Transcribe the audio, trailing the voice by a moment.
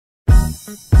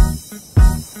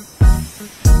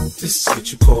This is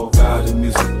what you call riding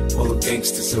music. All the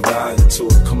gangsters are riding to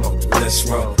it. Come on, let's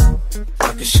roll. I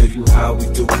can show you how we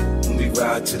do it when we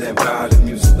ride to that riding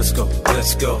music. Let's go,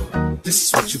 let's go. This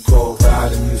is what you call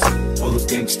riding music. All the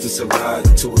gangsters are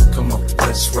riding to it. Come on,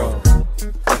 let's roll.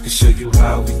 I can show you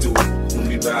how we do it when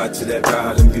we ride to that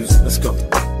riding music. Let's go.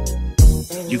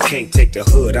 You can't take the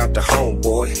hood out the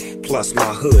homeboy. Plus my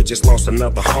hood just lost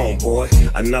another homeboy.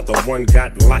 Another one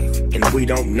got life and we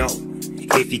don't know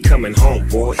if he coming home,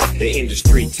 boy. The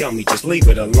industry tell me just leave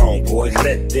it alone, boy.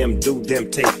 Let them do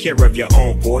them, take care of your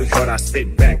own, boy. But I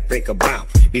sit back, think about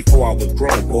before I was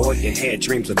grown, boy, and had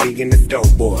dreams of being the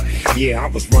dope boy. Yeah, I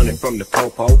was running from the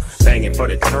popo, banging for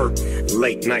the turf,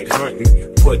 late night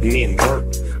hunting, putting in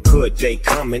work. Hood day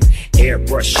coming,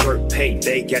 airbrush shirt,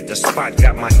 payday, got the spot,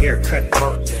 got my hair cut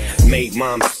first. Made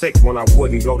mom sick when I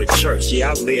wouldn't go to church. Yeah,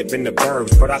 I live in the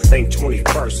burbs, but I think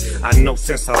 21st. I know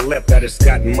since I left that it's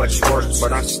gotten much worse,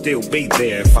 but I'd still be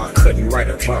there if I couldn't write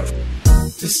a verse.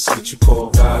 This is what you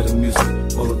call riding music.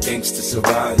 All the gangsters are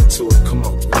riding to it. Come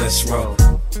on, let's roll.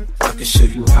 I can show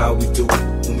you how we do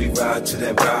it when we ride to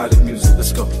that riding music.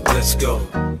 Let's go, let's go.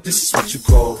 This is what you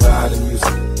call riding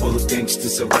music. All the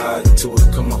gangsters are riding to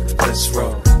it. Come on, let's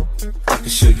roll. I can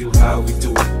show you how we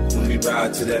do it when we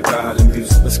ride to that riding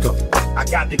music. Let's go. I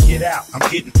got to get out,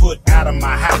 I'm getting put out of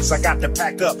my house. I got to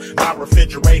pack up my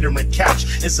refrigerator and couch.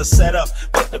 It's a setup,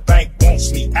 but the bank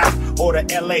wants me out, or the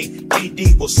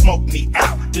LAPD will smoke me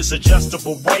out. This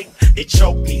adjustable weight, it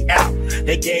choked me out.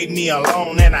 They gave me a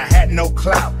loan and I had no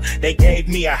clout. They gave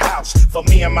me a house for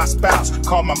me and my spouse.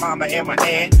 Called my mama and my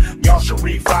aunt, y'all should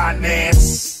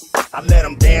refinance. I let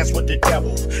them dance with the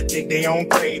devil, dig their own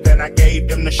grave, and I gave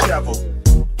them the shovel.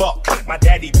 Fuck, my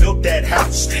daddy built that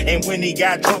house, and when he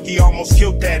got drunk he almost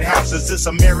killed that house. Is this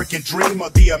American dream or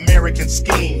the American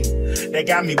scheme? They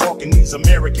got me walking these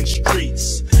American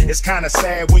streets. It's kinda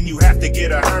sad when you have to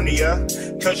get a hernia,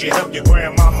 cause you helped your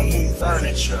grandmama move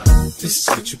furniture. This is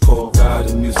what you call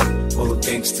riding music. All the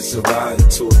gangsters are riding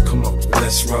to it. Come on,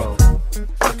 let's roll.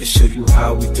 I can show you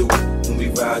how we do it when we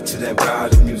ride to that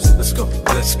riding music. Let's go,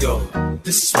 let's go.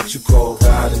 This is what you call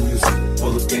riding music.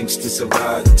 All the gangsters are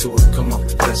riding to it. Come on,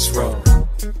 let's roll.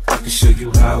 I can show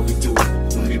you how we do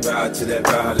it when we ride to that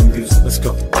riding music. Let's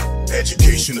go.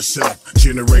 Education of self,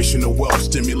 generational wealth,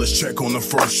 stimulus check on the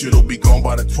first, it'll be gone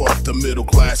by the 12th. The middle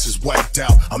class is wiped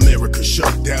out, America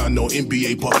shut down. No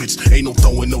NBA buckets, ain't no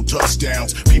throwing no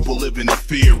touchdowns. People living in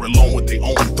fear alone with their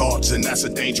own thoughts, and that's a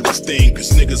dangerous thing,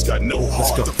 cause niggas got no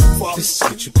heart. Let's go. This is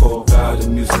what you call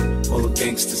riding music. All the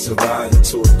gangsters are riding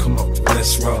to it. Come on,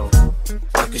 let's roll.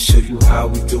 I can show you how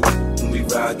we do it when we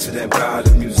ride to that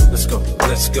riding music. Let's go,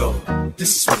 let's go.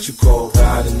 This is what you call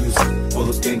riding music. All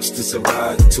the gangsters are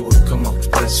riding to it. Come on,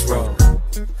 let's roll.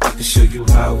 I can show you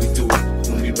how we do it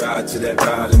when we ride to that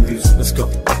riding music. Let's go.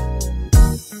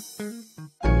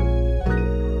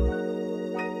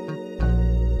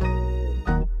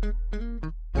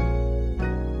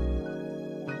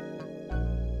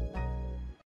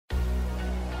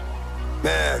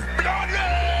 Man,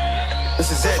 this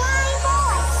is it.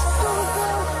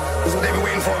 This is what they've been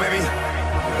waiting for, baby.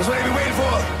 This is what they've been waiting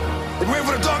for. They've been waiting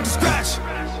for the dog to scratch.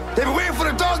 They've been waiting for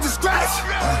the dog to scratch.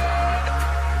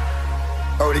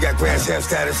 Already got Grand Slam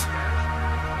status.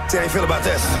 See how you feel about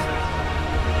this?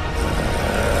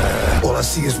 All I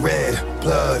see is red,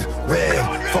 blood, red.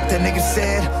 Fuck that nigga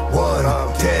said, one,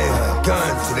 dead. Gun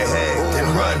to the head, then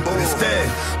run, but instead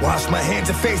wash my hands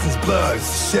and face in blood,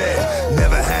 shed.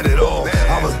 Never had it all,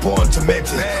 I was born to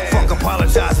mention. Fuck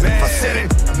apologizing, if I said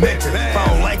it, I meant it. If I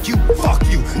don't like you, fuck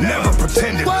you, never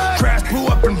pretended. Grass blew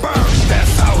up and burned,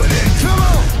 that's how it ends.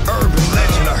 Urban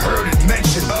legend, I heard it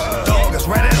mentioned. Dog is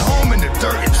right at home in the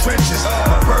dirt and trenches.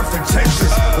 My birth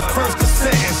intentions, the first a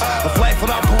sentence of life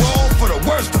without parole for the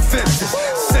worst offenses.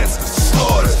 Senseless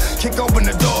slaughters, kick open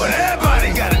the door and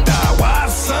everybody gotta die.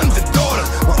 Wives, sons, and daughters,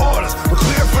 with orders, we're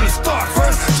clear from the start.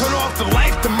 First, turn off the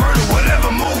light, the murder,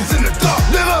 whatever moves in the dark.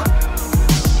 Live up.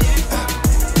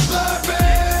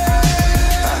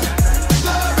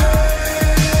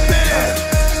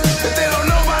 If they don't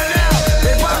know by now,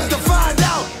 they about to find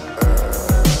out.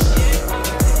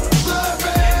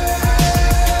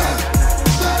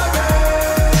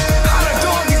 How the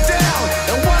dog is down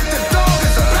and what the dog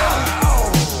is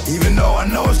about. Even though I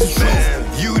know it's the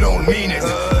truth, you don't mean it.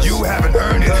 You haven't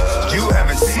earned it, you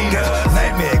haven't seen it.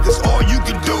 Nightmare, cause all you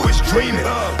can do is dream it.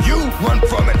 You run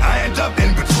from it, I end up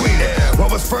in between it.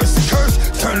 What was first a curse,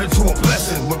 turned into a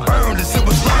blessing. What burned as it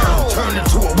was learned, turned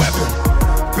into a weapon.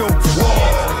 Built for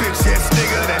war, bitch ass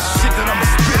nigga. That shit that I'ma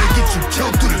spit and get you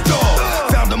killed through the door.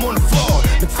 Found him on the floor,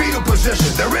 the fetal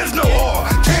position, there is no or.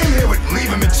 Came here with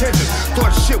leave him in tension.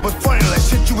 Thought shit was funny, like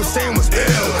shit you was saying was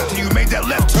ill. Till you made that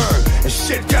left turn and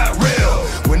shit got real.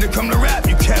 When it come to rap,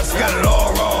 you cats got it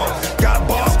all wrong. Got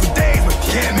bars for days, but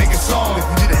you can't make a song if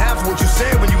you didn't have what you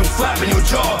said when you was flapping your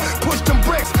jaw. Push them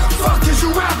bricks, fuck is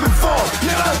you rapping for,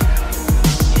 nigga?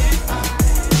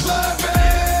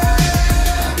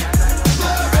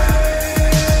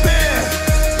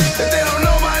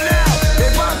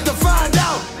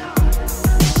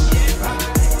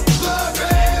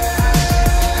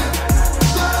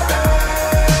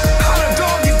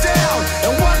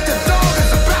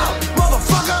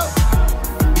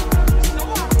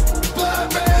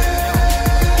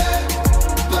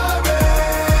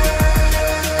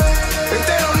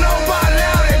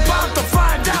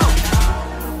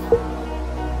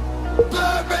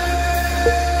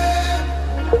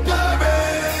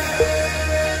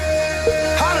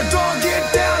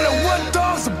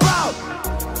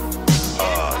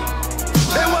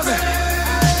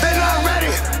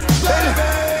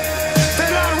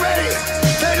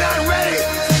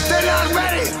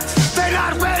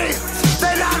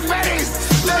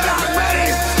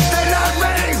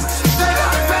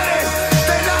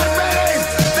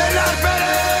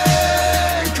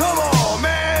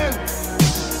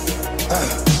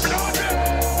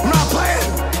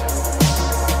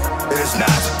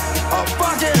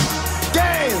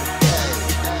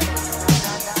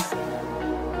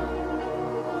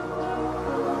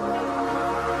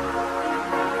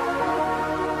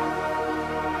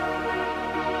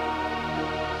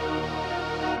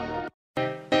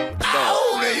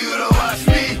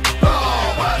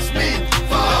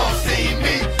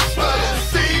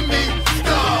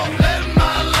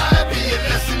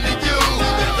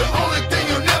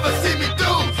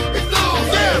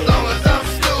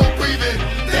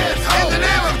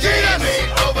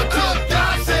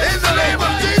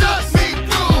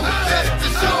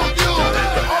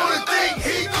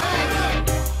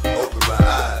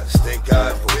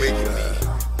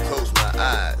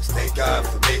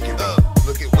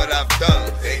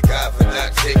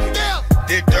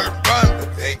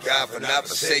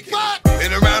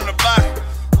 Been around the block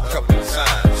a couple of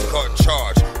times, caught in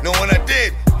charge. Know what I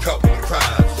did? Couple of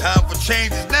crimes. Time for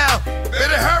changes now.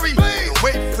 Better hurry. Don't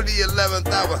wait for the 11th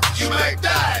hour. You might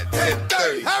die at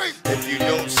 10:30. Hurry. If you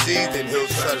don't see, then he'll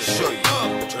try to show you.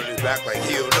 Turn his back like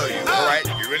he'll know you. Alright,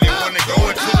 you really want to go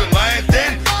into the lion's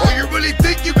den? Or you really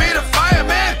think you made a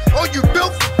fireman? Or you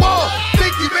built for war?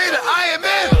 Think you made an Iron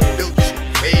Man? Built you,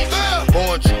 made you,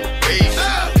 born you, raised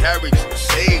you, carried you,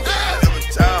 saved you. Every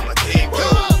time I came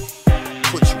through,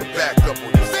 put you back up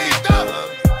on your feet.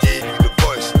 Gave you the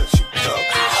voice that you talk.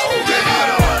 Then you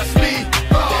gotta watch me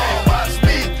fall,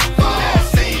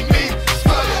 see me,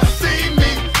 struggle, see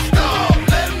me, stop.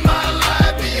 Let my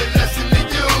life be a lesson to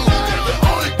you. The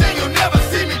only thing you'll never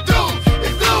see me do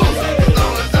is lose. As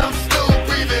long as I'm still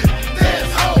breathing,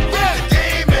 there's hope. The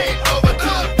game ain't over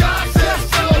till God says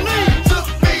so. Took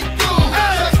me through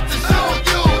just to show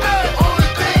you the only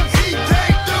thing he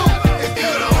can't do. If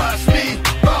you don't watch me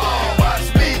fall,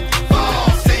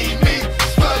 see me,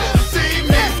 struggle, see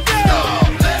me, stop.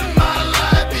 Let my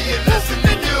life be a lesson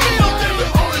to you. The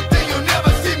only thing you'll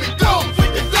never see me do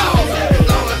is lose. As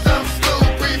long as I'm still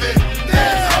breathing,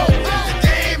 there's hope. The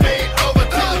game ain't over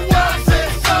till God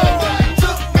says so.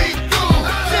 Took me through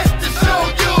just to show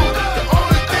you the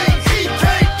only thing he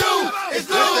can't do is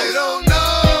lose. They don't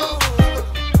know,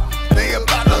 they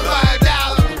about to find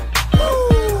out.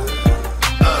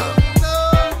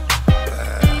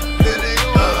 Then they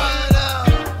gonna find out.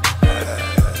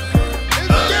 In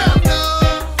the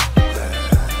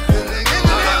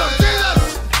name of Jesus,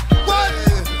 what?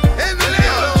 In the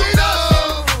name of Jesus,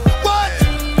 what?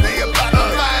 They about to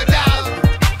find out.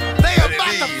 They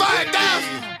about to find out.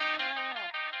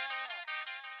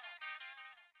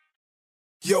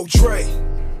 Yo, Dre.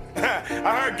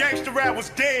 I heard gangster rap was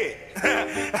dead.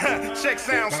 Check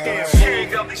sound scale.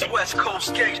 King of these West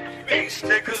Coast gangsta beats,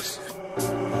 niggas.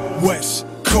 West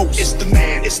Coast. It's the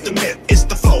man, it's the myth, it's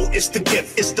the flow, it's the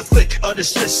gift, it's the flick of the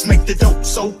switch. Make the dope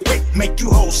so quick, make you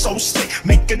hold so sick.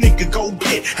 Make a nigga go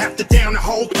get half the down the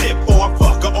whole clip. Or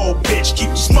fuck a old bitch, keep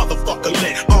this motherfucker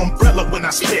lit. Umbrella when I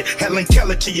spit, Helen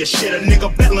Keller to your shit. A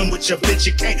nigga battling with your bitch,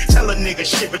 you can't tell a nigga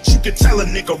shit, but you can tell a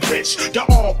nigga rich. The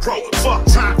all pro, fuck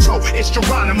Tonto, it's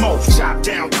Geronimo. Chop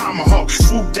down tomahawk,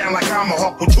 swoop down like I'm a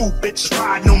hawk. With two bitches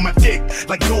riding on my dick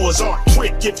like Noah's Ark.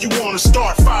 Trick if you wanna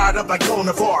start, fired up like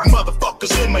Bonavar.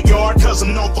 Motherfuckers in my yard, cause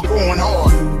I'm known for going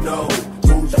hard. You know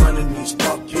who's running these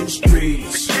fucking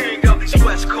streets. King of these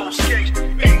West Coast gangsta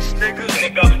beats, niggas.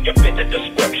 Nigga, you fit the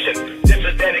description. This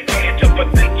is dedicated to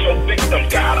potential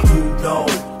victims. Got 'em. You know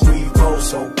we roll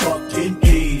so fucking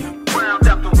deep. Round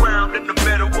after round in the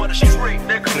middle of the street.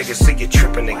 Niggas see you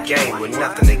tripping the game with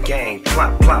nothing to gain.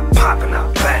 Plop, plop, popping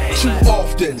out bang. Too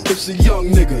often, it's a young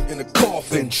nigga in a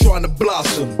coffin trying to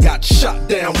blossom. Got shot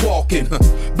down walking.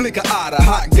 Blink an eye, the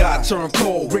hot guy turn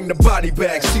cold. Bring the body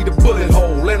back, see the bullet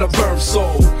hole and a burned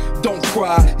soul. Don't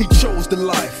cry, he chose the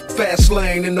life. Fast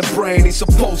lane in the brain, he's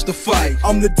supposed to fight.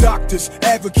 I'm the doctor's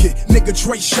advocate. Nigga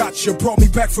Dre shot you, brought me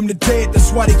back from the dead.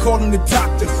 That's why they call him the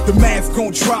doctor. The math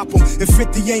gon' drop him. If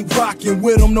 50 ain't rockin'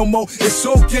 with him no more, it's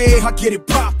okay, I get it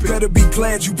poppin'. Better be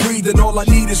glad you breathin'. All I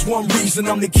need is one reason,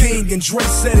 I'm the king. And Dre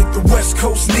said it, the West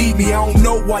Coast need me. I don't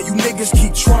know why you niggas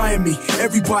keep trying me.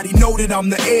 Everybody know that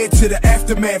I'm the heir to the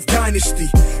Aftermath dynasty.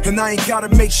 And I ain't gotta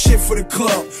make shit for the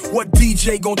club. What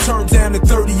DJ gon' turn down the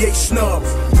 38 snub?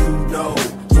 You know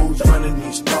who's running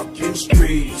these fucking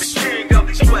streets. King of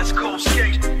these West Coast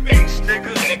gangs,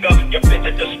 niggas. Nigga, you fit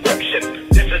the description.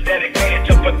 This is dedicated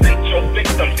to potential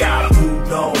victims. Got 'em. You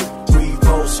know we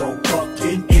roll so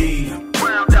fucking E.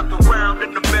 Round after round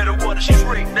in the middle of the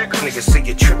street, nigga. Niggas see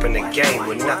you tripping the game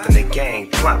with nothing to gain.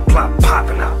 Plop, plop,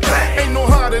 popping out bang. Ain't no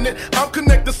hiding it, I'm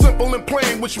connected, simple and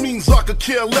plain, which means I could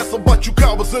care less about you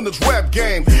cowards in this rap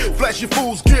game. Flashy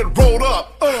fools get rolled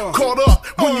up, caught up.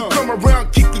 When you come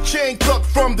around, keep your chain tucked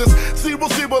from this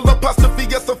 00 apostrophe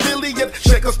S affiliate.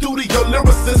 Check a studio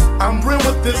lyricist, I'm real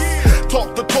with this.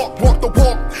 Talk the talk, walk the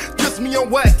walk. Diss me on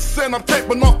wax, and I'm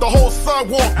taping off the whole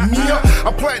sidewalk. Yeah,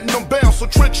 I'm platinum bound, so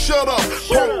Trick, shut up.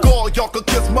 Punk all, y'all could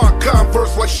kiss my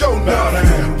Converse like show now.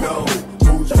 You know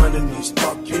who's running these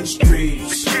fucking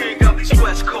streets. King of these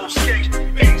West Coast gangs,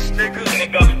 niggas.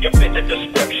 Nigga, you fit the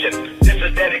description. This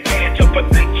is dedicated to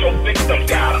potential victims.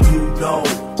 Got 'em. You know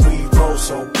we roll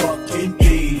so fucking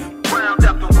E. Round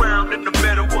after round in the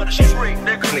middle of the street,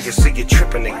 nigga. Niggas see you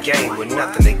tripping the game with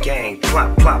nothing to gain.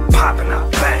 Plop, plop, popping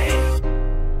out bang.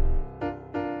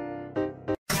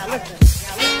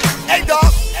 Hey,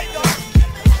 dog.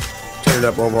 Turn it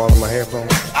up over all of my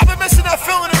headphones. I've been missing that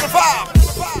feeling in the vibe.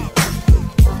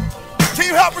 Can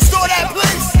you help restore that,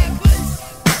 please?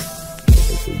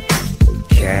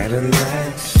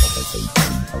 Cadillacs,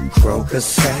 Croker There you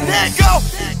sacks, go.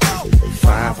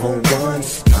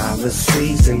 501s,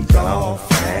 policies, and golf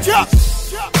Jump.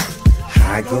 hats.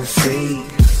 I go see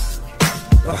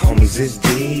the homies is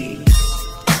deep,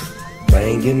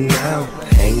 banging out,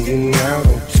 hanging out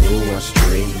on 2-1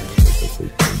 Street.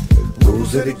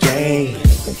 Rules of the game,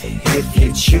 if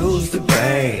you choose to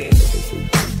bang,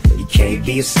 you can't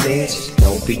be a snitch,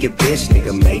 don't be a bitch,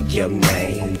 nigga, make your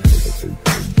name.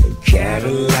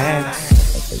 Cadillacs,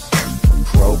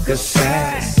 Croker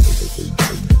sacks,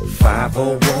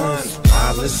 501s,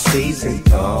 policies, and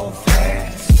golf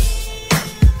hats.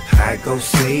 I go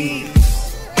see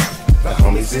the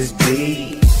homies is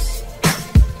deep,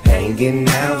 hanging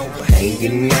out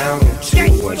on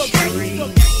 2-1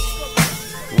 Street.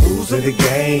 Rules of the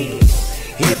game,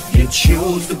 if you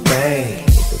choose to bang,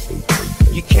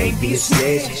 you can't be a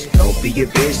snitch, don't be a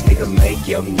bitch, nigga, make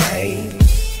your name.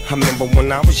 I remember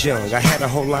when I was young, I had a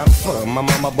whole lot of fun. My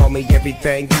mama bought me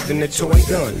everything, even a toy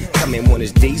gun. Come in when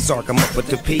it's D-Sark, I'm up with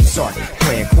the P-Sark.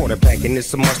 Playing quarterback, and it's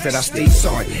so much that I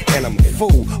Steve-Sark. And I'm a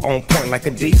fool, on point like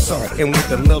a D-Sark. And with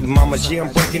the little mamas, yeah,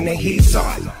 I'm breaking their heats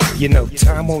off. You know,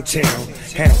 time won't tell.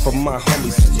 Half of my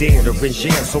homies is dead or in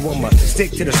jail, so I'ma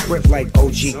stick to the script like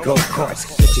OG go-karts.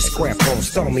 Get your scrap on,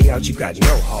 stall me out, you got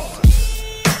no heart.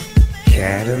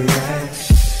 Cadillacs,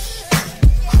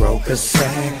 Croker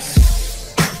sacks,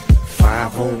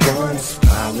 501s,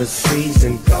 policies,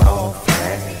 and golf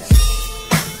hats.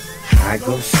 I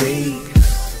go see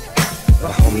the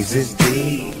homies is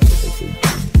deep,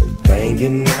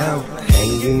 banging out,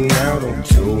 hanging out on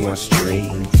 2-1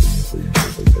 Street.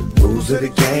 Rules of the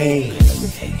game,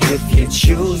 if you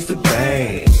choose to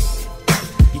bang,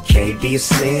 you can't be a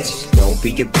snitch, don't be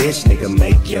a bitch, nigga,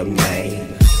 make your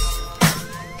name.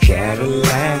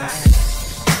 Cadillacs,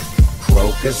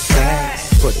 Croker sacks,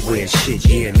 footwear shit,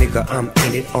 yeah, nigga, I'm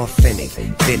in it, authentic.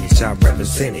 Vintage, I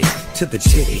represent it, to the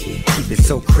titty, keep it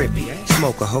so crippy.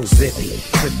 Smoke a whole zippy,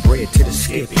 put bread to the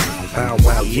skippy. Bow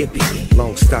wow yippee,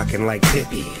 long stocking like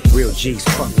Pippi. Real G's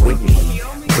fuck with me,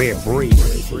 rare breed,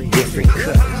 different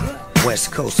cut.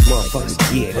 West Coast motherfuckers,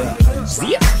 get up.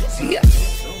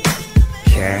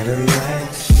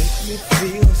 Cadillacs,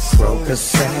 Croker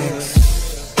sacks,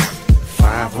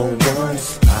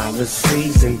 501s,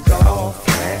 policies, and golf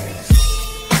hats.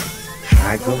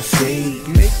 I go see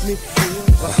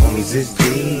the homies is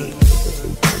deep,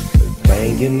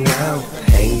 banging out,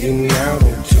 hanging out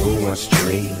on 2-1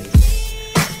 Street.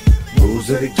 Rules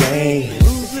of the game,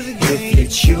 if you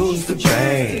choose to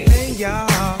bang,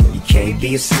 you can't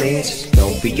be a snitch,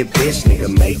 don't be a bitch, nigga,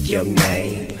 make your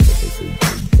name.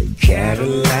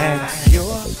 Cadillacs,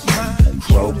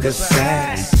 Kroger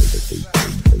sacks,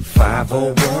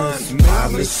 501s,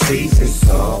 policies, and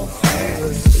so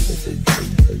fast.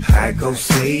 I go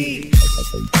see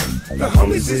the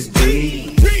homies is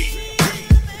deep.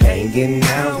 Hanging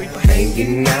out,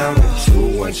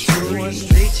 2-1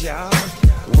 Street.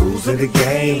 Rules of the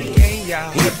game,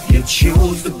 if you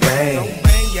choose to bang.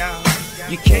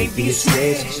 You can't be a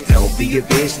snitch, don't be a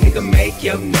bitch, nigga, make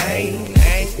your name.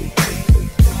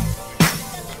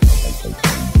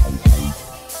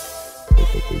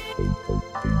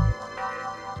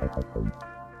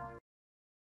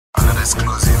 Another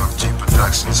exclusive of G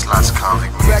Productions, Lots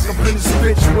Convict Music. Back up in this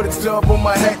bitch with a dub on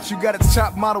my hat. You got a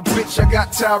top model bitch, I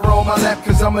got Tyra on my lap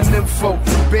cause I'm an nympho.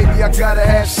 Baby, I gotta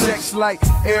have sex like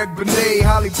Eric Benet,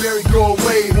 Holly Berry, go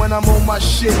away. When I'm on my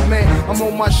shit, man, I'm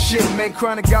on my shit, man.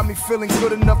 Chronic got me feeling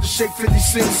good enough to shake 50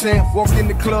 cents hand. Walk in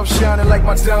the club shining like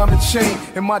my diamond chain,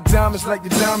 and my diamonds like the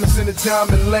diamonds in the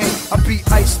diamond lane. I be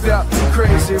iced out,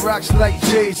 crazy, rocks like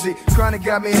Jay-Z. Chronic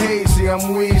got me hazy,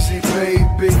 I'm wheezy,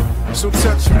 baby. So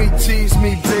touch me, tease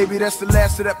me, baby. That's the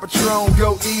last of that Patron,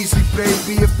 go easy,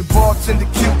 baby. If the bartender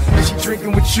cute and she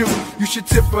drinking with you, you should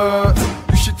tip her,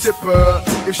 you should tip her.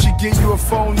 If she give you a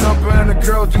phone number and a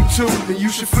girl do too, then you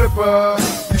should flip her,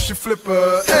 you should flip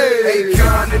her. Hey,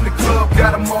 Akon in the club,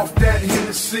 got him off that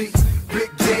Hennessy.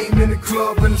 Big game in the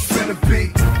club and it's finna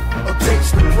be a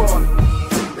gangsta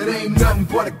party. It ain't nothing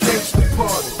but a gangsta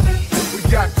party. We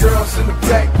got girls in the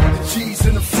back, the G's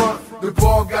in the front. The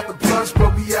ball got the blunts,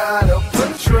 but we out of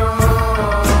Patron.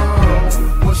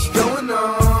 What's going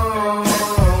on?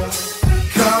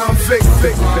 Convict,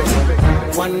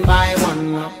 One by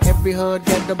one, every hood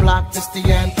get the block, this the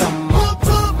anthem.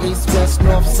 East, west,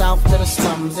 north, south to the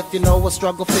slums. If you know what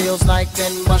struggle feels like,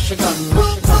 then bust your gun.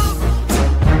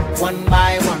 One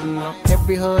by one,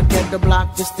 every hood get the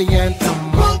block, this the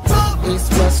anthem.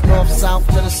 East, west, north, south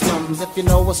to the slums. If you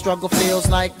know what struggle feels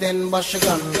like, then bust your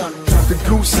gun. The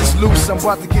goose is loose, I'm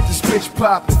about to get this bitch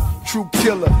poppin'. True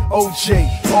killer,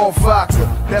 OJ, all vodka,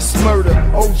 that's murder.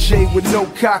 OJ with no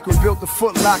cocker, built a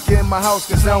Foot Locker in my house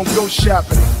cause I don't go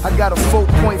shopping. I got a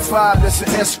 4.5 that's an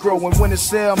escrow, and when it's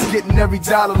sale I'm getting every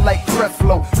dollar like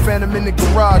Creflo. Phantom in the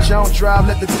garage, I don't drive,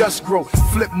 let the dust grow.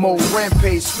 Flip mode,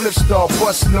 rampage, flip star,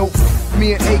 bust note.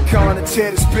 Me and Akon to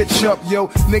tear this bitch up, yo.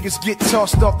 Niggas get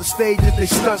tossed off the stage if they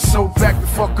stunt, so back the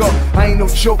fuck up. I ain't no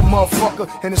joke, motherfucker,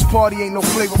 and this party ain't no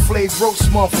Flavor Flav roast,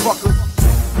 motherfucker.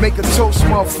 Make a toast,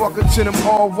 motherfucker, to them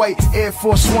all-white Air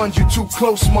Force Ones, you too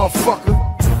close, motherfucker.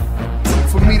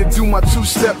 For me to do my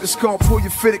two-step, it's called pull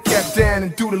your fitted cap down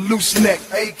and do the loose neck.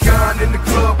 Akon in the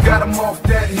club, got him off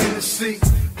that Hennessy.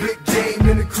 Big game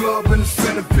in the club and it's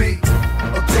finna be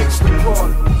a gangsta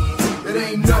party. It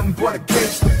ain't nothing but a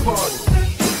gangsta party.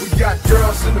 We got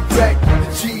girls in the back, the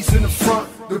G's in the front.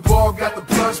 The ball got the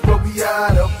blunts, but we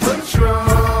out of Patron.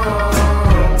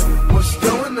 What's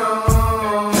going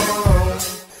on?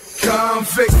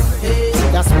 Convict.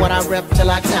 That's what I rep till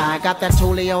I die. Got that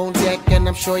Thule on deck and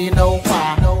I'm sure you know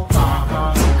why.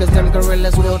 Cause them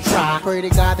gorillas will try. Pray to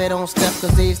God they don't step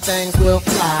cause these things will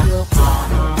fly.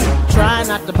 Try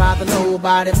not to bother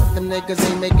nobody, but them niggas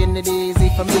ain't making it easy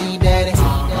for me, daddy.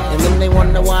 And then they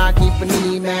wonder why I keep a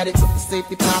knee at it. With the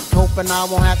safety popped, hoping I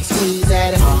won't have to squeeze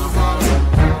at it.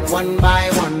 One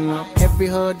by one, every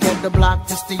hood get the block,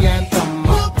 just the anthem.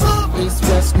 East,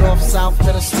 west, north, south to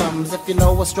the slums. If you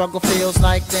know what struggle feels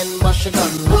like, then bust your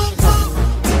gun.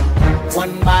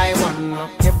 One by one,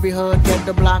 every hood get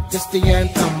the block, just the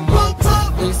anthem.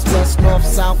 East, west, north,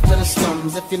 south to the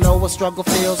slums. If you know what struggle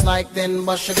feels like, then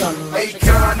bust your gun.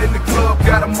 Akon in the club,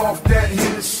 got him off that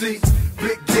Hennessy.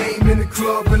 Big game in the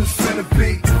club and it's finna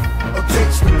be a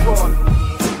gangsta party.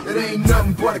 It ain't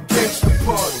nothing but a gangsta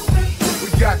party.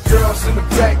 We got girls in the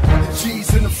back, the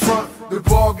G's in the front. The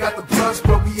ball got the blunts,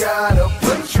 but we out of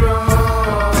Patron.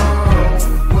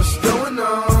 What's going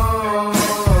on?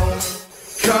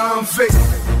 Convict.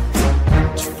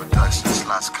 G Productions,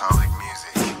 Lots Convict Music.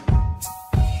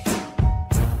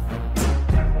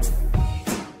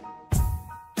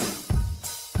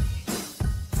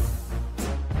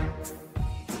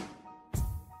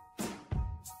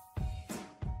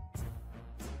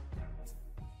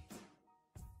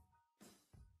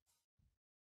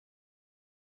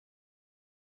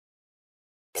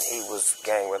 He was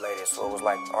gang related, so it was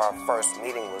like our first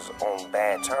meeting was on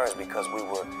bad terms because we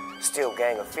were still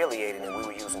gang affiliated and we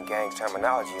were using gang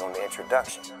terminology on the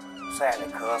introduction.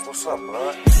 Sadly, cuz, what's up,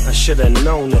 blood? I should've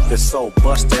known that this old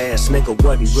bust ass nigga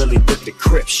wasn't really with the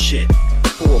Crip shit.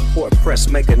 Full court press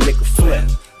make a nigga flip.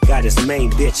 Got his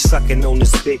main bitch sucking on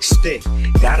this big stick.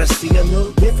 Gotta see a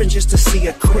little different just to see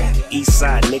a Crip. East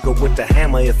side nigga with the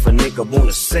hammer if a nigga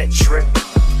wanna set trip.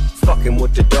 Fucking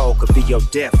with the dog could be your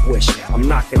death wish. I'm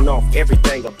knocking off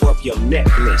everything above your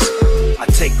necklace. I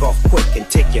take off quick and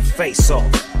take your face off.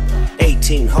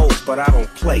 18 hoes, but I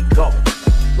don't play golf.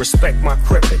 Respect my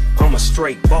crippin', I'm a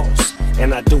straight boss.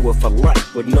 And I do it for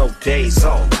life with no days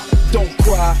off. Don't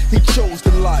cry, he chose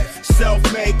the life.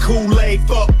 Self-made Kool-Aid,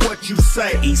 fuck what you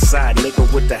say. Eastside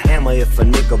nigga with the hammer if a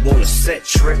nigga wanna set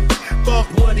trip. Fuck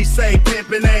what he say,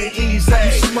 pimpin' ain't easy.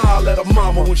 You smile at her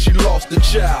mama when she lost a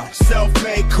child.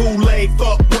 Self-made Kool-Aid,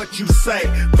 fuck what you say.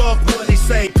 Fuck what he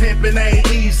say, pimpin' ain't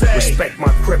easy. Respect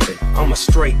my crippin', I'm a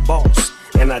straight boss.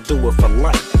 And I do it for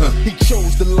life. He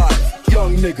chose the life.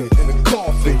 Young nigga in a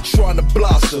coffin, trying to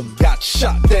blossom. Got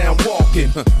shot down walking.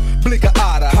 Blink an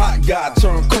eye, the hot guy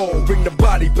turn cold. Bring the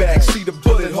body back, see the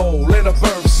bullet hole and a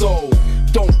burned soul.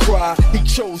 Don't cry, he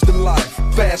chose the life.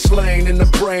 Fast lane in the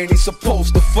brain, he's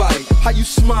supposed to fight. How you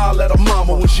smile at a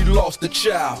mama when she lost a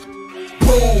child?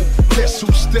 Boom, guess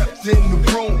who stepped in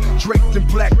the room? Draped in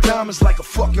black diamonds like a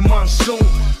fucking monsoon.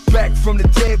 Back from the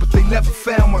dead, but they never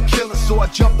found my killer. So I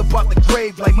jumped up out the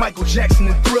grave like Michael Jackson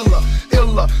and Thriller.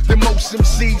 Iller than most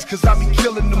MCs, cause I be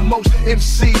killing the most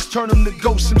MCs. Turn them to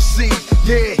ghost MCs.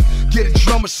 Yeah, get a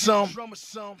drum or some.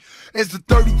 As the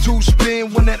 32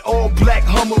 spin when that all black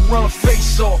Hummer run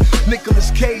face off.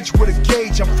 Nicolas Cage with a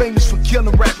gauge. I'm famous for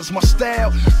killing rappers. My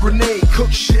style, grenade,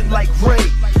 cook shit like Ray.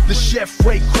 The chef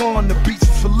Ray Kwan, the beats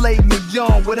of filet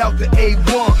mignon without the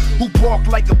A1. Who bark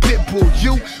like a pit bull?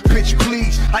 You, bitch,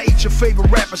 please. I eat your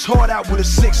favorite rapper's heart out with a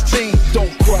 16.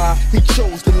 Don't cry, he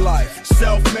chose the life.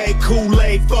 Self-made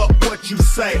Kool-Aid, fuck what you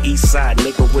say. Eastside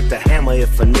nigga with the hammer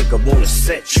if a nigga wanna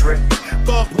set trip.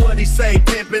 Fuck what he say,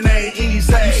 pimpin' ain't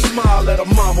easy. You smile at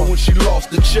her mama when she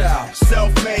lost a child.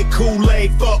 Self-made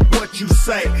Kool-Aid, fuck what you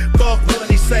say. Fuck what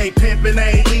he say, pimpin'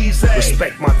 ain't easy.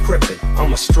 Respect my crippin',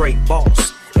 I'm a straight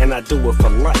boss. And I do it for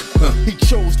life. He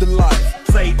chose the life.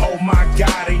 Say, oh my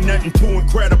God, ain't nothing too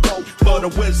incredible for the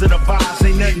Wizard of Oz.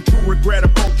 Ain't nothing too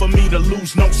regrettable for me to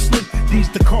lose no sleep. These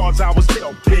the cards I was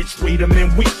dealt, bitch. Read them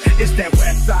and weep. It's that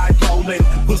west side bowling.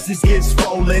 Pussies get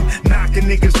swollen. Knocking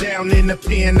niggas down in the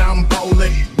pen, I'm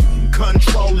bowling.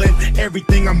 Controlling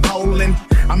everything I'm holding.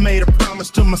 I made a promise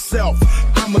to myself,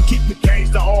 I'ma keep the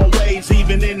gangster always,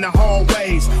 even in the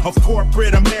hallways of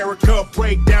corporate America.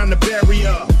 Break down the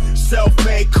barrier.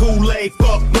 Self-made Kool-Aid,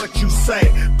 fuck what you say.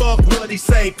 Fuck what he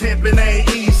say, pimpin'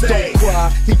 ain't easy. Don't cry,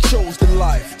 he chose the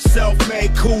life.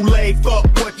 Self-made Kool-Aid, fuck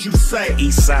what you say.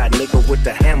 Eastside nigga with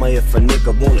the hammer if a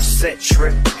nigga wanna set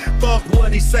trip. Fuck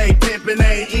what he say, pimpin'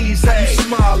 ain't easy. You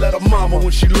smile at her mama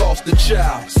when she lost a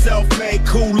child. Self-made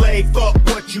Kool-Aid, fuck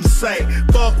what you say.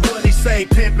 Fuck what he say,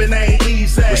 pimpin' ain't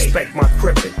easy. Respect my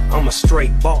crippin', I'm a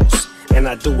straight boss. And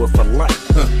I do it for life.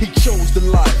 He chose the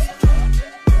life.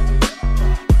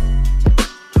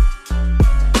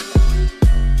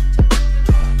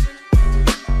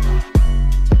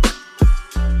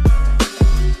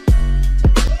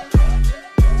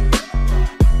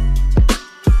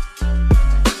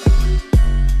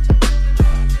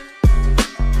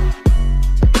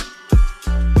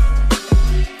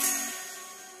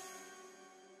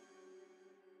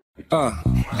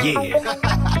 Yeah.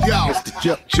 Yo.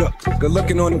 Mr. Chuck, good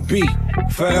looking on the beat.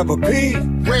 Forever P.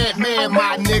 Red man,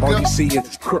 my nigga. All you see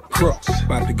is crooks.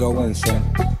 About to go in, son.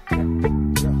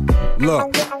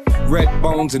 Look. Red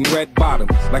bones and red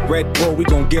bottoms. Like Red Bull, we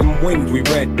gon' give them wings, we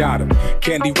red dot them.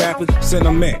 Candy rappers, send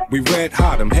them in, we red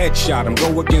hot them. Headshot them,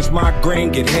 go against my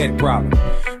grain, get head problem.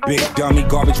 Big dummy,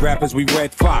 garbage rappers, we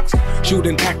red fox. Shoot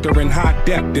an actor in high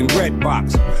depth in red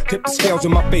box. Tip the scales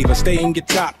in my favor, stay in your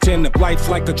top 10. If life's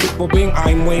like a triple beam,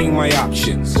 I'm weighing my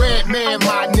options. Red man,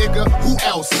 my nigga, who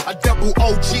else? A double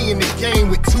OG in the game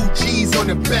with 2 G's on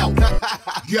the belt.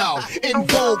 Yo, in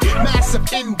vogue, massive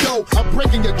endo. I'm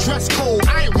breaking your dress code,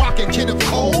 I ain't rocking Kid of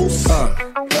Coles.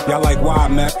 Y'all like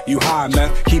wild meth, you high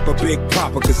meth. Keep a big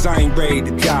popper, cause I ain't ready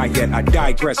to die yet. I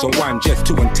digress, or I'm just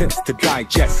too intense to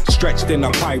digest. Stretched in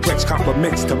a Pyrex,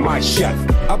 compliments to my chef.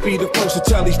 I'll be the first to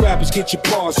tell these rappers, get your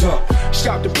paws up.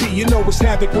 Shout to P, you know it's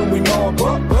havoc when we mob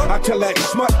up. I tell that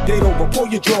smut, date over, pull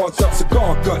your drawers up.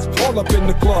 Cigar guts, all up in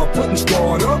the club, putting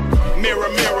squad up. Mirror,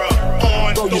 mirror,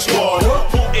 on throw the your squad wall.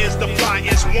 up. Who is the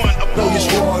flyest one of Throw all? your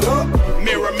squad up.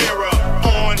 Mirror, mirror,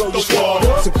 on Throw the your squad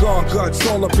wall. up. Cigar guts,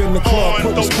 all up in the club, On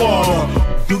putting the squad wall.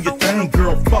 up. Do your thing,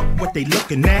 girl, fuck what they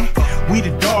looking at. We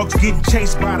the dogs getting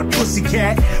chased by the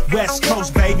pussycat. West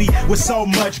Coast, baby, with so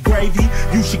much gravy.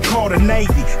 You should call the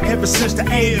Navy. Ever since the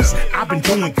 80s, I've been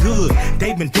doing good,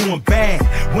 they been doing bad.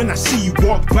 When I see you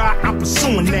walk by, I'm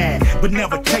pursuing that. But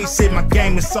never chase it, my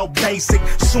game is so basic.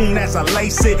 Soon as I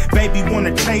lace it, baby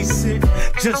wanna taste it.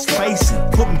 Just face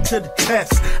it, put me to the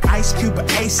test. Ice Cube or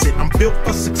ace it, I'm built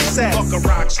for success. Fuck a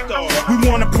rock star. We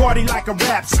wanna party like a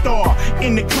rap star.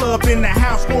 In the club, in the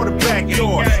house, or the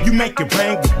backyard. You make it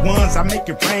rain with ones, I make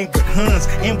it rain with huns.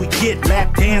 And we get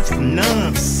lap dance from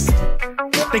nuns.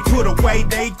 They put away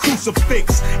they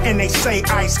crucifix and they say,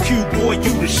 Ice Cube, boy,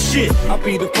 you the shit. I'll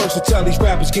be the first to tell these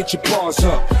rappers, get your paws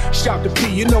up. Shout to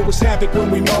P, you know it's havoc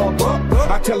when we mob up.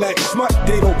 I tell that smut,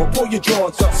 date over, pull your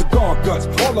drawers up. Cigar guts,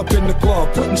 all up in the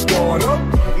club, putting squad up.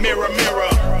 Mirror,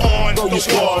 mirror, on throw the your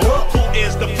squad wall. up. Who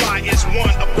is the flyest one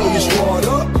of Throw all? your squad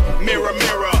up. Mirror,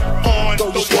 mirror, on Throw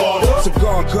the your squad wall. up.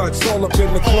 Cigar guts, all up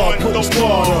in the club, On putting the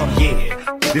squad wall. up.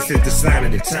 Yeah, this is the sign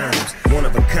of the times, one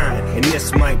of a kind, and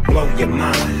this might blow your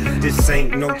mind. This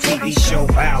ain't no TV show,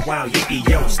 bow wow, yippee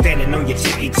yo, standing on your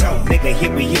tippy toe, nigga,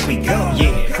 here we go.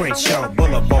 Yeah, Crenshaw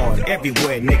Boulevard,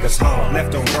 everywhere niggas hard,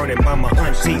 left on burning by my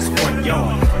auntie's front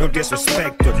yard. No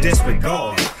disrespect or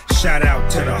disregard. Shout out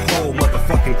to the whole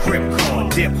motherfucking crib car.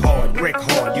 Dip hard, brick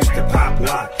hard, used to pop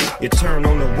lock. You turn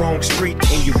on the wrong street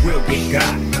and you will get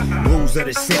got. Rules of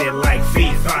the city like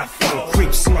V54.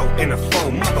 Creep slow in a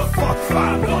phone, motherfuck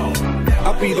 5-0.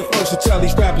 I'll be the first to tell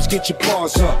these rappers, get your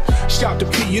paws up. Shout to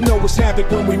P, you know it's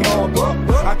havoc when we mob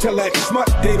up. I tell that smut,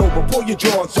 date over, pull your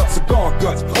drawers up. Cigar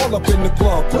guts, all up in the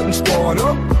club, putting squad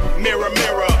up. Mirror,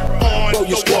 mirror, on Throw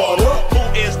your the wall. squad up.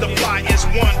 Who is the flyest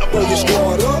one of Throw your all?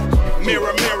 squad up.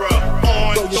 Mirror, mirror,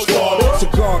 on Throw your the squad wall. up.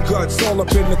 Cigar guts, all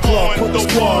up in the club, On putting the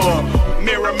squad wall. up.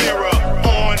 Mirror, mirror,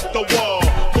 on the wall.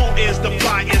 Who is the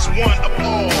flyest one of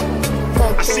all?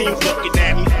 I see you looking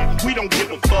at me. We don't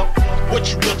give a fuck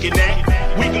what you looking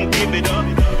at. We gon' give it up.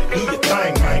 Do your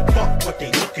thing, man. Fuck what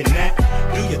they looking at.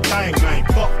 Do your thing, man.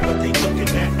 Fuck what they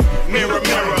looking at. Mirror,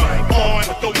 mirror, on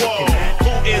the wall.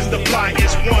 Who is the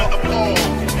flyest one of all?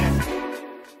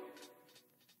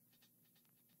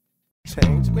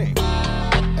 Change me.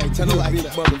 Hey, tell me like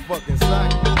that motherfucking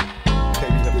sight. Hey,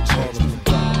 you never change me.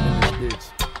 Bitch.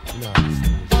 Nah.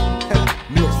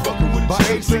 By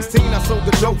age 16, I sold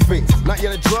the dope fiends. Not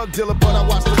yet a drug dealer, but I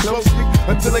watched them closely.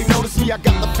 Until they noticed me, I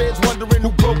got the feds wondering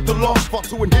who broke the law. Fought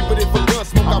to inhibit it for gun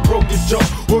smoke, I broke his jaw.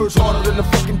 Words harder than a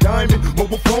fucking diamond.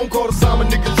 Mobile phone call to Simon,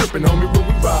 nigga tripping, homie, when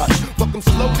we ride. Fuck them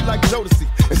slowly like Jodeci.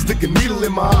 And stick a needle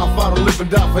in my eye, find a live and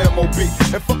die for MOB.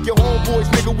 And fuck your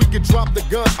homeboys, nigga, we can drop the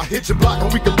gun. I hit your block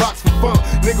and we can box for fun.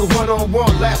 Nigga,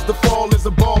 one-on-one, last to fall is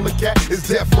a baller cat. It's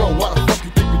death row, why the fuck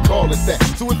you think we call it that?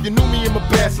 So if you knew me in my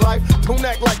past life, don't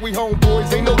act like we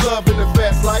homeboys. Ain't no love in the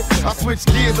fast life. I switch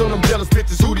gears on them jealous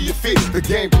bitches, who do you fit? The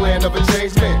game plan of a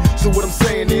changed man. So what I'm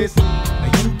saying is, now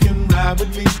you can ride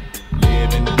with me,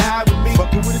 live and die with me,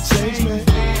 fucking with a changed man.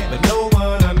 But no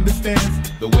one understands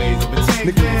the ways of a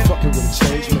changed man. Nigga, you fucking with a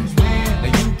changed man.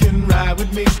 Now you can ride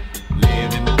with me,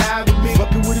 live and die with me,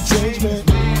 fucking with a changed man.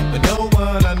 But no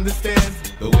one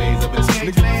understands the ways of a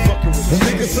changed man.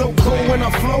 Nigga so cold when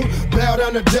I flow, bow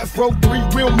down to death row, 3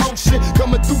 real motion,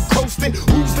 coming through coasting.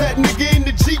 Who's that nigga in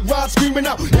the G-Rod screaming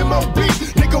out MOB?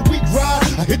 Nigga, we ride.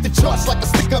 I hit the charts like a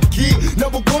stick-up kid.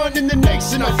 #1 in the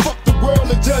nation. I fucked the world,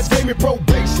 the judge gave me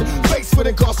probation. Faced with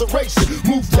incarceration.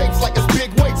 Move tapes like it's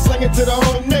big weight, slang it to the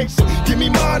whole nation. Give me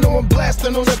mine or I'm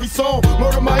blasting on every song.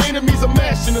 Murder my enemies, I'm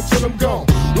mashing until I'm gone.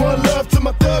 One love to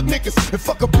my thug niggas. And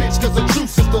fuck a bitch, cause the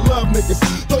truth is the love niggas.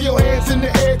 Throw your hands in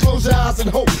the air, close your eyes and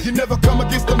hope you never come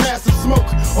against the massive smoke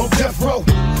on death row.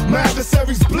 My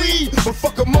adversaries bleed, but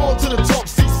fuck them all to the top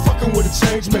seats, fucking with a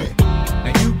changed man.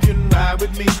 Now you can ride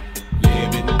with me,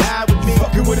 live and die with me,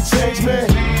 fucking with a changed man.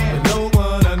 But no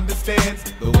one understands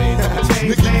the ways of a changed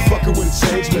man. Nigga, you fucking with a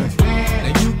changed man.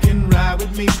 Now you can ride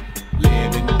with me,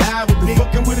 live and die with me,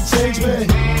 fucking with a changed man.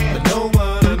 But no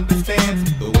one understands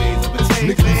the ways of a changed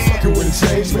man. Nigga, you fucking with a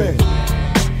changed man.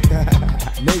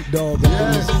 Nate Dogg,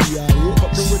 yeah.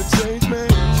 Fucking with a change man.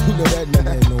 You know that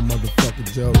nigga ain't no motherfucking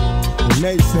joke. When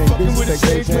Nate sing, bitches take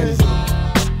their chances.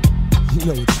 You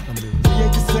know what time it is. You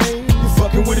ain't the same. You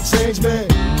fucking with a change man.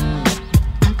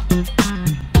 You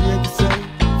ain't the same.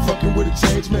 Fucking with a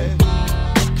change man.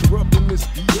 Corrupting this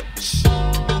bitch.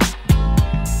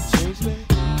 Change man.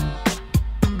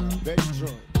 Very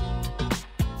drunk.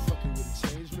 Fucking with a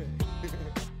change man.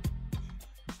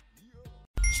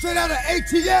 Straight out of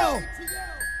ATL.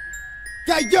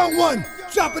 Got young one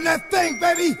dropping that thing,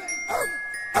 baby.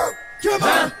 Come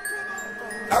on.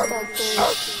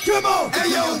 Come on.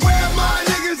 Hey, yo, where my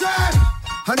niggas at?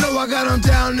 I know I got them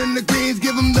down in the greens.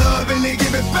 Give them love and they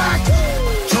give it back.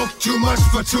 Talk too much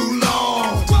for too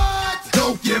long.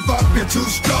 Don't give up, you're too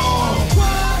strong.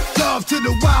 Love to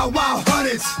the wild, wild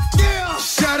hunters.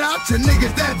 Shout out to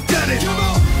niggas that done it.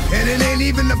 And it ain't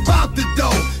even about the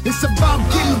dough. It's about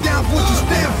getting down for what you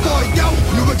stand for, yo.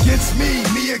 You against me,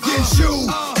 me against you.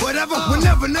 But I whatever,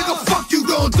 whenever, nigga, fuck you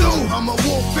gon' do? I'm a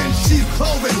wolf in sheep's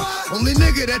clothing. Only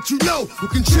nigga that you know who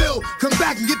can chill, come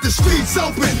back and get the streets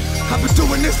open. I've been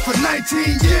doing this for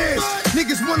 19 years.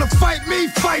 Niggas wanna fight me,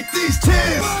 fight these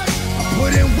tears. I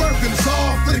put in work and it's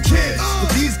all for the kids.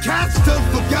 But these cats still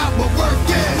forgot what work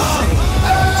is.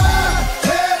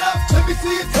 Tear it up, let me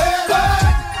see it tear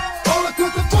up. All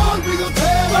across the phone, we gon'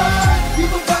 tear up. Keep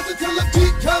on bouncing till the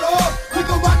beat cut off. We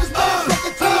gon' rock this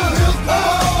motherfucker till the hills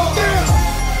fall.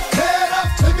 Tear it up,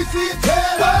 let me see it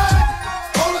tear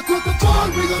up. All across the phone,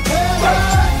 we gon' tear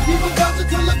up. Keep on bouncing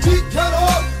till the beat cut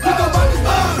off. We gon' rock this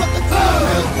motherfucker till the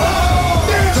hills fall.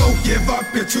 Don't give up,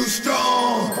 you're too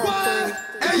strong.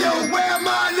 Hey yo, where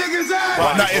my niggas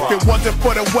at? Now if it wasn't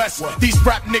for the West, these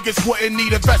rap niggas wouldn't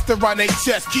need a vest around their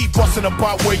chest. Keep busting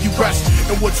about where you rest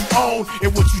and what you own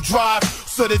and what you drive.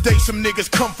 So the day some niggas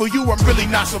come for you, I'm really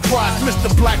not surprised. Mr.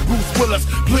 Black Bruce Willis,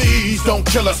 please don't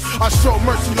kill us. I show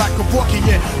mercy like a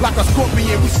Vorkian, like a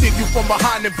scorpion. We sting you from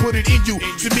behind and put it in you.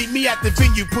 To meet me at the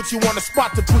venue, put you on the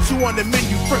spot to put you on the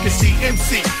menu. Fricassee,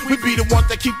 MC, we be the ones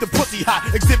that keep the pussy hot.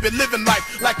 Exhibit living life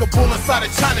like a bull inside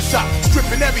a China shop.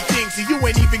 Stripping everything, so you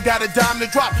ain't even got a dime to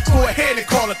drop. Go ahead and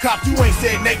call the cops, you ain't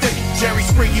said Nathan. Jerry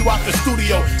spring you out the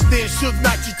studio, then Suge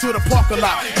Knight you to the parking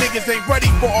lot. Niggas ain't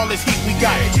ready for all this heat we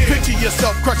got. Picture yourself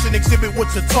crushing exhibit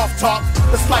with your tough talk.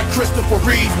 It's like Christopher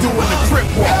Reeve doing the crip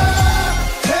walk.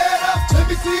 Tear it up, let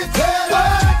me see it tear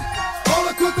up. All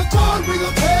across the board, we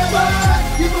gon' tear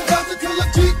up. Keep on bouncing till the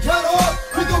beat cut off.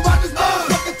 We gon' rock this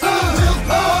motherfucker till the hills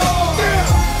fall.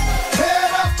 Tear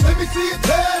it up, let me see it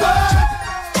tear up.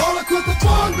 All across the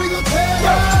board, we gon' tear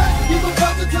up. Keep on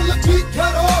bouncing till the beat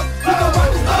cut off. We gon' rock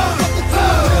this motherfucker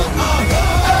till the hills fall.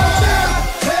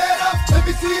 Tear it up, let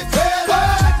me see it tear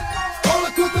up. All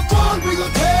across the board, we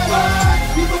gon' tear up.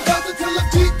 Keep on bouncing till the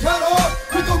beat cut off.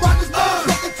 We gon' rock this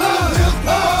motherfucker till the hills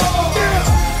fall.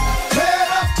 Tear it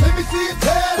up, let me see it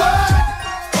tear up.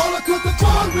 All across the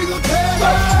board, we gon' tear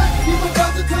up. Keep on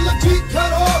bouncing till the beat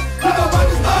cut off. We gon' rock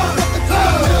this motherfucker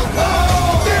till the hills fall.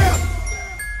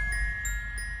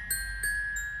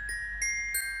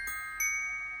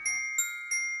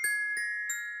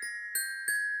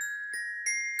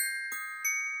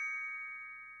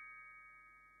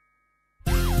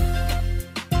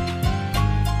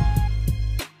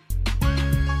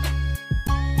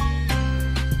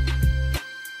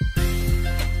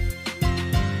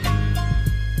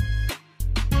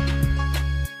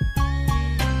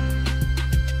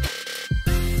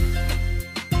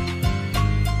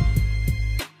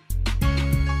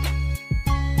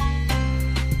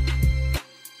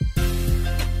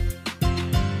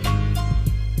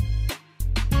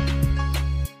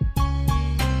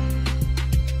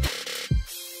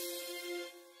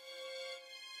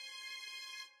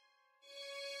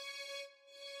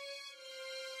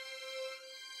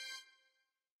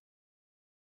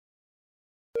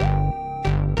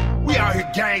 Out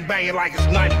here gang banging like it's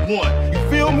 91. You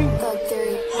feel me?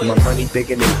 My money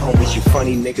bigger than homies, you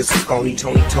funny niggas are phony.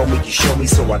 Tony told me you show me,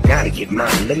 so I gotta get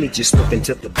mine. Let me just slip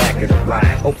into the back of the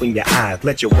ride. Open your eyes,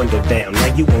 let your window down.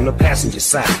 Now you on the passenger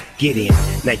side. Get in,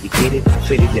 now you get it,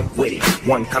 fit it and with it.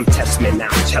 One come test me now,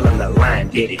 tell him the line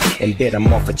did it. And bet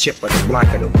I'm off a chip of the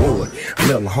block of the wood.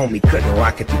 Little homie couldn't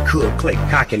rock it, he could. Click,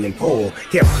 cocking and pull.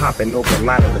 Hip hopping over a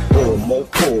lot of the bull, more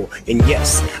full. And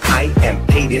yes, I am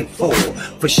paid in full.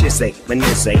 For shizzy,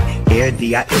 manizzy, air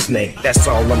D-I-S-N-A. That's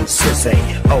all I'm say.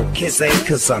 Oh, kiss ain't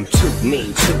cause I'm too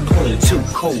mean, too clean, too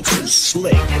cold, too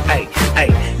slick. Hey,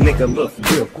 nigga look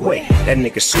real quick. That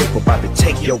nigga Snoop about to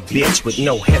take your bitch with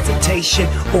no hesitation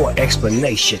or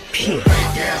explanation. Pimp.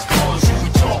 Gas ballers who we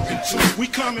talking to. We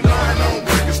coming lying on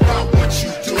records about what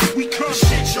you do. We come. The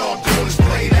shit y'all doing is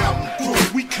played out and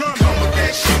through. We come with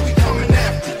that shit, we coming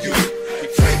after you.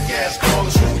 Fake gas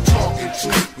ballers who we talking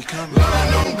to. We come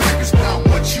lying on records about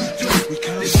what you do. We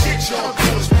come. The shit y'all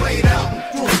doing is played out and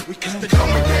through. We come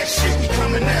with that shit, we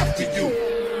coming after you.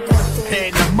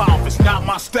 Head in the mouth, it's not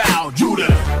my style. You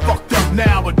done fucked up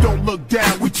now, but don't look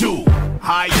down. We too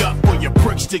high up for your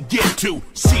pricks to get to.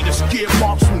 See the skid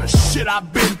marks from the shit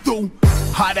I've been through.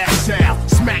 How that sound?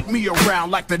 Smack me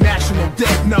around like the national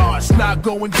debt. Nah, it's not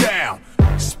going down.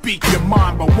 Speak your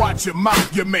mind, but watch your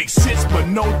mouth. You make sense, but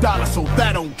no dollar, so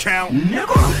that don't count.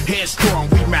 Never. Headstrong,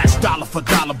 we match dollar for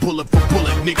dollar, bullet for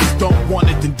bullet. Niggas don't want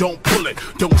it, then don't pull it.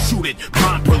 Don't shoot it,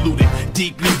 mind polluted,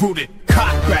 deeply rooted.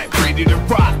 Cock back, ready to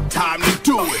rock, time to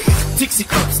do it. Dixie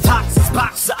cups, toxins,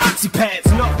 boxes of oxypads,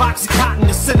 enough oxycontin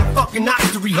to send a fucking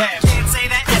ox to rehab. Can't say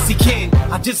that? Yes, he can.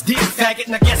 I just did, faggot,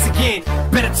 and I guess again.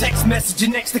 Better text message your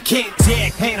next to kin.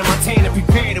 Tag, Hannah Montana,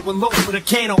 prepared it with load with a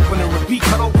can opener. A beat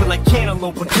cut open like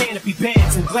cantaloupe, or canopy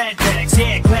bags and glad bags.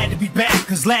 Yeah, glad to be back,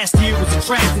 cause Cause last year was a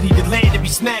tragedy that landed me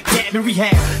smack dab in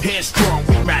rehab. Headstrong,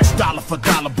 we match dollar for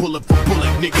dollar, bullet for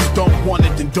bullet. Niggas don't want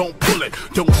it, then don't pull it.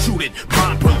 Don't shoot it,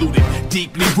 mind polluted,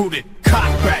 deeply rooted. Cock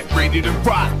back, ready to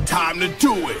rock, time to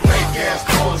do it. Fake ass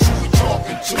callers, who we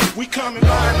talking to? We coming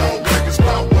lying on records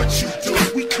about what you do.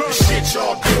 We come, the shit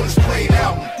y'all doing is played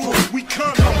out and through. We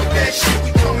come with that shit,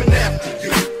 we coming after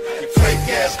you. Fake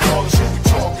ass callers, who we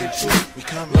talking to? We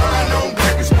coming lying on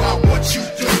records about what you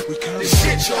do. We come, the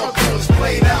shit y'all doing is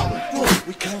played out and through.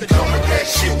 We come with that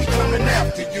shit, we coming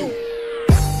after you.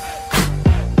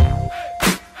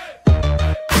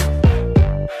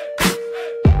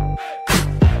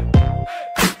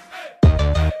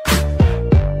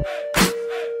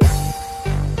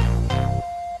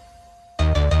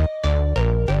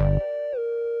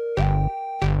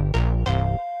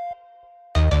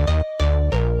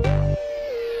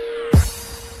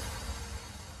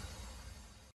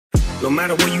 No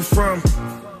matter where you from,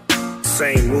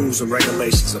 same rules and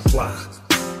regulations apply.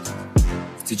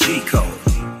 It's the G code.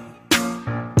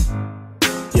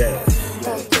 Yeah.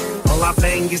 All I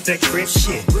bang is that crib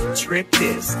shit. Trip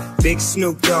this. Big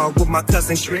Snoop Dogg with my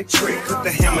cousin Trick. Put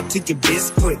the hammer to your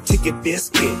biscuit, to your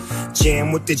biscuit.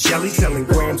 Jam with the jelly, selling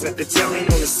grams at the telly. On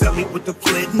the celly with the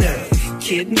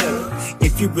kidney.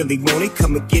 If you really want it,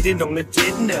 come and get it on the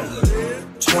dinner.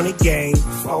 20 game,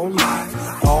 4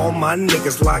 life. All my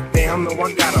niggas locked down, no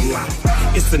I got them locked.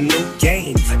 It's a new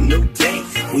game, a new day.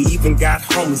 We even got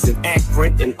homies in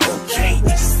Akron and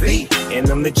OKC. And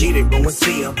I'm the G that go and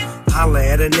see them. Holla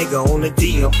at a nigga on the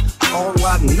deal. All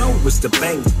I know is to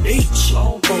bang the beach.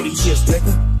 40 years,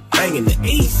 nigga. Banging the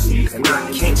east, and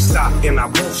I can't stop and I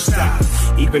won't stop.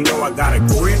 Even though I got a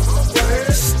grip,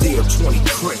 still 20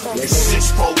 grip.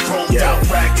 6-4 chromed out,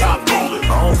 rag top rolling.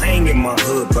 I don't hang in my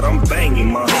hood, but I'm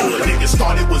banging my hood. Niggas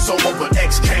thought it was over, but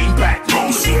X came back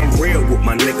rolling. See, I'm real with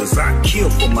my niggas, I kill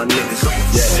for my niggas.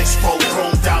 Yeah. 6-4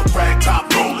 chromed out, rag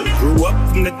top rolling. Grew up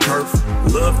from the turf,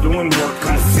 love doing work.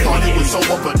 Thought it was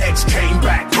over, but X came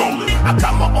back rolling. I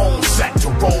got my own sack to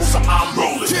roll, so I'm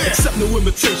rolling. Accept no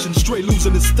imitation, straight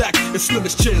losing his stack. It's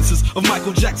slimmest chances of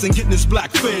Michael Jackson getting his black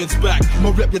fans back.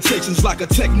 My reputation's like a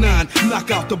Tech 9,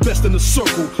 knock out the best in the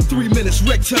circle. 3 minutes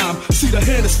wreck time, see the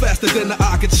hand is faster than the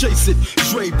eye can chase it.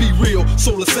 Dre, be real,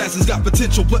 soul assassins got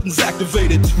potential buttons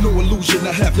activated. No illusion,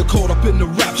 I have you caught up in the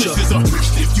rapture. This is a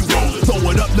bitch if you roll it.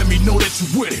 Throw it up, let me know that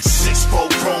you with it. 6-4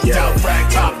 chromed out,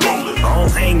 rag top rolling. I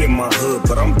don't hang in my hood,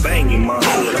 but I'm banging my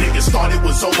hood. Niggas thought it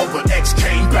was over, but X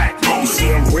came back rolling. See,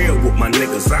 I'm real with my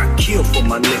niggas, I kill for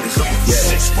my niggas.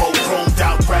 Yeah. 6-4 chromed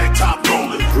out, rag top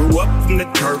rolling. Grew up from the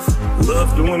turf,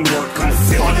 love doing work.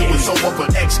 Thought it was over,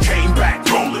 but X came back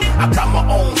rolling. I got my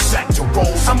own sack to roll,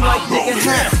 so I'm like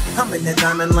nigga, I'm in that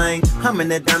diamond lane, I'm in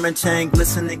that diamond chain,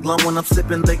 glistening, glowing. I'm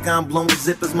sipping, think I'm blowing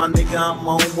zippers, my nigga, I'm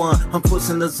on one. I'm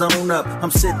pushing the zone up,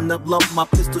 I'm sitting up low, my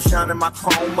pistol shining, my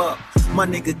chrome up. My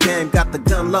nigga game got the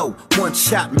gun low. One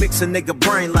shot, mix a nigga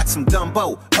brain like some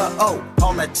gumbo.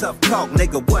 All that tough talk,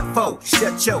 nigga, what for?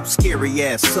 Shut your scary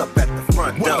ass up at the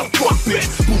front door. What the fuck,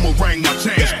 bitch? Boomerang my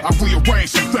change, I rearrange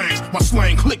some things. My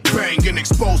slang click bang and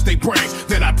expose they brains.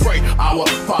 Then I pray, our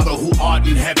Father who art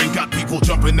in heaven. Got people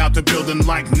jumping out the building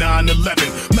like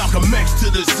 9/11. Malcolm X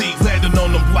to the sea, landing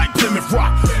on them like Plymouth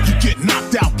Rock. You get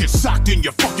knocked out, get socked in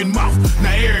your fucking mouth.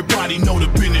 Now everybody know the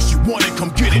business. You want it, come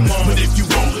get it. But if you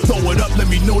roll it, throw it up, let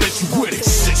me know that you with it.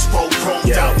 6-4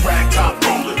 chromed out, rag top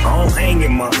rolling. I don't hang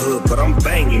in my hood, but I'm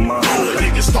banging my hood.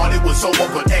 Niggas thought it was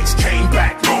over, but X came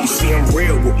back rolling. See, I'm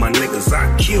real with my niggas,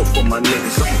 I kill for my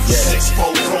niggas. Yeah.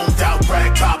 6-4 chromed out,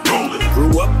 rag top rolling.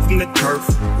 Grew up from the turf,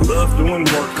 love doing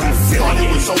work. Thought it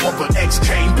was over, but X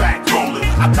came back rolling.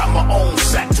 I got my own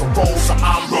sack to roll, so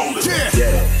I'm rolling.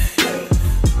 Yeah.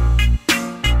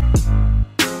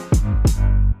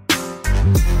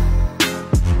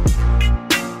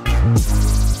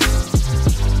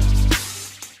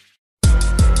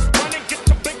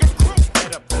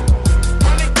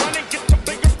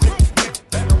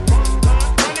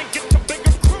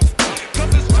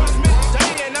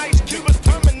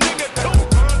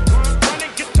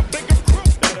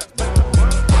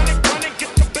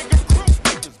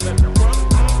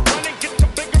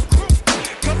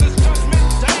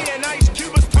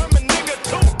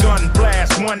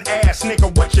 One ass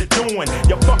nigga, what you doing?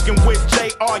 You're fucking with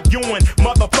J.R. Ewing,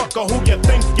 motherfucker, who you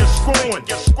think you're screwing?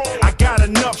 I got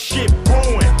enough shit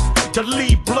brewing to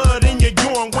leave blood in your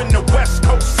urine when the West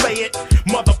Coast say it.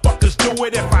 Motherfuckers do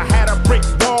it. If I had a brick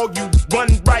wall, you run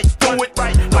right through it.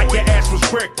 Like your ass was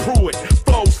Greg Pruitt,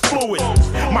 flows fluid.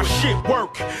 My shit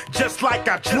work just like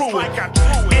I drew it.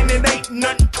 And it ain't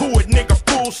nothing to it, nigga,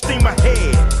 full steam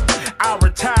ahead. I'll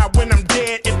retire when I'm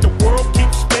dead if the world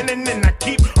keeps spinning and I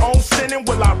keep on sinning.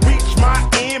 Will I reach my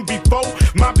end?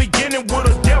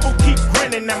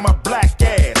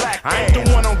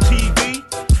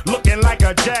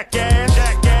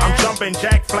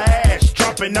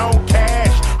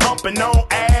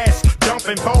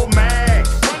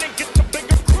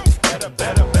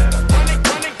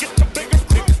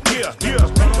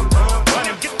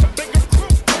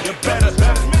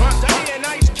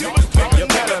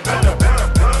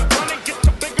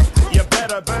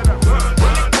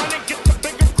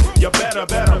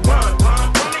 better run.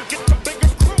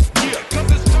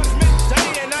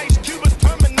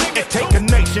 It take a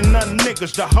nation of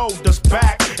niggas to hold us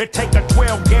back. It take a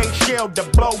 12-gauge shell to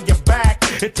blow your back.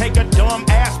 It take a dumb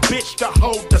ass bitch to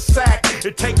hold the sack.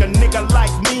 It take a nigga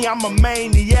like me, I'm a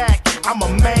maniac. I'm a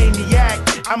maniac,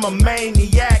 I'm a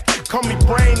maniac. Call me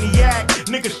brainiac,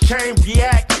 niggas chain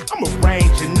react. I'm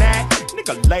arranging that,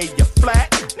 nigga lay you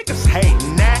flat. Niggas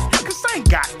hating that, cause I ain't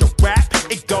got the rap.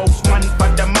 It goes 1 for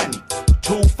the money,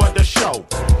 2 for the show,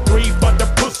 3 for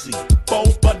the pussy, 4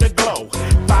 for the glow,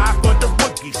 5 for the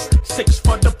rookies, 6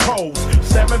 for the pros,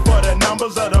 7 for the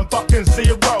numbers of them fucking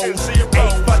zeros, 8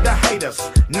 for the haters,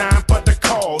 9 for the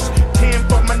cause, 10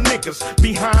 for my niggas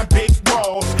behind big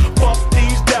walls. Fuck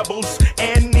these devils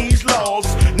and these laws.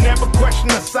 Never question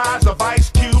the size of Ice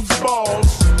Cube's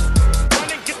balls.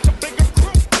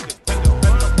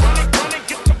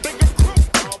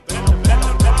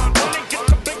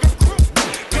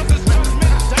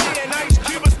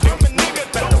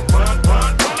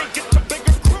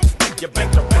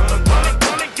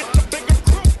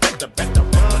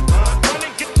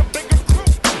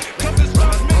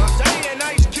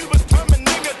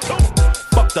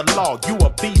 The law, you a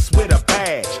beast with a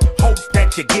badge. Hope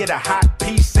that you get a hot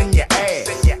piece in your ass.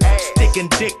 Sticking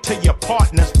dick to your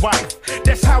partner's wife.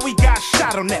 That's how he got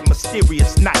shot on that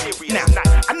mysterious night. Now,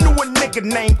 I knew a nigga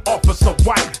named Officer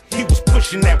White. He was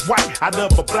pushing that white out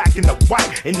of a black and a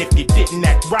white. And if you didn't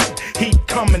act right, he'd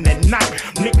come in at night.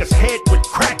 Niggas head would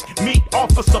crack, meet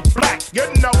Officer Black. You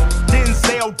know,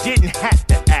 Denzel didn't have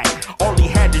to act. All he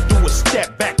had to do was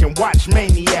step back and watch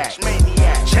Maniac.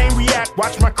 Chain react,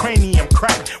 watch my cranium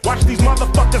crack. Watch these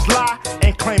motherfuckers lie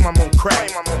and claim I'm on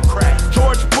crack.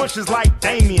 George Bush is like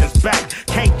Damien's back.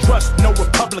 Can't trust no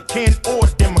Republican or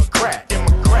Democrat.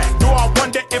 Do I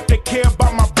wonder if they care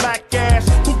about my black ass?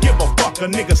 Who give a fuck? A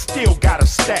nigga still gotta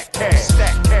stack cash.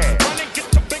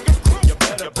 You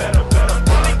better.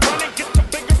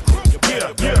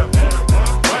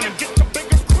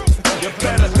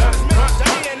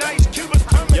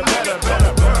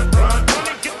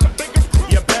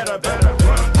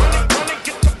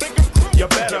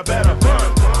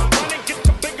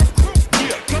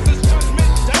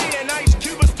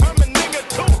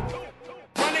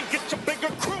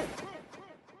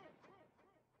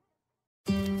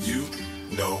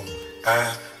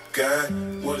 I got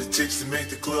what it takes to make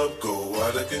the club go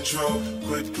out of control.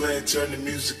 Quit playing, turn the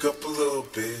music up a little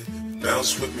bit.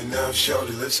 Bounce with me now,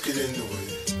 shawty, let's get into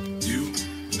it. You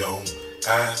know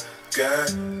I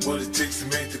got what it takes to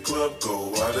make the club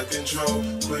go out of control.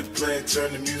 Quit playing,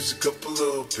 turn the music up a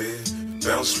little bit.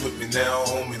 Bounce with me now,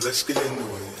 homie, let's get into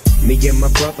it. Me and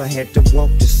my brother had to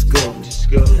walk to school.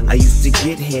 I used to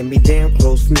get hand-me-down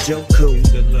clothes from Joe Cool.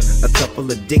 A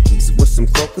couple of Dickies with some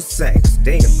Coca sacks.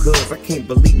 Damn, cuz I can't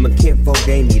believe my kinfolk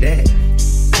gave me that.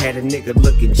 Had a nigga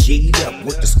looking G'd up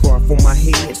with the scarf on my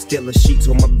head, still the sheets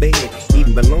on my bed,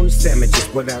 eating bologna sandwiches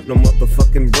without no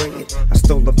motherfucking bread. I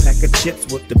stole a pack of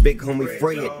chips with the big homie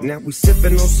Fred. Now we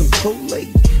sipping on some Kool-Aid.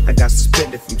 I got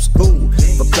suspended from school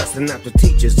for cussing out the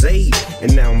teacher's aide,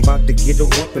 and now I'm about to get a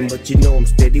whooping, but you know I'm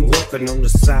steady working on the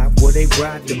side where they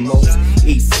ride the most.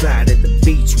 East side of the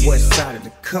beach, west side of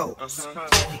the coast,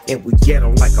 and we get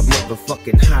on like a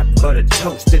motherfucking hot butter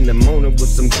toast in the morning with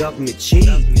some government cheese.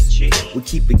 We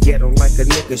keep it ghetto like a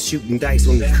nigga shooting dice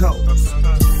on the coast.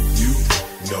 You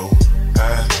know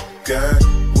I got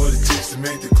what it takes to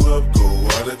make the club go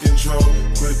out of control.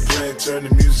 Quit playing, turn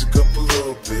the music up a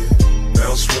little bit.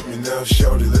 Bounce with me now,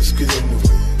 shawty, let's get into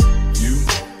it. You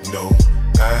know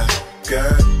I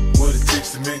got what it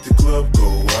takes to make the club go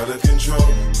out of control.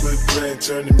 Quit playing,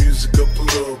 turn the music up a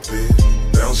little bit.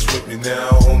 Bounce with me now,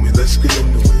 homie, let's get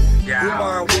into it.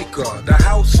 Remind weaker, the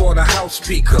house or the house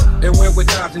speaker. And when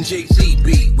without and Jay-Z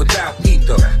beat, without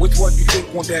either. Which one you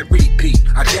think want that repeat?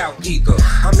 I doubt either.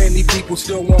 How many people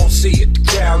still won't see it? The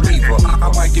cow lever. I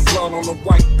might get blood on the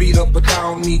white beater, but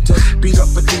I don't need to beat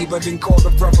up a diva, then call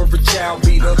the brother a child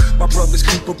beater. My brother's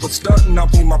keeper, but stunting,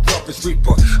 I'll be my brother's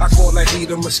reaper. I call that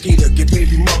heater mosquito, get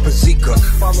baby mother Zika.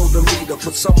 Follow the leader,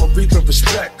 put some reaping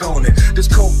respect on it. This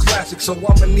cold classic, so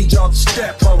I'ma need y'all to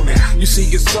step on it. You see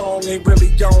your song ain't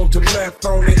really on to left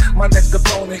on it. My next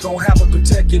opponent gon' have a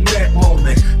protect your neck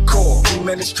moment. Core,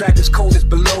 man, this track is cold, it's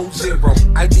below zero.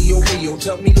 Ideal Rio,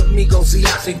 tell me amigo, see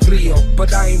I say Leo.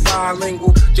 But I ain't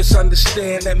bilingual, just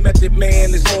understand that Method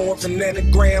Man is more of an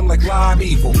anagram like live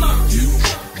evil. You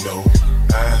know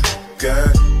I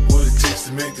got what it takes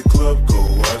to make the club go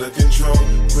out of control.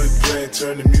 Quit playing,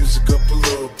 turn the music up a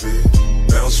little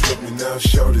bit. Bounce with me now,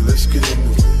 shawty, let's get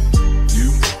into it. You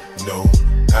know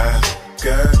I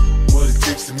got what it takes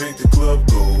takes to make the club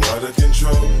go out of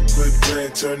control? Quit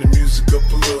playing, turn the music up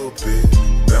a little bit.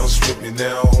 Bounce with me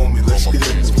now, homie, let's get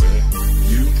into it.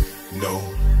 You know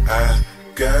I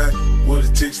got what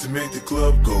it takes to make the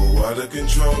club go out of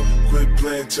control. Quit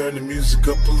playing, turn the music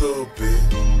up a little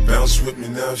bit. Bounce with me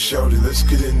now, shout it, let's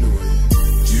get into it.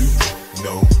 You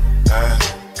know I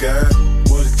got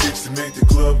what it takes to make the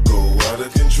club go out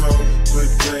of control.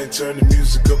 Quit playing, turn the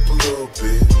music up a little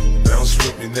bit. Bounce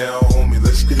with me now, homie,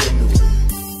 let's get into it.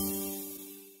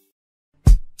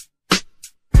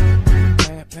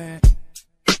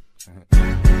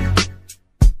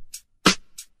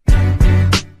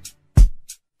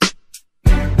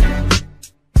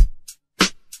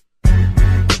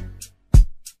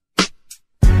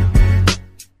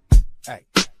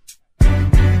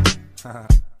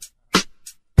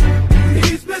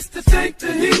 He's Mr. Take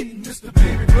the Heat, Mr.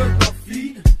 Baby Rub My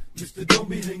Feet, Mr. Don't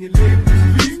Be Hanging Late,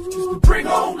 Mr. Bring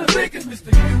on the bacon,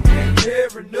 Mr. You ain't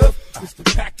here enough,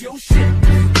 Mr. Pack Your Shit,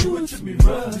 Mr. Do it to me,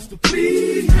 run, Mr.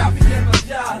 Please, got me in my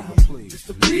job,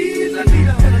 Mr. Please, I need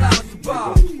 $100 to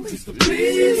buy, Mr.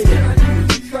 Please, can I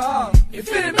use your car?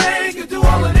 If any man can do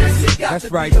all of this, he got That's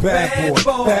to right, be a bad boy.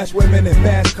 boy. Fast women and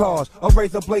fast cars. A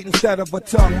razor blade instead of a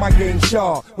tongue. My game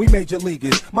sharp. We major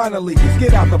leaguers, minor leaguers.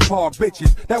 Get out the park,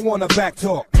 bitches that wanna back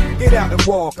talk. Get out and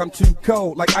walk. I'm too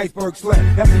cold like iceberg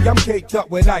slim. That's I'm caked up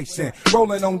with icing.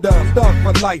 Rolling on dubs, thug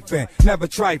for life and never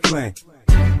trifling.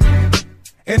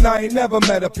 And I ain't never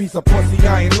met a piece of pussy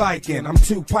I ain't liking. I'm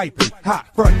too piping, hot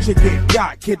front chick get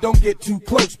got. Kid, don't get too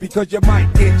close because you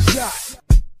might get shot.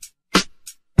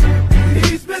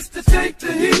 He's Mr. Take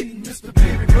the Heat, Mr.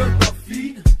 Baby Rub My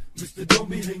Feet, Mr. Don't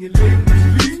Be Hanging Late,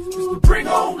 Mr. Bring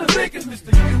on the bacon,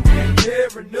 Mr. You ain't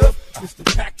here enough, Mr.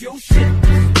 Pack Your Shit,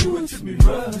 Mr. Do it to me,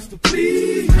 run, Mr.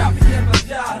 Please, got me in my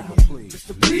job,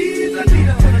 Mr. Please, I need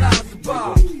 $100 to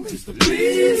buy, Mr.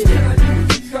 Please, can I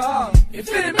use your car?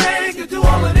 If any man can do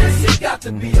all of this, he got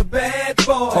to be a bad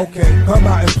boy. Okay, come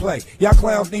out and play. Y'all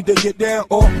clowns need to get down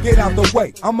or get out the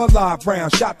way. I'm a live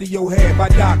round, shot to your head by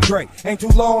Doc Dre. Ain't too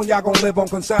long, y'all gon' live on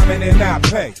consignment and not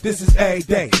pay. This is a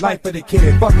day, life of the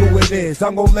kid. Fuck who it is,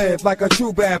 I'm gon' live like a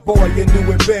true bad boy in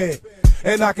new in bed.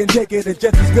 And I can take it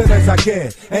just as good as I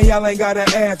can. And y'all ain't gotta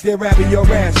ask, they're rapping your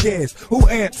ass kids. Who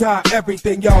anti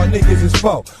everything y'all niggas is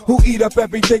for? Who eat up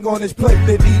everything on his plate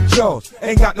that eat yours?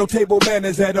 Ain't got no table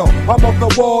manners at all. I'm off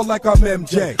the wall like I'm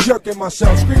MJ, jerking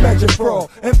myself, scream at your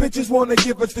fraud. And bitches wanna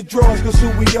give us the draws, cause who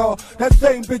we are. That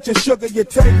same bitch of sugar you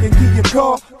take and give your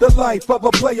car. The life of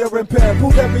a player in pen.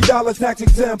 Who's every dollar tax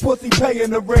exempt, pussy paying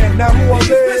the rent. Now who I'm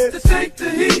in? Mr. Take the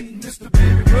Heat, Mr.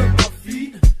 Baby Rub My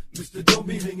Feet, Mr. Don't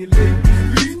Be Hanging Late,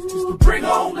 Mr. Bring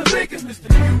on the bacon, Mr.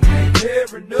 You ain't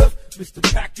here enough,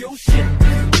 Mr. Pack Your Shit,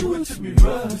 Mr. Do it to me,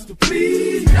 run, Mr.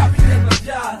 Please, got me in my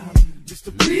job,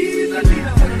 Mr. Please, I need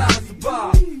 $100 to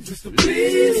buy, Mr.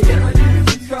 Please, can I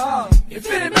use your car?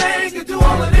 If any man can do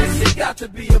all of this, he got to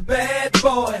be a bad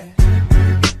boy.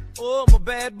 Oh, I'm a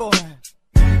bad boy.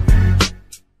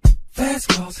 Fast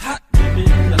cars, hot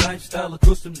women, the lifestyle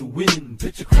accustomed to winning.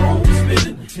 Picture chrome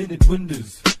spinning, tinted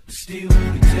windows. Still, you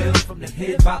can tell from the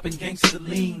head bopping gangster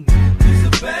lean. He's a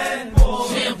bad boy.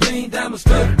 Champagne diamonds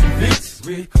studded in Vince.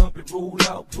 Red carpet roll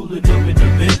out, pulling up in the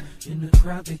vent. In the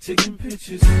crowd, they taking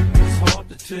pictures. It's hard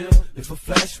to tell if a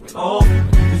flash went off.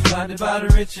 He was blinded by the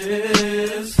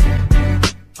riches.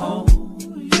 Oh,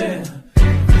 yeah.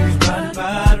 He was blinded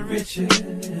by the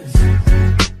riches.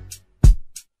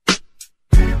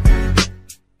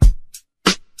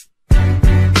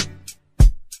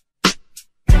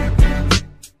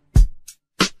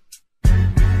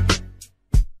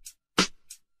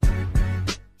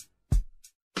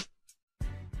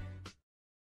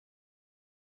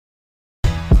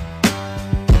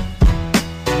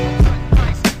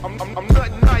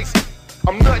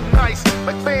 I'm nothing nice,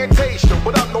 like Fantasia,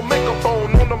 without no makeup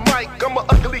on the mic. I'm an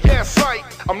ugly ass sight.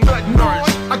 I'm nothing nice.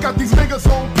 I got these niggas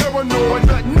on paranoid.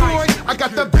 Nothing nice. I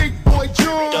got that big boy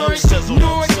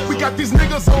joint. We got these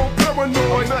niggas on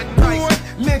paranoid. Nothing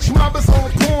nice. Lynch mobbers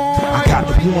on point. I got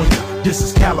to warn ya, this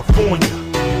is California.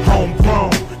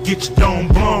 Homegrown, get your dome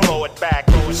blown. Blow it back.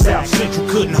 South Central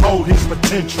couldn't hold his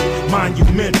potential.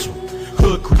 Monumental.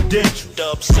 Hood credentials.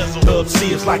 Dub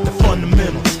C is like the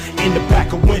fundamentals. In the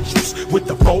back of winches with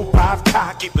the 4-5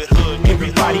 cock. Keep it hood.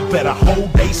 Everybody better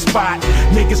hold they spot.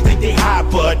 Niggas think they high,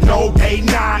 but no, they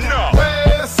not. No.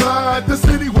 West side, the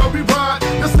city where we ride.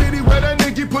 The city where that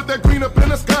nigga put that green up in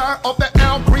the sky. Off that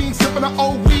Al Green, sipping the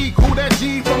old weed. Cool that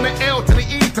G from the L to the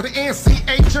E to the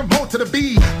NCH and vote to the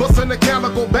B. Bustin' the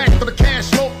calico back for the cash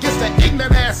flow. Gets that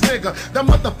ignorant ass nigga, that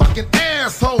motherfucking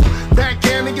asshole. That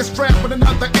cannon get strapped with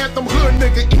another anthem. Hood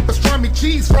nigga eat pastrami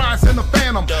cheese fries in the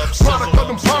Phantom. Product of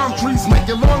them palm trees make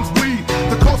your lungs bleed.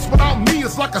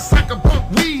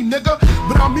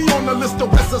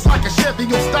 like a Chevy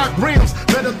on stock rims.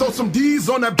 Better throw some D's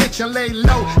on that bitch and lay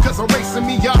low, cause erasing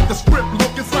me off the script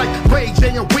look, it's like Ray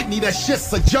J and Whitney, that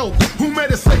shit's a joke. Who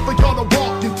made it safe for y'all to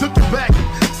walk and took it back?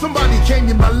 Somebody came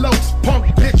in my lows, punk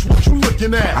bitch, what you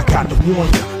looking at? I got to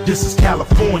warn ya, this is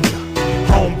California.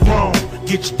 Homegrown,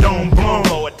 get your dome blown.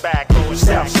 Blow it back,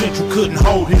 South Central couldn't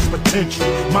hold his potential.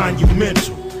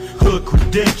 Monumental, hood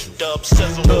credential. Dub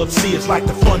sizzle, Dub C is like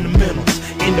the fundamentals.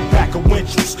 In the back of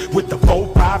winches with the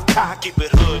 4-5 cock. Keep it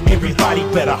hood. Everybody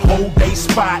better hold they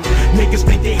spot. Niggas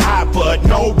think they high, but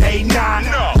no, they not.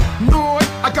 No,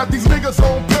 I got these niggas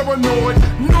on paranoid.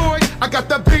 No, I got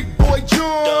that big boy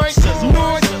joint.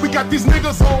 No, we got these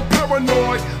niggas on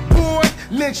paranoid. Boy,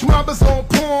 lynch mobbers on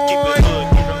point.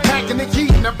 Packing the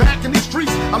heat in the back in the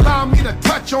streets. Allow me to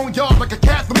touch on y'all like a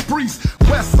Catholic priest.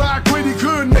 West side gritty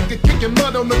good nigga, kicking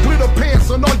mud on the glitter pants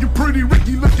on all you pretty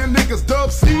Ricky looking niggas.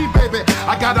 Dub C, baby,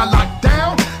 I got a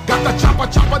lockdown. Got the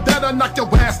chopper that'll knock your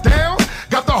ass down.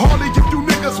 Got the Harley if you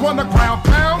niggas want a ground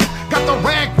pound. Got the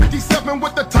rag 57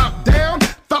 with the top down.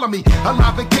 Follow me,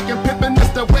 alive and kicking, pimpin', it's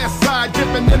the west side.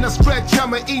 Dipping in the stretch,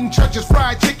 hammer, eating churches,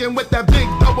 fried chicken with that big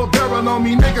double barrel on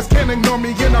me. Niggas can't ignore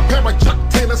me in a pair of Chuck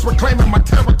Taylors reclaiming my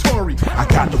territory. I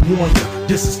got to warn ya,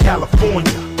 this is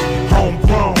California.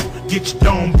 Homegrown, get your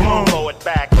dome blown. Blow it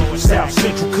back, South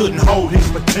Central couldn't hold his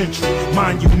potential.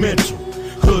 Monumental,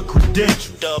 hood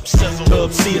credential. Dub sizzle,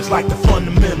 Dub C is like the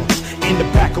fundamentals. In the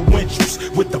back of winches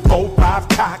with the 4-5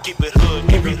 cock. Keep it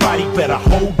hood. Everybody better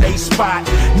hold they spot.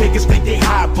 Niggas think they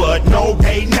high, but no,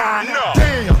 they not.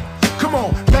 Damn, come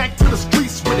on, back to the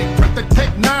streets with it. Prep the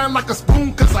Tech 9 like a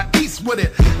spoon, cause I eats with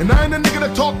it. And I ain't a nigga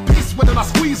to talk peace with it, I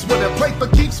squeeze with it. Play for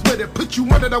keeps with it, put you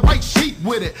under the white sheet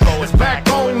with it. It's back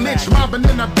on, lynch mobbing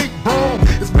in a big bone.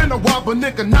 It's been a while, but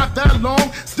nigga, not that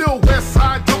long. Still west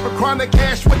side, dumping chronic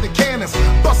cash with the cannons.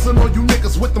 Bustin' on you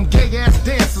niggas with them gay ass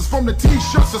dances. From the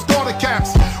t-shirts to starter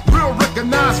caps. Real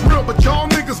recognize real, but y'all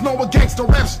niggas know where gangsta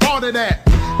rap started at.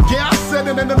 Yeah, I said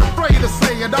it and I'm afraid to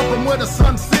say it. I'm from where the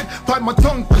sun sit, bite my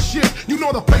tongue for shit. You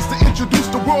know the place to introduce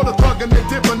the world of thuggin' and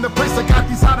dippin'. The place that got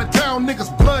these out of town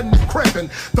niggas blood and creepin'.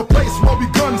 The place where we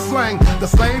gun slang. The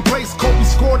same place Kobe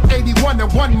scored 81 in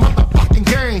one motherfucking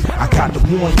game. I got to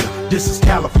warn ya, this is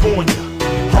California.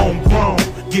 Homegrown,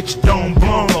 get your dome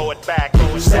blown. Blow it back,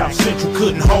 South Central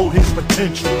couldn't hold his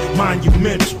potential.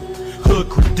 Monumental, hood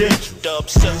credential. Dub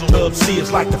sizzle, Dub C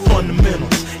is like the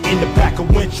fundamentals. In the back of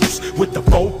winches with the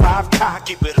 4-5 cock.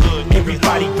 Keep it hood.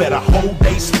 Everybody better hold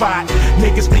they spot.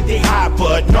 Niggas think they high,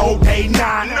 but no, they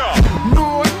not.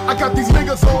 No, I got these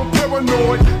niggas on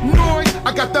paranoid. No,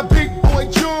 I got that big boy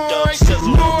joint.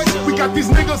 No, we got these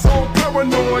niggas on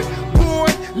paranoid.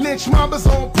 Boy, lynch mobbers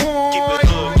on point.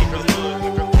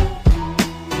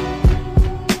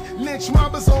 Lynch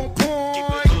mobbers on point.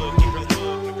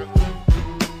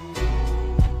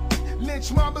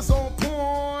 Lynch mobbers on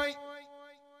point.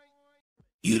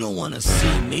 You don't wanna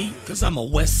see me, cause I'm a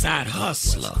west side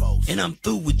hustler. And I'm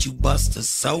through with you busters,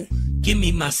 so give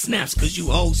me my snaps, cause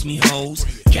you owes me hoes.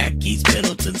 Khakis,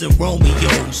 Pendletons, and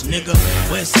Romeos, nigga.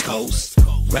 West Coast,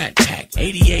 Rat Pack,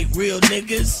 88 real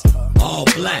niggas, all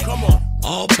black.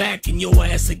 All back in your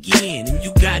ass again, and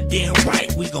you goddamn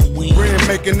right we gon' win. Brand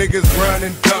making niggas run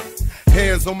and duck.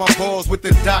 Hands on my balls with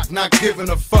the doc, not giving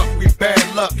a fuck. We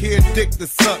bad luck, here dick to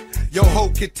suck. Yo hoe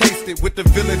can taste it with the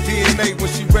villain DNA.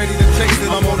 When she ready to chase it,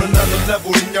 I'm on another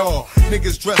level than y'all.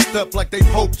 Niggas dressed up like they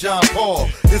Pope John Paul.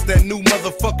 This that new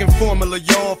motherfucking formula,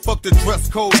 y'all. Fuck the dress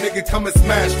code, nigga, come and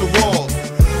smash the walls.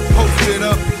 Posted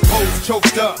up, hoes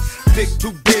choked up. Dick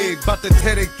too big, bout to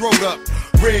tear they throat up.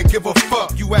 Red, give a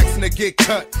fuck, you asking to get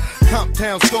cut.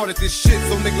 Comptown started this shit,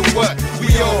 so nigga what? We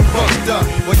all fucked up,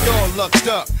 well y'all lucked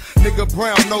up. Nigga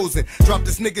brown nosing, dropped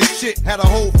this nigga shit, had a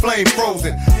whole flame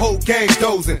frozen. Whole game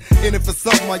dozing, in it for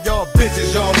something, while y'all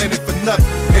bitches, y'all in it for nothing.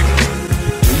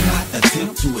 Do not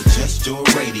attempt to adjust your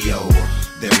radio,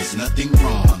 there is nothing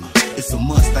wrong. It's a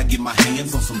must, I get my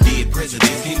hands on some dead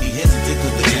presidents. Can't be hesitant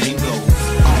cause the game goes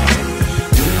on.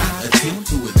 Do not attempt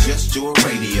to adjust your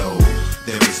radio,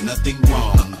 there is nothing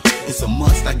wrong. It's a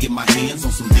must, I get my hands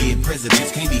on some dead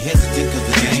presidents. Can't be hesitant cause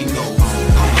the game goes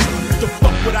on. The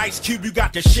fuck with Ice Cube, you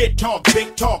got the shit talk,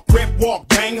 big talk, rip walk,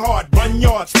 bang hard, run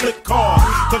yard, split cars.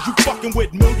 Cause you fucking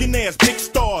with millionaires, big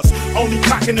stars. Only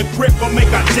cocking the grip will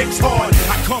make our dicks hard.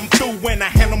 I come through when I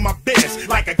handle my business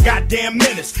like a goddamn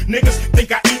menace. Niggas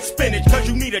think I eat spinach cause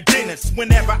you need a dentist.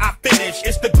 Whenever I finish,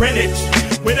 it's the Greenwich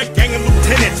with a gang of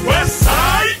lieutenants. West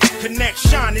Side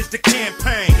Connection is the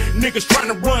campaign. Niggas trying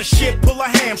to run shit, pull a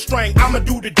hamstring. I'ma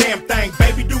do the damn thing,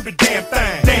 baby, do the damn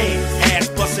thing. Damn, ass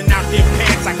busting out their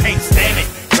pants, I can't stand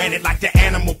it. Ran it like the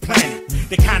Animal Planet.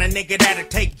 The kind of nigga that'll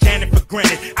take Janet for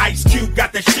granted. Ice Cube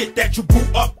got the shit that you blew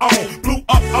up on.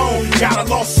 Got a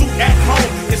lawsuit at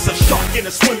home. It's a shark in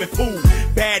a swimming pool.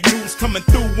 Bad news coming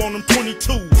through on them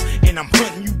 22s. And I'm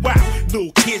hunting you out.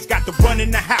 Little kids got to run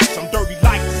in the house. I'm dirty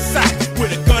like the South.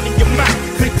 With a gun in your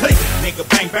mouth. Click, click. Nigga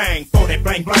bang, bang. For that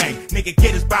bang, bang. Nigga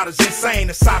get his about as insane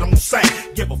as Saddam Hussein.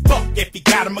 Give a fuck if he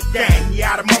got him a gang. He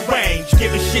out of my range.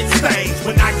 Giving shit stains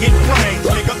when I get brains.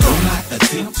 Nigga, do not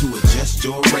attempt to adjust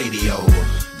your radio.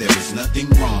 There is nothing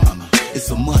wrong. It's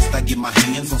a must. I get my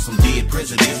hands on some dead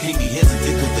presidents. Can't be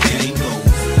hesitant cause the game goes.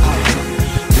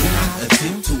 Do not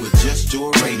attempt to adjust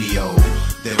your radio.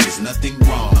 There is nothing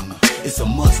wrong. It's a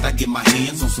must. I get my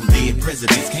hands on some dead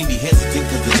presidents. Can't be hesitant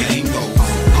cause the game goes.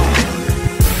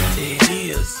 There it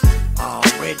is.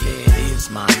 Already there it is,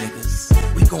 my niggas.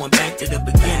 We going back to the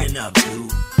beginning of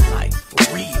dude. Like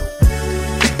for real.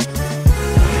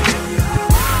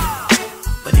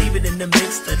 But even in the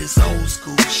midst of this old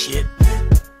school shit,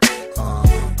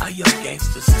 our young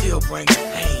gangsters still bring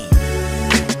pain.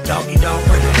 Doggy dog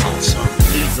bring them home, son.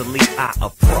 Easily I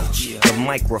approach the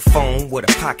microphone with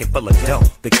a pocket full of dope.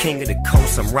 The king of the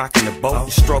coast, I'm rocking the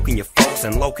boat, stroking your folks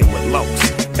and loking with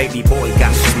locs. Baby boy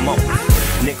got smoke.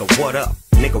 Nigga, what up?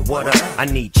 Nigga, what up? I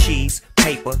need cheese,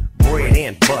 paper, bread,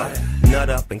 and butter. Nut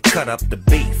up and cut up the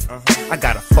beef. I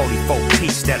got a 44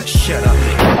 piece that'll shut up,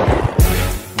 nigga.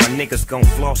 My niggas gon'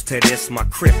 floss to this. My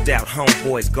cripped out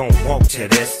homeboys gon' walk to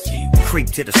this. Creep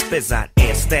to the spizzot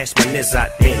and stash my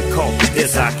nizzot. Then call the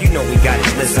dizzot. You know we got it,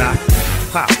 Lizzot.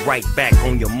 Pop right back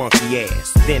on your monkey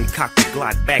ass. Then cock the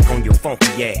Glock back on your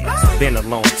funky ass. Been a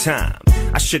long time.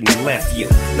 I shouldn't have left you.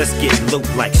 Let's get loot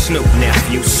like Snoop,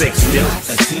 nephew. 6 dudes.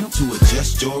 Attempt to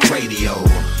adjust your radio.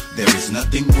 There is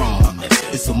nothing wrong.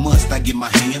 It's a must. I get my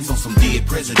hands on some dead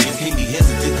presidents. Can't be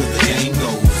hesitant cause the game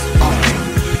goes on.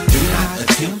 Do not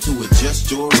attempt to adjust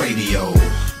your radio.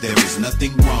 There is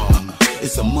nothing wrong.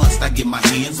 It's a must. I get my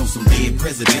hands on some dead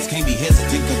presidents. Can't be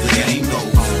hesitant cause the game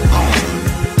goes on.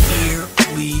 Here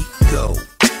we go.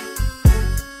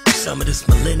 Some of this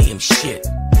millennium shit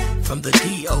from the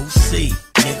DOC,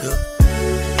 nigga.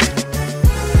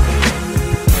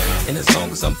 And as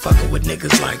long as I'm fucking with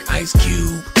niggas like Ice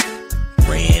Cube,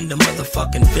 Ren, the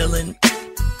motherfucking villain,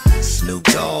 Snoop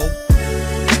Dogg,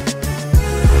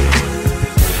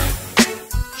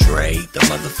 Dre, the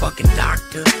motherfucking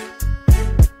doctor,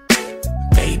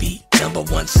 Baby,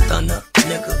 #1 stunner,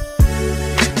 nigga,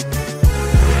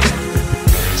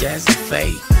 Jazzy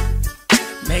Faye,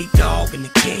 Nate Dogg and the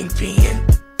Kingpin,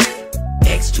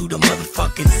 X to the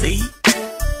motherfucking Z,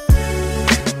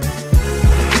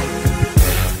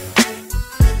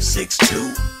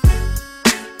 6'2",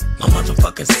 my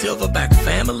motherfucking Silverback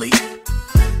family,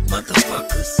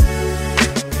 motherfuckers.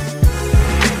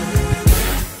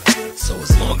 So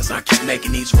as long as I keep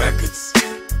making these records,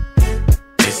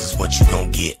 this is what you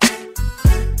gon' get.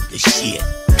 The shit.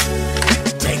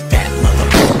 Take that,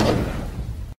 motherfucker.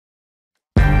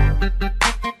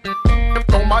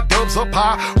 Throw my dubs up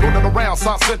high, rolling around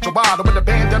South Central Bottom with the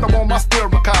bandana on my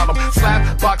steering column.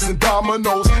 Slap, boxing,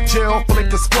 dominoes, jail,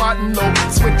 flick, squatting low.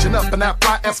 Switching up in that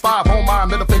fly S5 on my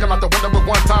middle finger like the window with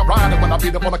one time riding. When I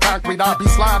beat up on the concrete, I be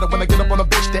sliding. When I get up on a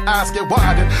bitch, their eyes get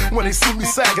widened. When they see me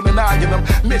sagging and eyeing them,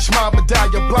 Mitch my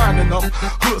medallion blinding them.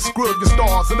 Hood scrub your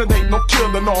stars, and it ain't no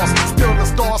killing us. Still the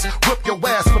stars, whip your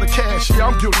ass for the cash. Yeah,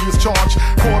 I'm guilty as charged.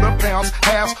 Quarter pounds,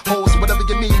 halves, holes, whatever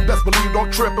you need. Best believe,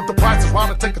 don't trip if the price is right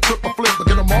to take a trip or flip. But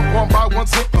get them off one by one,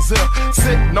 zip for zip.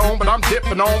 Sitting on, but I'm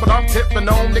dipping on, but I'm tipping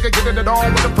on. Nigga getting it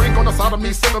on with a drink on the side of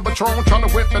me, sipping Patron, trying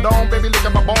to whip it on. Baby, look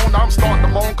at my bone, I'm starting to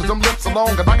moan, cause them lips are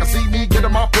long, and I can see me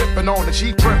getting my pippin' on, and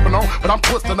she tripping on, but I'm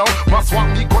twisting on. My swap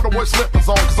me corduroy slippers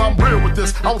on, cause I'm real with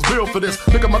this, I was built for this.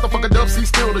 Nigga, motherfucker, Dub C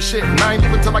steal the shit, and I ain't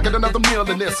even till I get another meal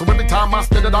in this. So every time I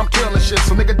spit it, I'm killing shit.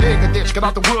 So nigga, dig a ditch, get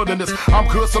out the wilderness. I'm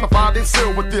good, certified, and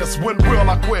sealed with this. When will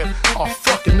I quit? Oh,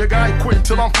 fucking nigga, I ain't quitting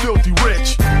till I'm filthy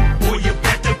rich. Boy, you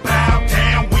better bow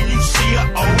down when you see a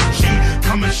OG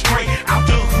coming straight out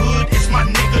the hood. It's my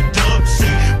nigga Dub C.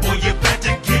 Boy, you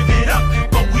better give it up,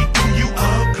 but we do you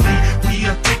ugly. We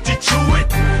addicted to it,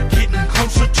 getting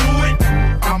closer to it.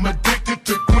 I'm addicted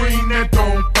to green that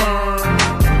don't burn.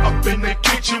 Up in the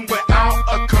kitchen without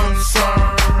a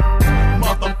concern.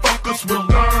 Motherfuckers will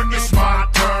learn it's my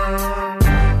turn.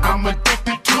 I'm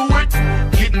addicted to it,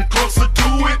 getting closer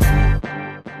to it.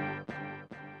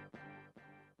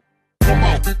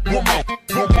 One more.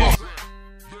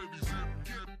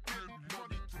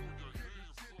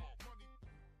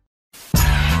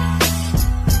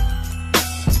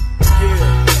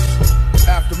 Yeah,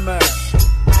 Aftermath,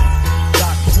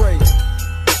 Dr. Dre,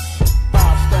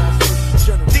 5-star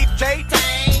General. DJ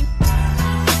Tang.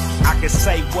 I can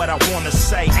say what I wanna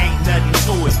say, ain't nothing to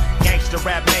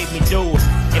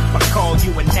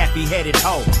nappy-headed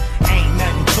hoe. Ain't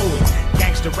nothing to it.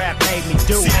 Gangsta rap made me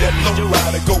do it. See that low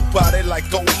rider go by there like,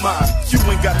 oh my. You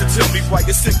ain't got to tell me why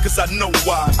you're sick, cause I know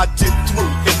why. I dip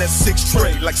through in that 6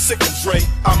 tray like sick and Dre.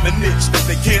 I'm an itch that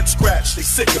they can't scratch, they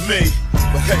sick of me.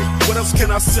 But hey, what else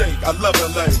can I say? I love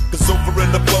LA, cause over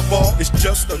and above all, it's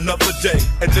just another day.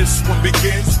 And this one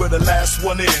begins where the last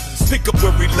one ends. Pick up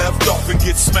where we left off and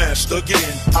get smashed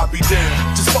again. I'll be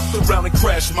damned, just fucked around and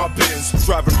crashed my Benz.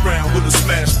 Driving around with a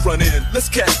smashed front end. Let's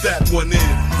catch that one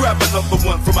in. Grab another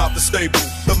one from out the stable.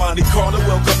 The Monte Carlo,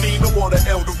 El Camino, or the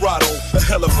El Dorado. The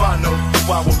hell if I know.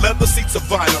 Why will leather seats of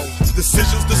vinyl?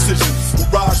 Decisions.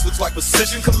 Mirage looks like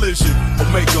precision collision.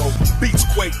 Omega, beats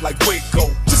quake like Waco.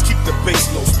 Just keep the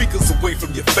bass low, speakers away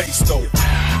from your face though.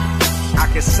 I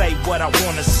can say what I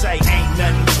wanna say, ain't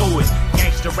nothing to it.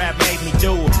 Gangsta rap made me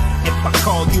do it. If I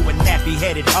call you a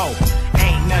nappy-headed hoe,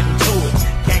 ain't nothing to it.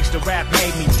 Gangsta rap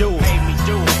made me do it.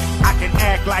 I can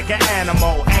act like an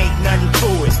animal, ain't nothing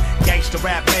to it. Gangsta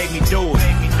rap made me do it.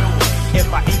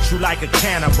 If I eat you like a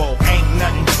cannibal, ain't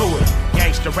nothing to it.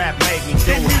 Gangsta rap made me do it.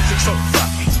 That music so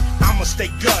fucky, I'ma stay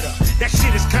gutter. That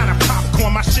shit is kinda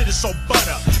popcorn, my shit is so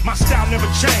butter. My style never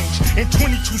changed in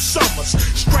 22 summers.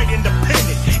 Straight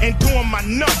independent and doing my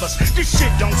numbers. This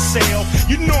shit don't sell,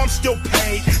 you know I'm still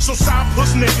paid. So side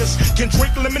puss niggas can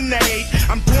drink lemonade.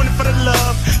 I'm doing it for the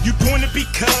love, you doing it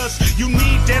because you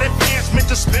need that advancement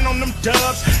to spend on them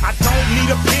dubs. I don't need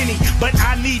a penny, but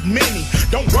I need many.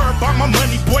 Don't worry about my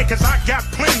money, boy, cause I got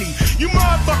plenty. You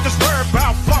motherfuckers worry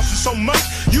about flossing so much.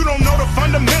 You don't know the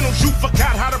fundamentals, you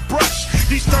forgot how to brush.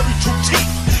 These 32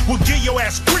 teeth will give your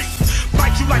ass grief.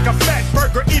 Bite you like a fat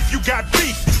burger if you got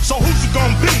beef. So who's it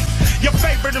gonna be? Your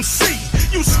favorite MC.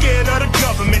 You scared of the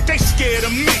government, they scared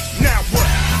of me. Now what?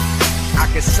 I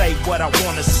can say what I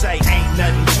wanna say, ain't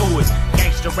nothing to it.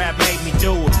 Gangsta rap made me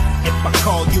do it. If I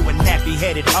call you a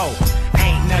nappy-headed hoe,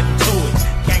 ain't nothing to it.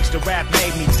 Gangsta rap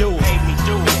made me do it.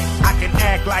 I can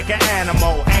act like an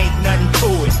animal, ain't nothing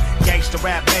to it. Gangsta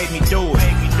rap made me do it.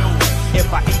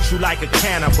 If I eat you like a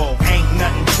cannibal, ain't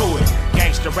nothing to it.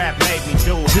 Gangsta rap made me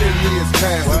do it. 10 years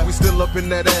past and we still up in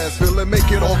that ass. Feel it,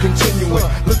 make it all continuing.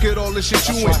 Look at all the shit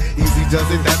you in. Easy does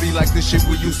it, that be like the shit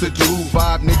we used to do.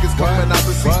 5 niggas coming out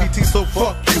with CBT, so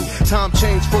fuck you. Time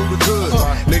change for the good.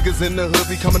 Niggas in the hood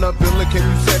be coming up villain. Can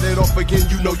you set it off again?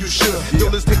 You know you should. Yo,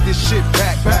 let's take this shit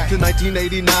back to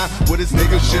 1989. With this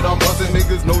nigga shit I'm busting,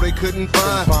 niggas know they couldn't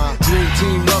find. Dream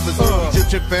team lovers,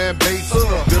 Egyptian fan base.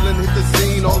 Villain hit the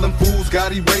scene, all them fools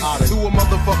got erased. To a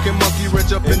motherfucking monkey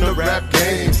wrench up in the rap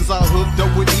game. Since I hooked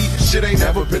up with E, shit ain't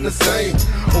never been the same.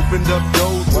 Opened up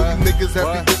doors where you niggas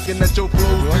have been thinking that your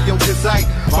flows be on his height.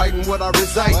 Fighting what I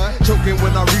recite, choking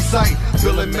when I recite.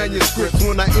 Filling manuscripts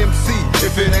when I MC.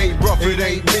 If it ain't rough, it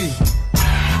ain't me.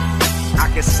 I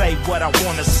can say what I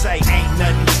wanna say, ain't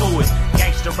nothing to it.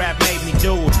 Gangsta rap made me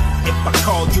do it. If I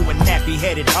call you a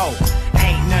nappy-headed hoe,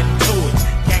 ain't nothing to it.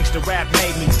 Gangsta rap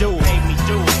made me do it.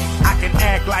 I can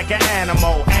act like an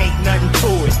animal, ain't nothing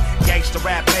to it. Gangsta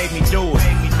rap made me do it.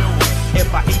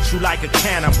 If I eat you like a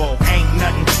cannibal, ain't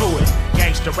nothing to it.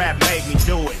 Gangsta rap made me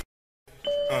do it.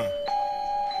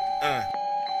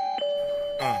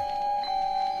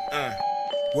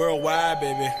 Worldwide,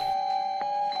 baby.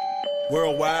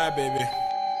 Worldwide, baby.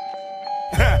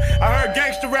 I heard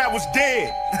gangsta rap was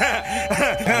dead.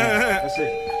 That's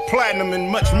it. Platinum and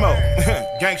much more.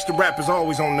 Gangsta rap is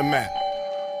always on the map.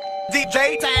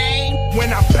 DJ Tang.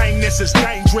 When I bang this, it's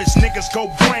dangerous. Niggas go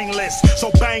brainless.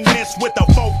 So bang this with a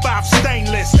 4-5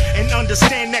 stainless. And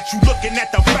understand that you looking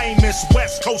at the famous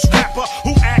West Coast rapper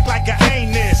who act like a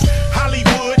anus.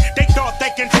 Hollywood, they thought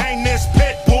they can tame this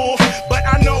pit bull. But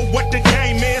I know what the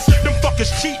game is. Them fuckers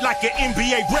cheat like an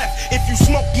NBA rep. If you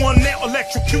smoke one, they'll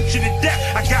electrocute you to death.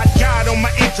 I got God on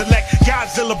my intellect.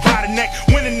 Godzilla by the neck.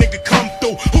 When a nigga come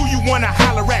through, who you wanna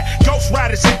holler at? Ghost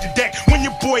Riders hit the deck. When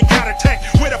your boy got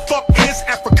attacked, where the fuck is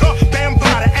Africa? Bam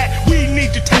by the act. We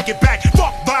need to take it back.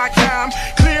 Fuck Viacom,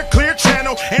 clear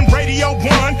channel and Radio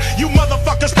 1. You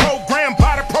motherfuckers programmed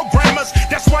by the programmers.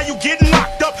 That's why you getting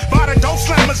locked up by the dope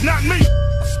slammers, not me.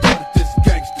 I started this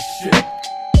gangsta shit.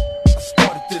 I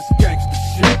started this gangsta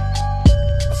shit.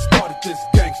 I started this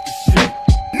gangsta shit.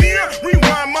 Nia,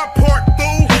 rewind my part,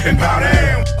 fool, and bow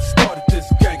down. I started this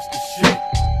gangsta shit.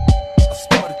 I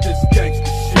started this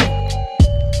gangsta shit.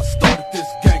 I started this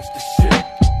gangsta shit.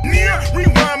 Nia,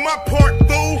 rewind my part,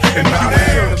 fool, and bow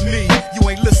down. To me, you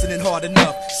ain't listening hard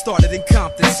enough. Started in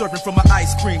Compton, serving from an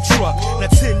ice cream truck. Now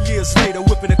 10 years later,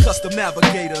 whipping a custom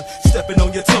navigator. Stepping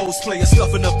on your toes, player,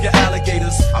 stuffing up your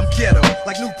alligators. I'm ghetto,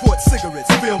 like Newport cigarettes,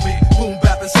 feel me? Boom,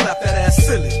 bap and slap that ass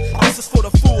silly. This is for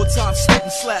the full-time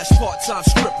student / part-time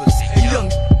strippers. And young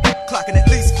clocking at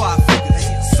least 5 figures.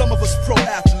 Some of us pro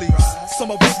athletes, some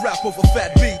of us rap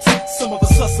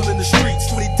the streets,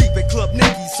 20 deep at Club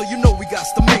Nicky, so you know we got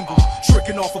to mingle.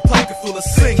 Tricking off a pocket full of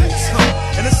singles,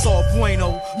 and it's all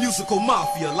bueno, musical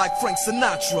mafia like Frank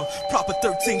Sinatra. Proper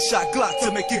 13-shot Glock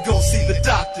to make you go see the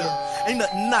doctor. Ain't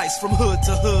nothing nice from hood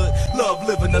to hood, love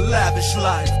living a lavish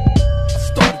life. I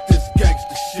started this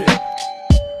gangster shit.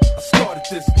 I started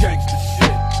this gangster shit.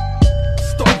 I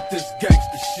started this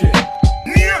gangster shit.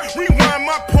 Yeah, rewind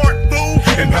my part, fool,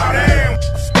 and bow down.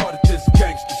 I started this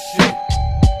gangster shit.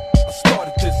 I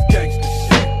started this gangster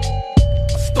shit.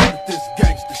 I started this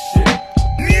gangster shit.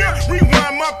 Yeah,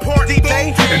 rewind my part, fool,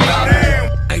 and bow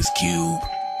down. Ice Cube,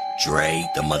 Dre,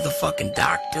 the motherfucking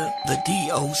doctor, the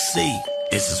DOC.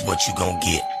 This is what you gon'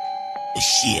 get. The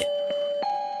shit.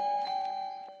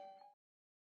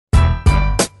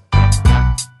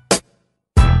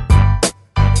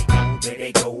 There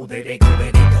they go, there they go,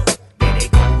 there they go. There they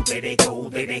go, there they go,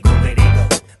 there they go, there they go.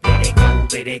 There they go,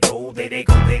 there they go, there they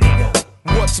go, there they go.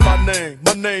 What's my name?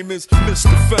 My name is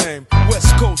Mr. Fame.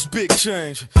 West Coast big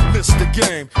change, Mr.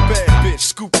 Game. Bad bitch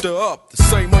scooped her up, the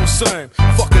same old same.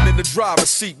 Fucking in the driver's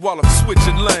seat while I'm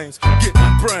switching lanes.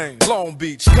 Getting brain, Long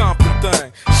Beach, Compton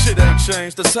thing. Shit ain't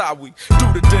changed, that's how we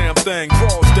do the damn thing.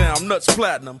 Draws down, nuts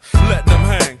platinum, letting them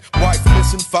hang. Wife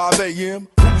missing 5 a.m.,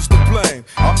 who's to blame?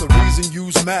 I'm the reason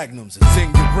use magnums, it's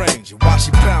in your range. And why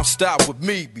she bounced out with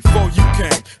me before you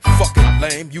came? Fucking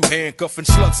lame, you handcuffing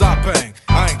sluts I bang.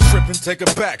 I ain't tripping, take a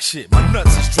back shit, my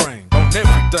nuts is drained on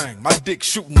everything. My dick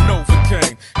shooting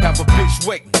Novocaine. Have a bitch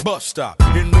waiting, bus stop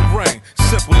in the rain.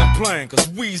 Simple and plain, cause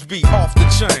weeds be off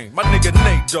the chain. My nigga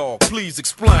Nate Dogg, please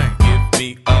explain. Give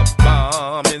me a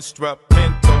bomb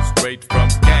instrumental straight from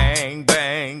Gang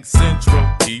Bang Central.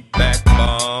 Keep that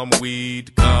bomb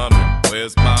weed coming.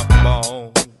 Where's my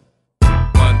phone?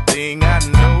 One thing I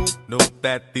know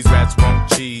that these rats won't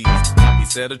cheese. He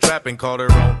set a trap and caught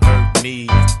her on her knees.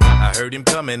 I heard him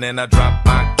coming and I dropped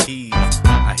my keys.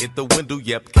 I hit the window,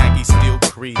 yep, khaki still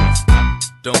crease.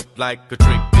 Don't like a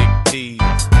trick, dick tease.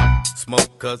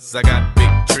 Smoke cause I got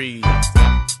big trees.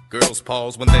 Girls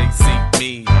pause when they see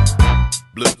me.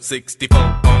 Blue 64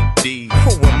 on D.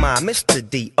 Who am I? Mr.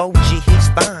 D.O.G. He's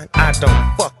fine. I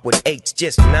don't fuck with eights,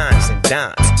 just nines and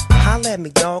dimes. Holla at me,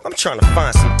 dog, I'm trying to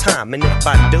find some time. And if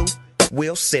I do,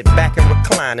 we'll sit back and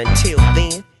recline. Until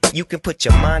then, you can put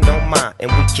your mind on mine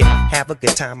and we can have a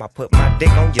good time. I put my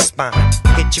dick on your spine,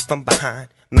 hit you from behind,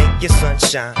 make your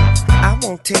sunshine. I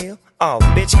won't tell, oh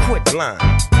bitch, quit lying.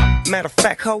 Matter of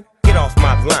fact, ho, get off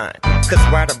my line. Cause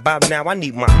right about now I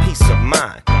need my peace of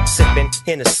mind. Sipping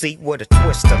Hennessy with a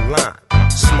twist of lime.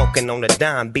 Smoking on a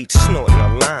dime beat, snorting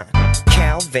a line.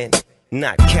 Calvin,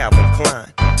 not Calvin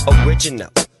Klein. Original,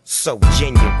 so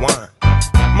genuine.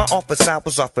 My office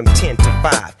hours are from 10 to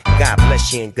 5. God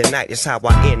bless you and good night is how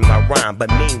I end my rhyme. But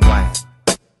meanwhile,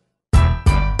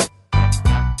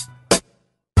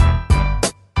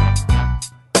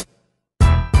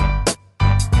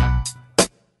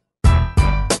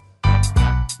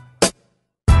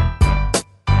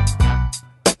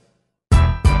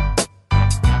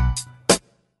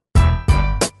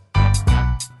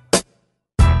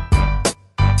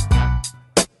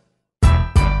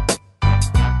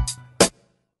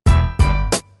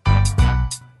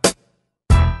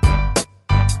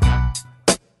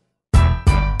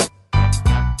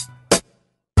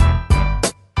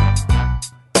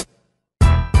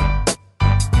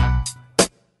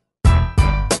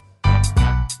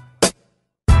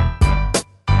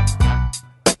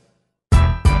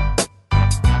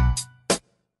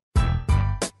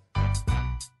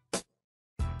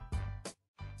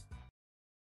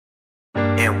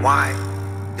 and why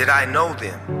did I know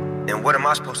them? And what am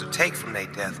I supposed to take from their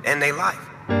death and their life?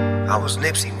 I was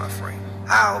Nipsey, my friend.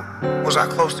 How was I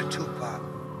close to Tupac?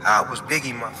 How was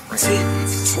Biggie, my friend?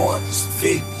 Titties, twins,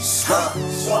 figures, huh?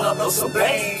 Wanna blow some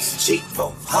bangs, cheek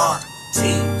for heart.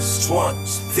 Teams,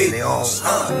 twins, figures, They all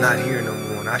huh? not here no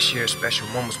more, and I share special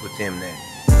moments with them now.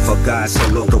 For God so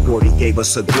loved the world, he gave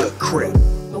us a good crib.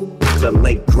 The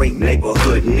late great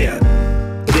neighborhood near.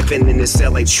 Dipping in this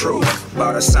LA truth.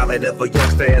 About as solid of a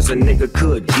youngster as a nigga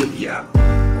could get ya.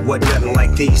 Wasn't nothing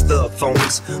like these thug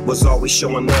phonies. Was always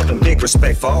showing love and big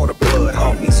respect for all the blood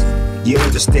homies. You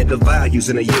understand the values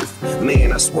in the youth.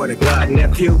 Man, I swear to God,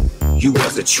 nephew, you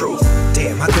was the truth.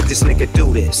 Damn, how could this nigga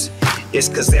do this? It's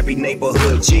cause every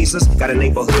neighborhood Jesus got a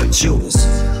neighborhood Judas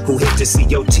who hate to see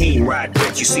your team ride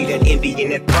rich. You see that envy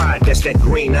and that pride, that's that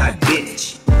green-eyed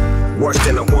bitch. Worse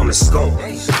than a woman's scorn.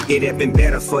 It had been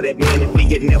better for that man if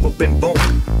he had never been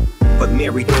born. But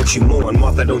Mary, don't you mourn,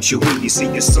 Martha, don't you weep. You see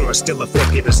your son still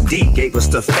affected us deep, gave us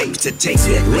the faith to take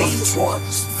that leap.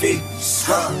 Twins, figures,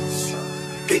 huh?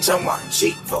 Bitch, I'm on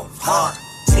cheek for heart.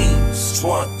 Teams,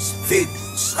 twins, figures.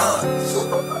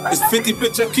 It's 50,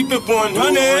 bitch, I keep it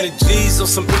 100 G's on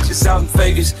some bitches out in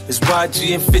Vegas. It's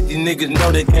YG and 50, niggas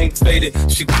know they ain't faded.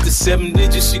 She get the 7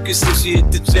 digits, she can see she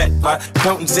hit the jackpot.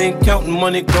 Counting ain't counting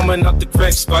money coming out the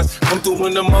crack spots. I'm through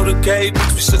in the motorcade,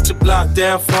 bitch, we such a block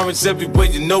down. Foreigns everywhere,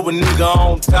 you know a nigga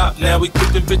on top. Now we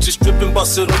clipping bitches, stripping,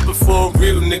 bust it open for a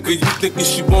real nigga. You thinking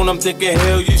she won't, I'm thinking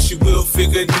hell yeah, she will.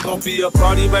 Figure you gon' be a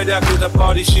party right after the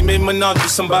party. She made menage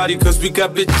with somebody, cause we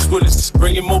got bitches with us.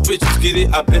 Bringing more bitches, get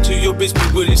it. I bet you your bitch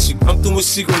be with it. She come through and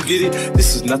she gon' get it.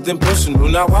 This is nothing personal,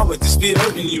 now why would this be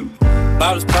hurting you?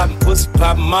 Bottles popping, pussy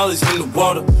popping, mollies in the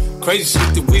water. Crazy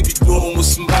shit that we be doing with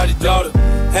somebody's daughter.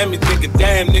 Had me thinking,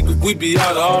 damn nigga, we be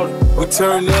out of order. We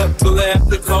turn up till they have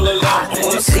to call a law.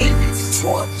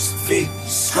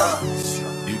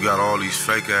 You got all these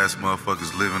fake ass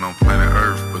motherfuckers living on planet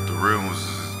Earth, but the real ones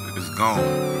is gone.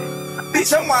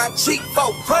 Bitch, I want cheap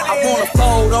 400. I want a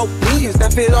photo beans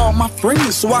that fit all my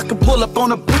friends, so I can pull up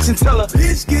on a bitch and tell her,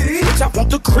 bitch, get it. Bitch, I want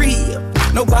the crib.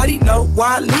 Nobody know where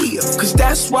I live, cause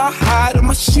that's why I hide on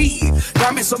my shit.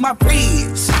 Diamonds on my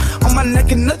wrist, on my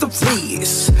neck another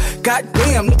fleece.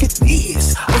 Goddamn, look at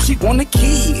this. Oh, she want a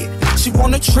kid. She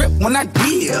want a trip when I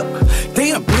dip.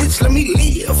 Damn, bitch, let me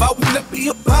live. I wanna be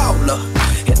a baller.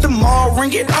 Hit the mall,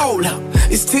 ring it all up.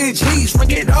 It's 10 G's,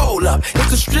 ring it all up. Hit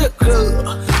the strip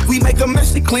club. We make a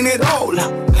mess, they clean it all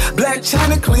up. Black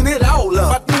China, clean it all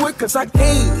up. I do it cause I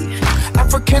can.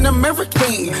 African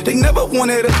American, they never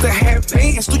wanted us to have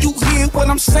bands. Do you hear what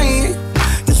I'm saying?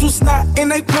 This was not in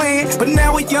they plan, but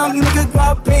now a young nigga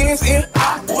got bands. And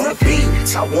I wanna be,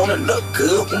 I wanna look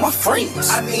good with my friends.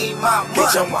 I need my money.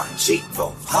 Bitch, I'm on cheap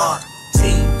for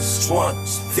teams,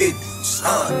 20s, 50s,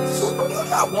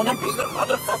 I wanna be the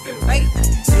motherfucking man.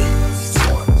 Teams,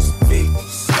 20s,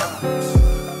 50s,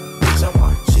 bitch, I'm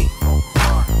on cheap for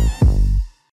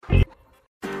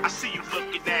I see you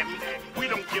looking at me. We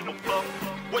don't give a fuck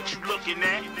what you looking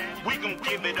at. We gon'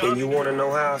 give it up. And you wanna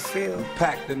know how I feel?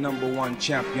 Pack the #1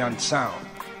 champion sound.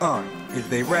 Is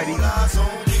they ready?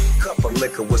 Cup of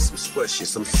liquor with some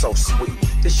swishes, I'm so sweet.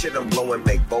 This shit I'm blowing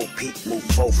make Bo Peep move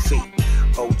 4 feet.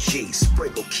 OG,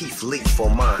 sprinkle Keith Leaf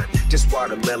on mine. This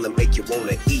watermelon make you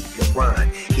wanna eat your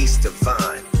rind. Easter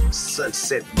Vine,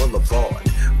 Sunset Boulevard.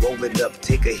 Roll it up,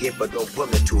 take a hit, but don't pull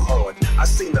it too hard. I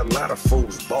seen a lot of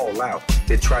fools ball out.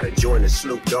 They try to join the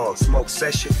Snoop Dogg smoke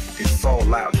session, then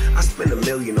fall out. I spent $1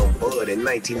 million on bud in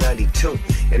 1992,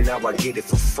 and now I get it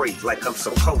for free like I'm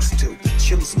supposed to.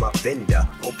 Choose my vendor,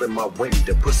 open my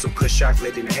window, put some kush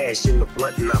chocolate and hash in the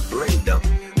blunt and I blend them.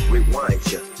 Rewind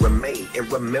ya, remain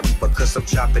and remember, cause I'm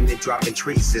chopping and dropping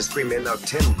trees and screaming out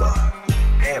timber.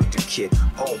 After kid,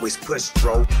 always push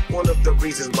throw. One of the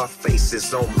reasons my face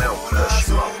is on Mount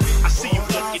Rushmore. I see you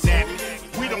looking at me.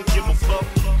 We don't give a fuck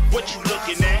what you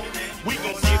looking at. We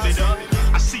gon' give it up.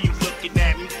 I see you looking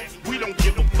at me. We don't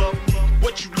give a fuck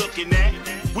what you looking at.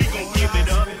 We gon' give it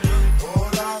up.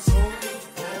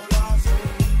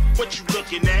 What you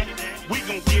looking at? We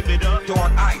gon' give it up.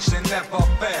 On ice and never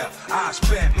fail. I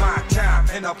spent my time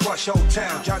in a plush hotel.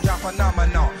 Jaja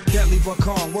phenomenon. Deadly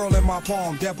Bacon, whirl in my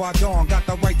palm. Dead by dawn, got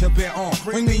the right to bear on.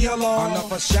 Bring me along.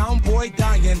 Another sound boy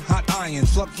dying. Hot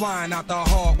irons, flood flying out the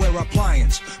hardware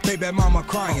appliance. Baby mama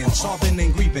crying, sobbing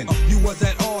and grieving. You was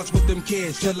at odds with them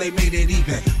kids till they made it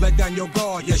even. Let down your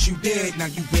guard, yes you did. Now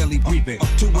you barely breathing.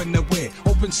 2 in the wind,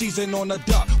 open season on the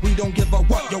duck. We don't give a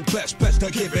what. Your best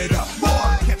to give it up. Boy,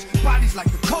 catch bodies like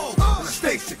the cold.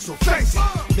 Stay sick, so face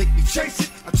it. Make me chase it.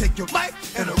 I'll take your life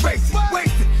and erase it.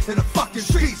 Waste it in the fucking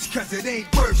streets, cause it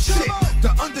ain't worth shit.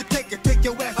 The Undertaker, take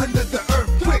your ass under the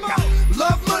earth quick. I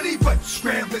love money, but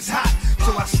scrambling's hot.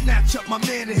 So I snatch up my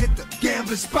man and hit the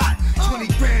gambling spot. 20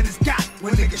 grand is got.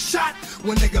 When nigga shot,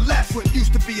 when nigga left. What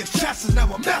used to be his chest is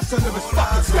now a mess under his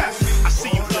fucking vest. I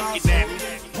see you looking at me.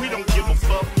 We don't give a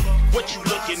fuck what you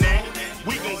looking at.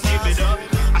 We gon' give it up.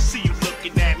 I see you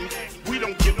looking at me. We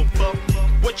don't give a fuck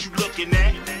what you looking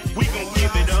at. We gon'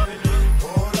 give it up.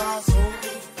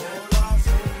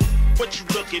 What you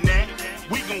looking at?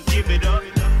 We gon' give it up.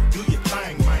 Do your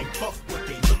thing, man. Fuck what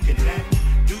they looking at.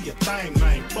 Do your thing,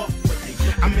 man. Fuck what they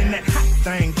looking at. I'm in that hot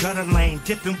thing, gutter lane,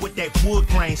 dipping with that wood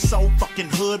grain. So fucking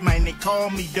hood, man. They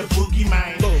call me the boogie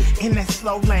man. In that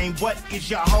slow lane, what is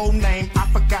your whole name? I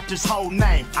forgot this whole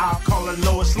name. I'll call it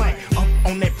Lois Lane. Up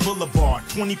on that boulevard,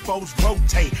 24s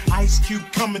rotate. Ice Cube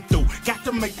coming through. Got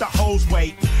to make the hoes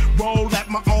wait. Roll at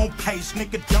my own pace,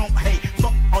 nigga. Don't hate.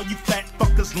 Fuck all you fat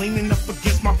fuckers leaning up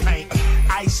against my paint.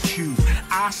 Ice Cube,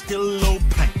 I still a little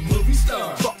paint. Movie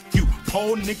star. Fuck you,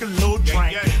 poor nigga, little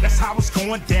drink. That's how it's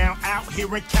going down out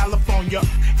here in California.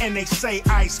 And they say,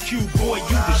 Ice Cube, boy, you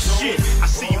the shit. I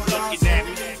see you looking at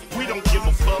me. We don't give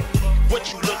a fuck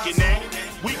what you looking at.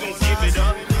 We gon' give it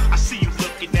up. I see you looking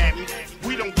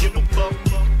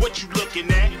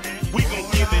looking at? We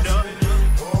gon' give it up.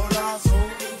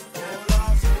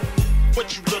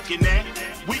 What you looking at?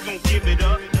 We gon' give it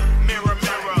up. Mirror,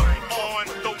 mirror on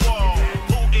the wall.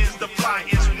 Who is the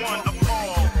flyest one of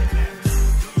all?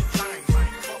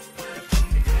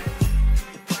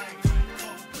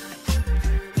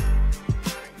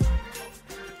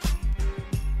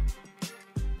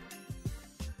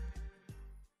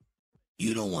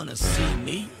 You don't wanna see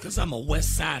me, cause I'm a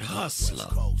West Side hustler.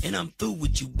 And I'm through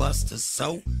with you busters,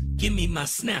 so give me my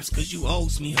snaps, cause you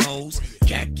owes me hoes.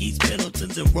 Khakis,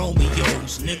 Pendletons, and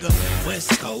Romeos, nigga.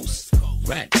 West Coast,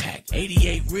 Rat Pack,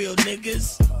 88 real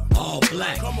niggas, all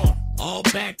black. All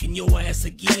back in your ass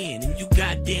again, and you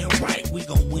goddamn right we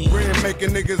gon' win. Red making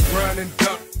niggas run and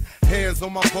duck. Hands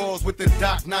on my balls with the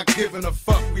doc, not giving a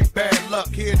fuck. We bad luck,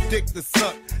 here dick to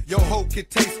suck. Your hoe can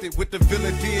taste it with the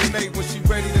villain DNA. When she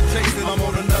ready to chase it, I'm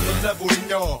on another level than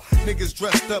y'all. Niggas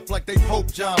dressed up like they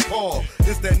Pope John Paul.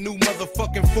 This that new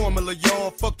motherfucking formula,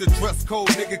 y'all. Fuck the dress code,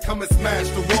 nigga, come and smash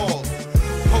the walls.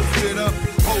 Posted up,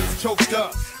 hoes choked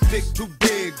up. Dick too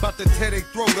big, bout to tear they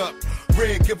throat up.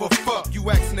 Red, give a fuck, you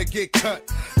asking to get cut.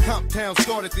 Comptown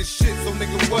started this shit, so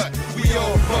nigga what? We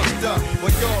all fucked up,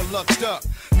 but y'all lucked up.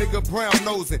 Nigga brown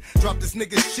nosing, dropped this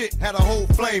nigga shit, had a whole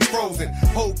flame frozen.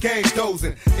 Whole game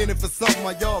dozing, in it for something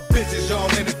while y'all bitches, y'all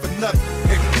in it for nothing,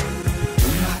 nigga. Do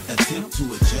not attempt to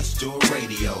adjust your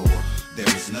radio.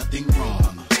 There is nothing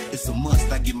wrong. It's a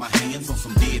must I get my hands on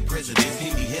some dead presidents.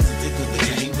 Can't be hesitant cause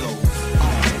the game goes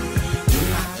on. Do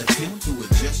not attempt to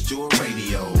adjust your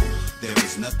radio. There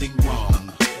is nothing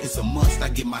wrong. It's a must I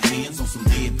get my hands on some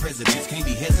dead presidents. Can't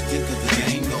be hesitant cause the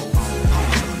game goes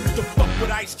on. The fuck with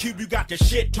Ice Cube, you got the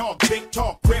shit talk, big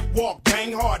talk, grip walk,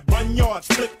 bang hard, run yards,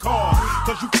 flip cars.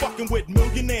 Cause you fucking with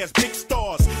millionaires, big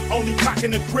stars. Only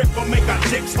cocking the grip will make our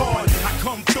dicks hard. I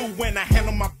come through when I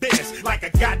handle my business like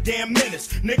a goddamn menace.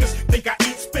 Niggas think I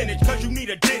eat spinach cause you need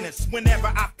a dentist. Whenever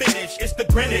I finish, it's the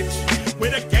Greenwich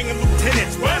with a gang of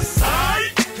lieutenants. West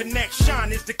Side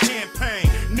Connection is the campaign.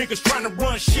 Niggas trying to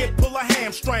run shit, pull a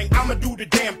hamstring. I'ma do the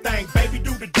damn thing, baby,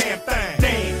 do the damn thing.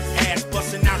 Damn, ass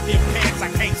busting out their pants,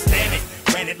 I can't stand it.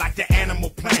 Ran it like the Animal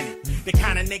Planet. The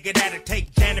kind of nigga that'll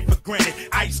take Janet for granted.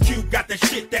 Ice Cube got the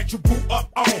shit that you blew up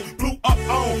on.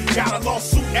 Got a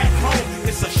lawsuit at home.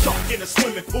 It's a shark in a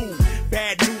swimming pool.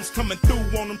 Bad news coming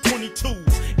through on them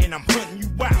 22s. And I'm hunting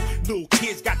you out. Little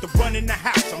kids got to run in the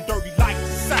house. I'm dirty like the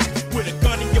South. With a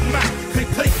gun in your mouth. Click,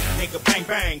 click. Nigga bang,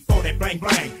 bang. Throw that bang,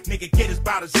 bang. Nigga get his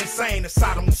bout as insane as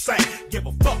Saddam Hussein. Give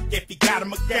a fuck if he got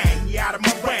him a gang. He out of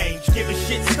my range. Giving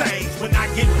shit stains when I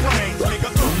get brains.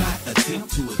 Nigga, do not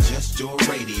attempt to adjust your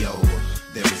radio.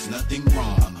 There is nothing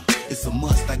wrong. It's a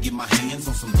must I get my hands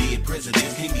on some dead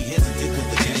presidents. Can't be hesitant cause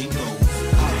the game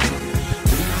goes on.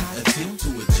 Do not attempt to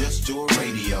adjust your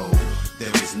radio.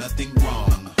 There is nothing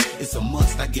wrong. It's a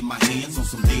must I get my hands on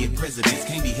some dead presidents.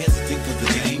 Can't be hesitant cause the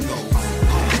game goes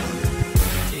on.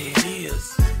 There it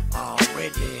is. Already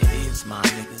there it is, my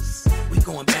niggas. We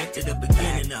going back to the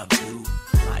beginning of you.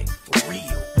 Like, for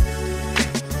real.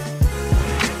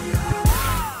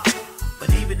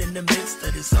 But even in the midst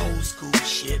of this old school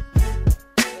shit,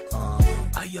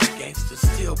 our young gangsters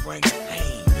still bring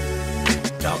pain.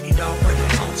 Doggy dog, bring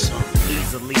it on some.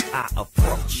 Easily I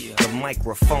approach the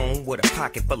microphone with a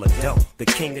pocket full of dough. The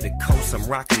king of the coast, I'm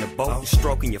rocking the boat,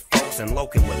 stroking your folks and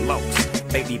loking with locs.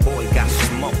 Baby boy got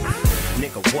smoke.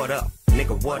 Nigga, what up?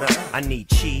 Nigga, what up? I need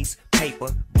cheese,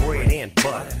 paper, bread, and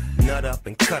butter. Nut up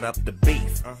and cut up the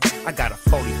beef. I got a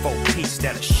 44 piece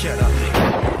that'll shut up,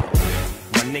 nigga.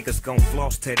 My niggas gon'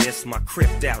 floss to this. My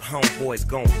cripped out homeboys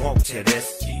gon' walk to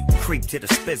this. Creep to the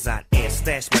spizzot and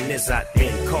stash my nizzot.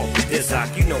 Then call the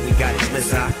dizzot. You know we got it,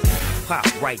 lizzot. Pop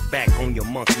right back on your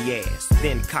monkey ass.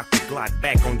 Then cock the Glock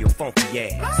back on your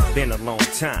funky ass. Been a long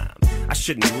time. I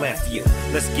shouldn't have left you.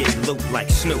 Let's get loot like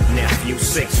Snoop nephew.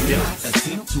 6 Do not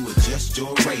attempt to adjust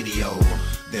your radio.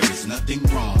 There is nothing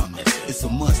wrong. It's a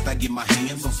must I get my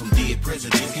hands on some dead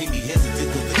presidents. Can't be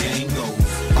hesitant cause the game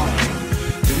goes on.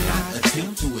 Do not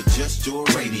attempt to adjust your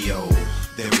radio.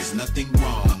 There is nothing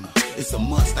wrong. It's a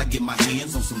must I get my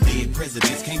hands on some dead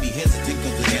presidents. Can't be hesitant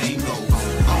cause the game goes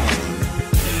on.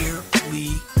 Here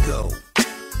we go.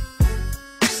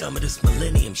 Some of this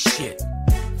millennium shit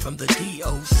from the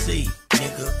DOC,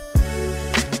 nigga.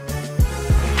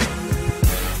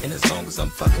 And as long as I'm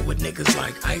fucking with niggas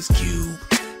like Ice Cube,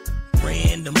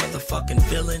 Ran, the motherfucking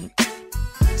villain,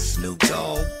 Snoop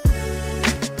Dogg,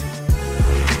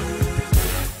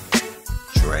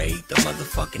 Dre, the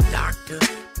motherfucking doctor,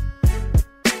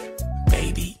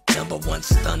 Baby, #1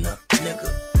 stunner,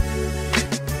 nigga,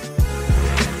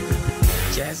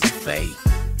 Jazzy Faye,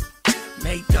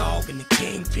 Nate Dogg and the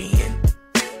Kingpin,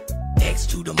 X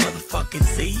to the motherfucking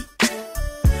Z,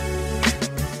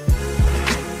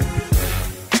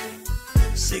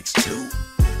 6'2".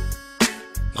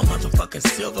 My motherfucking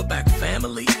Silverback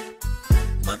family.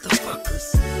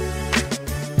 Motherfuckers.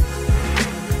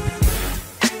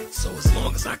 So as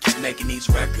long as I keep making these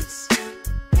records,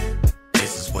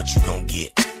 this is what you gon'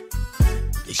 get.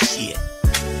 The shit.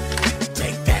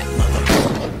 Take that,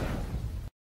 motherfucker.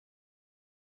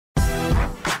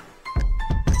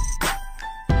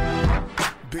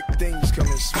 Big things come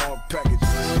in small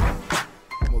packages.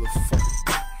 Motherfucker.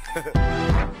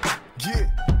 Yeah.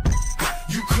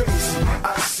 You crazy.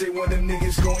 I say when them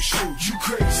niggas gon' shoot. You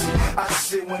crazy. I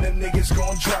say when them niggas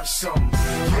gon' drop something.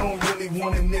 You don't really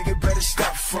want a nigga, better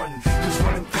stop frontin'. Cause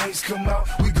when them things come out,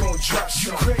 we gon' drop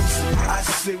something. You crazy. I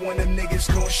say when them niggas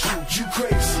gon' shoot. You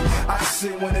crazy. I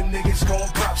say when them niggas gon'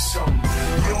 pop something.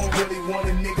 You don't really want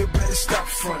a nigga, better stop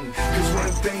frontin'. Cause when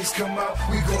them things come out,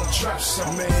 we gon' drop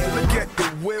something. Man, look at the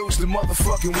wheels, the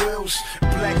motherfucking wheels.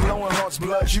 Black Lowen Hearts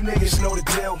blood, you niggas know the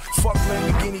deal. Fuck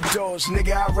Lamborghini doors,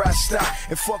 nigga, I ride stock.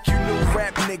 And fuck you new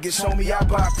rap niggas, homie, I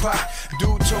buy pop.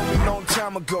 Dude told me long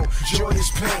time ago, joy is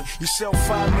pain. You sell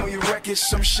 5 million records,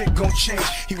 some shit gon' change.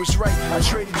 He was right, I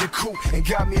traded the coupe and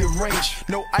got me a range.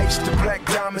 No ice to black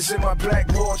diamonds in my black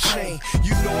raw chain.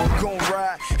 You know I'm gon'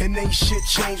 ride, and ain't shit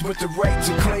changed but the right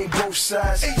to claim both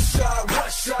sides. East side,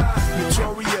 west side,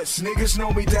 notorious, niggas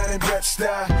know me down in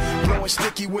Bed-Stuy. Blowing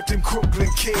sticky with them Crooklyn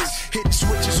kids, hitting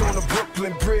switches on the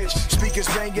Brooklyn Bridge. Speakers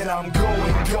banging, I'm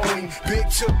going. Big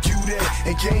took you there,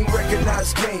 and game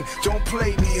recognized game. Don't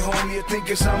play me, homie. You think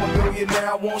cause I'm a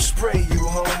millionaire, I won't spray you,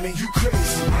 homie. You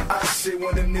crazy. I say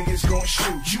when them niggas gon'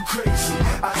 shoot. You crazy.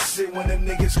 I say when them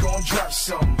niggas gon' drop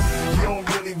something. You don't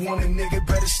really want a nigga,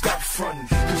 better stop frontin'.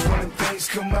 Cause when them things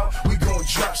come out, we gon'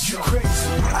 drop something. You crazy.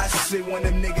 I say when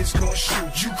them niggas gon'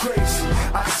 shoot. You crazy.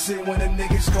 I say when them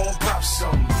niggas gon' pop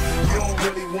something. You don't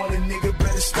really want a nigga,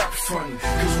 better stop frontin'.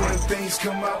 Cause when them things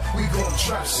come out, we gon'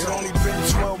 drop something. It only been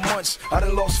 12 months, I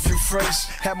done lost a few friends.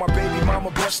 Had my baby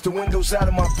mama bust the windows out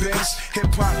of my Benz.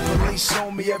 Hip-hop police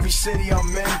on me every city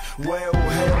I'm in. Well,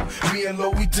 hell, me and Lo,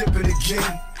 we dip it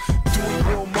again. Doing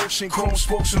real motion, chrome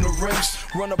spokes on the rims.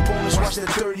 Run up on us, watch that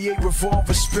 38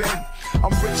 revolver spin.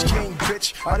 I'm rich king,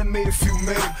 bitch, I done made a few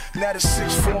mil. Now the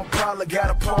 6'4" Impala got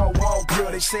a power wall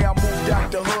grill. They say I moved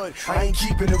out the hood, I ain't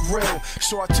keeping it real.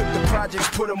 So I took the projects,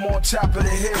 put them on top of the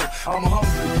hill. I'm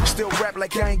hungry, still rap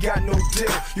like I ain't got no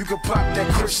deal. You can pop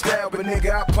that crystal, but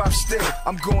nigga, I pop still.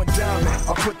 I'm going diamond,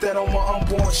 I put that on my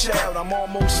unborn child. I'm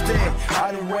almost dead,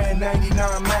 I done ran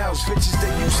 99 miles. Bitches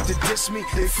that used to diss me,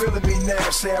 they feeling me now.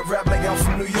 Say I rap like I'm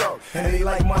from New York, and they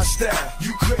like my style.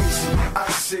 You crazy. I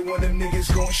say when them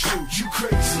niggas gon' shoot. You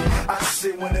crazy. I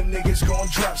say when them niggas gon'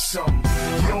 drop something.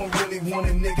 You don't really want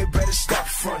a nigga, better stop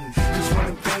frontin'. Cause when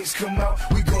them things come out,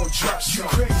 we gon' drop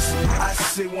something. You crazy. I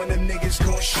say when them niggas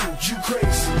gon' shoot. You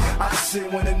crazy. I say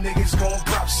when them niggas gon'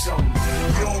 pop something.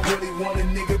 You don't really want a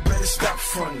nigga, better stop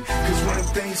frontin'. Cause when them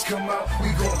things come out,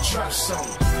 we gon' drop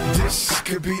something. This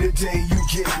could be the day you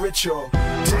get rich, or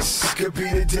this could be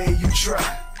the day you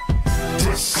try.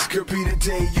 This could be the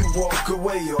day you walk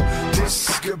away, or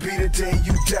this could be the day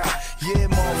you die. Yeah,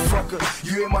 motherfucker,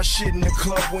 you hear my shit in the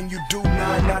club. When you do 9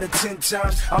 out of 10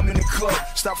 times, I'm in the club.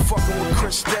 Stop fucking with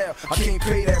Cristal, I can't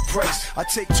pay that price. I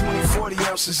take 20, 40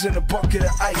 ounces in a bucket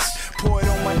of ice. Pour it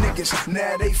on my niggas,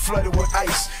 now they flooded with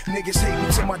ice. Niggas hate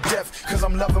me to my death, cause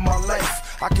I'm loving my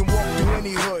life. I can walk through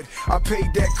any hood, I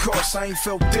paid that cost. I ain't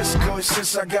felt this good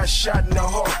since I got shot in the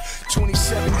heart.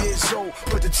 27 years old,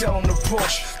 put the tail on the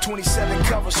Porsche. 27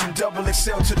 covers from double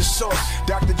XL to the source.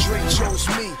 Dr. Dre chose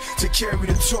me to carry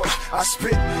the torch. I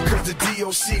spit cause the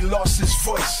DOC lost his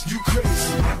voice. You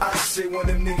crazy. I say when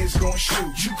them niggas gon'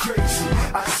 shoot. You crazy.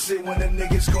 I say when them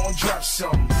niggas gon' drop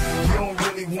something. You don't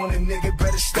really want a nigga,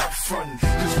 better stop frontin'.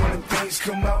 Cause when them things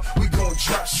come out, we gon'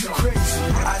 drop something. You crazy.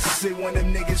 I say when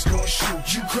them niggas gon'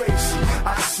 shoot. You crazy.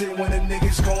 I say when them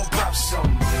niggas gon' pop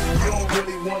something. You don't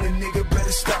really want a nigga,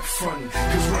 better stop frontin'.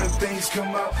 Cause when them things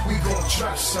come out, we gon'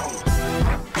 drop something.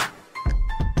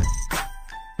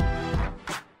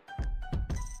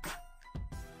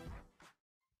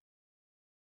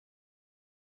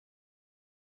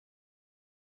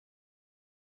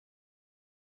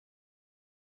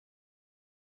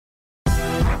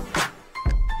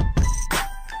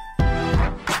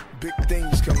 Big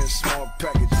things come in small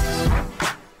packages.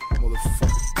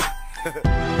 Motherfucker.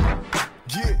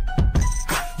 Yeah.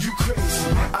 You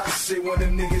crazy. I say when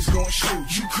them niggas gon'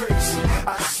 shoot. You crazy.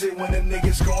 I say when them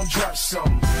niggas gon' drop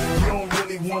something. You don't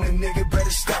really want a nigga, better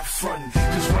stop frontin'.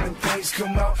 Cause when them things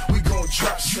come out, we gon'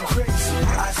 drop something. You crazy.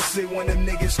 I say when them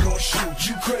niggas gon' shoot.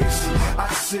 You crazy.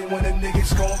 I say when them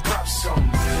niggas gon' pop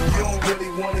something. You don't really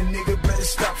want a nigga, better better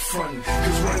stop frontin'.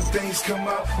 Cause when them things come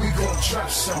out, we gon' drop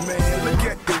some. Man, look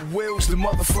at the wheels, the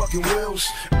motherfucking wheels.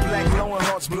 Black Lowen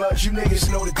Hearts bloods, you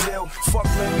niggas know the deal. Fuck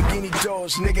Lamborghini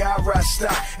doors, nigga, I ride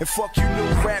stock. And fuck you new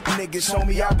rap niggas,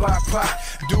 homie, I buy pop.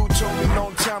 Dude told me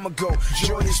long time ago,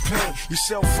 joy is pain. You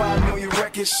sell 5 million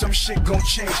records, some shit gon'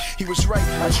 change. He was right,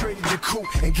 I traded the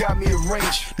coupe and got me a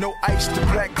range. No ice to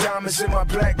black diamonds in my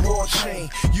black raw chain.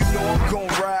 You know I'm gon'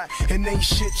 ride, and ain't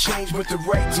shit changed but the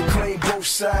right to claim both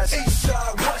sides. East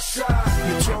side, west side,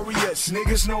 notorious,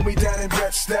 niggas know me down in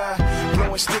Bed-Stuy.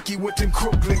 Blowing sticky with them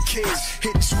Crooklyn kids,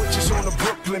 hitting switches on the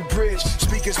Brooklyn Bridge.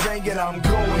 Speakers banging, I'm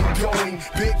going.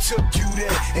 Big took you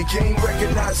there, and game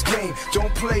recognized game.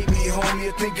 Don't play me, homie.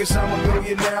 You think 'cause I'm a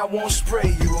millionaire, I won't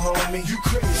spray you, homie. You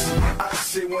crazy? I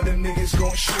say when them niggas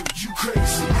gon' shoot. You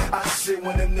crazy? I say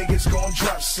when them niggas gon'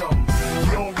 drop something.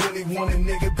 You don't really want a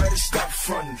nigga, better stop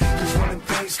frontin'. 'Cause when them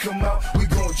things come out, we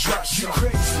gon' drop something. You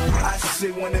crazy? I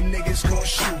say when them niggas gon'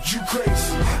 shoot. You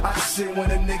crazy? I say when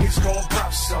them niggas gon'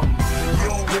 pop something. You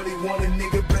don't really want a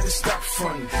nigga, better stop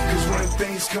frontin'. 'Cause when them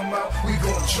things come out, we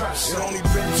gon' drop something. It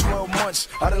only been 12 months,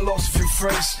 I done lost a few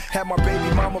friends. Had my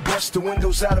baby mama bust the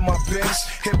windows out of my Benz.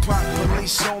 Hip hop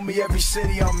police on me every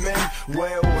city I'm in.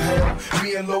 Well, hell,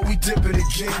 me and Lo, we dip it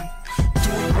again.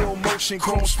 Doing real motion,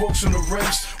 chrome spokes on the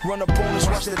rims. Run up on us,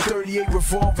 watch that 38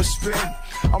 revolver spin.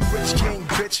 I'm rich king,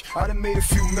 bitch, I done made a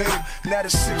few mil. Now the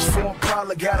 6'4"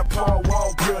 Impala got a power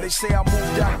wall grill. They say I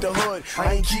moved out the hood,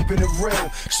 I ain't keeping it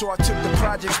real. So I took the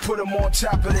projects, put them on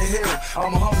top of the hill.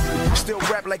 I'm hungry, still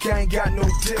rap like I ain't got no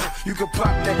deal. You can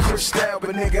pop that crystal,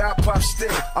 but nigga, I pop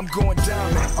still. I'm going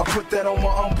diamond, I put that on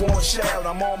my unborn child.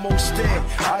 I'm almost dead,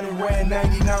 I done ran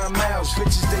 99 miles.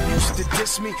 Bitches that used to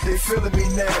diss me, they feeling me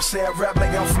now. Say I rap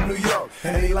like I'm from New York,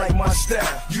 and they like my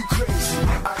style. You crazy?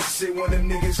 I say when them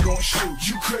niggas gon' shoot.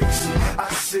 You crazy? I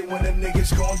say when them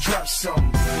niggas gon' drop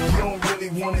something. You don't really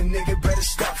want a nigga, better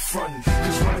stop frontin'.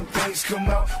 'Cause when them things come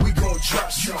out, we gon'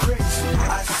 drop something. You crazy?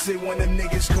 I say when them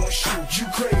niggas gon' shoot. You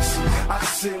crazy? I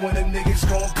say when them niggas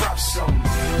gon' pop something.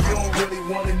 You don't really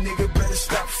want a nigga, better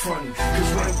stop frontin'.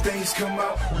 'Cause when them things come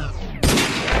out,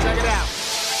 check it out.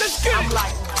 I'm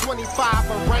like 25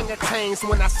 orangutans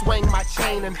when I swing my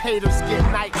chain, and haters get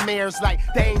nightmares like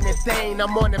Dane and Dane.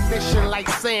 I'm on a mission like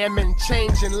salmon,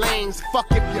 changing lanes. Fuck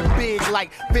if you're big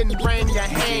like Ben Rain, you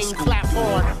hang. Clap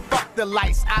on, fuck the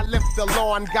lights, I lift the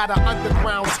lawn. Got an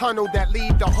underground tunnel that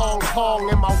lead to Hong Kong.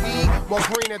 And my weed more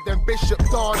greener than Bishop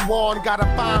Don Juan. Gotta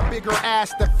find bigger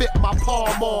ass to fit my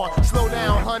palm on. Slow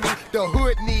down, honey, the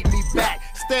hood need me back.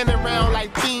 Standing around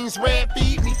like fiends, red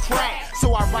feed me crack.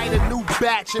 So I write a new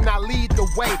batch and I lead the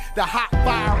way. The hot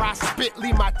fire I spit,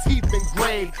 leave my teeth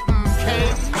engraved. Okay,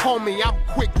 homie, I'm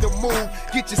quick to move.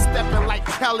 Get you stepping like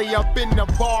Kelly up in the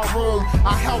bar room.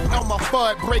 I helped Elmer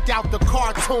Fudd break out the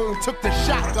cartoon. Took the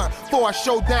shotgun for a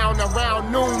showdown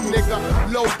around noon,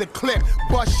 nigga. Load the clip,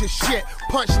 bust your shit.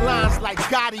 Punch lines like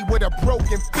Gotti with a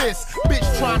broken fist.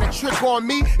 Bitch trying to trick on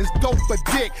me is dope for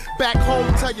dick. Back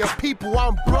home, tell your people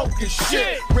I'm broke as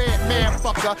shit. Red man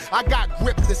fucker, I got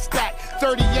grip to stack.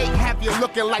 38 have you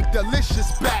looking like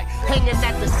delicious back. Hanging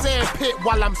at the sand pit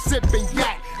while I'm sipping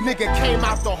yak. Nigga came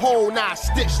out the hole, now I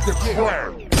stitched the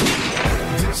crack.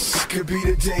 this could be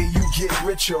the day you get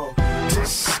rich, or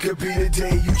this could be the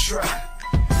day you try.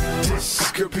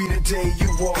 This could be the day you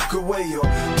walk away, or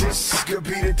this could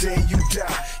be the day you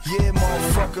die. Yeah,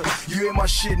 motherfucker, you hear my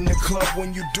shit in the club.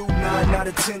 When you do 9 out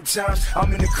of 10 times,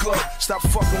 I'm in the club. Stop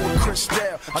fucking with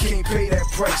Cristal, I can't pay that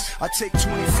price. I take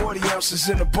 20, 40 ounces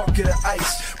in a bucket of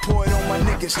ice. Pour it on my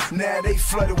niggas, now they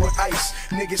flooded with ice.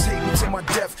 Niggas hate me to my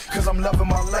death, cause I'm loving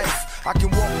my life. I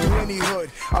can walk through any hood,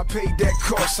 I paid that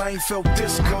cost. I ain't felt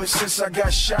this good since I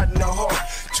got shot in the heart.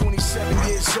 27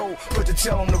 years old, put the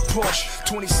tail on the Porsche.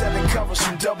 27 covers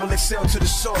from double XL to the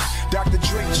source. Dr.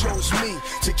 Dre chose me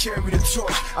to carry the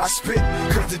torch. I spit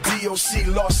cause the DOC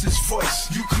lost his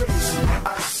voice. You crazy?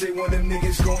 I say when them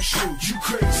niggas gon' shoot. You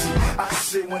crazy? I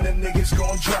say when them niggas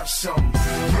gon' drop something.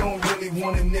 You don't really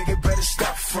want a nigga, better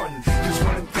stop frontin'. Cause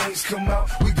when them things come out,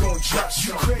 we gon' drop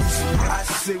something. You crazy? I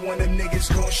say when them niggas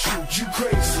gon' shoot. You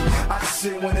crazy? I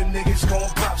say when them niggas gon'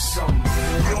 pop something.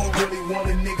 You don't really want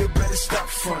a nigga, better stop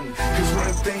frontin'. Cause when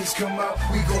them things come out,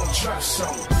 we gon' drop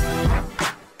something.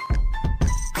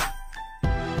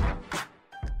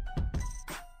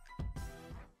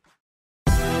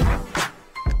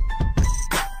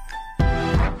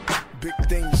 Big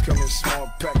things come in small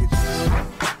packages,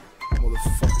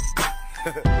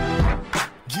 motherfucker.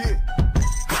 Yeah,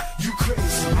 you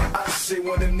crazy? I say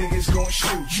when them niggas gon'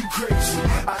 shoot, you crazy.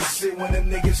 I say when them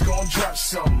niggas gon' drop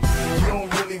something. You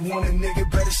don't really want a nigga,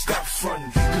 better stop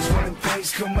frontin'. Cause when them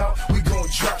things come out, we gon'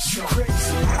 drop some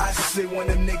crazy. I say when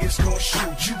them niggas gon'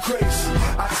 shoot, you crazy.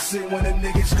 I say when them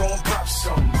niggas gon' pop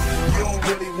something. You don't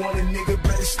really want a nigga,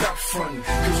 better stop frontin'.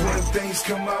 Cause when them things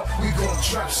come out, we gon'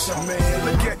 drop some. Man,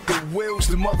 look at the wheels,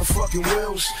 the motherfucking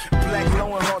wheels. Black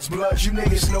Lowen Hearts blood, you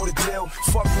niggas know the deal.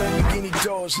 Fuck Lamborghini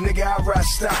doors, nigga, I ride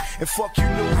stock. And fuck you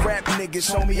new rap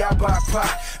niggas, homie, I buy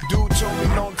pot. Dude told me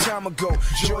long time ago,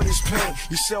 joy is pain.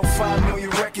 You sell 5 million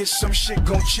records, some shit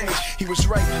gon' change. He was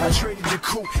right, I traded the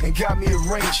coupe and got me a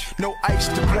range. No ice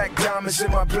to black diamonds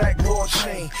in my black raw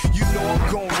chain. You know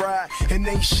I'm gon' ride, and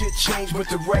ain't shit changed but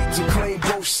the right to claim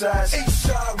both sides. East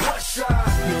side, west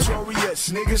side, notorious,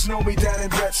 niggas know me down in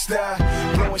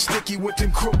Bed-Stuy. Blowing sticky with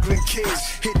them Crooklyn kids,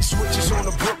 hitting switches on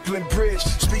the Brooklyn Bridge.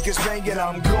 Speakers banging,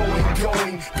 I'm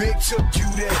going. Big took you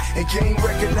there, and game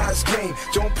recognized game.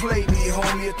 Don't play me,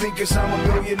 homie. You think cause I'm a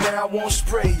millionaire, I won't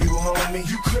spray you, homie.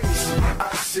 You crazy. I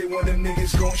say when them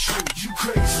niggas gon' shoot, you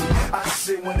crazy. I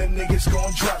say when them niggas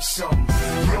gon' drop something.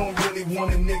 You don't really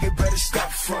want a nigga, better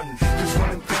stop frontin'. Cause when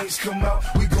them things come out,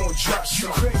 we gon' drop some.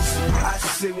 You crazy. I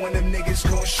say when them niggas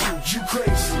gon' shoot, you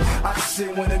crazy. I say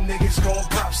when them niggas gon'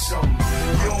 pop something.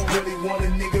 You don't really want a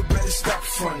nigga, better stop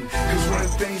frontin'. Cause when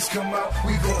them things come out,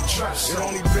 we gon' drop some. It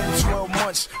only been 12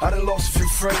 months, I done lost a few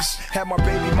friends. Had my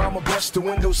baby mama bust the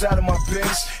windows out of my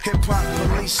Benz. Hip-hop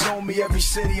police on me every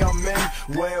city I'm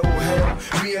in. Well,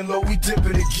 hell, me and Lo, we dip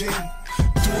it again.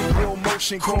 Doing real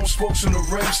motion, chrome spokes on the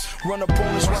rims. Run up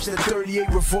on us, watch that 38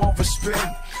 revolver spin.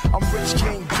 I'm rich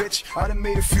king, bitch, I done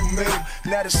made a few mil.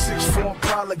 Now the 6'4"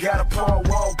 Impala got a power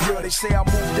wall grill. They say I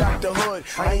moved out the hood,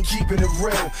 I ain't keeping it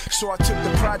real. So I took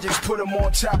the projects, put them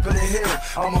on top of the hill.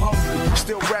 I'm hungry,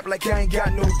 still rap like I ain't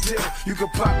got no deal. You can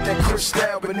pop that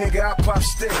crystal, but nigga, I pop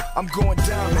still. I'm going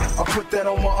diamond, I put that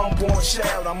on my unborn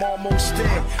child. I'm almost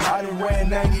dead, I done ran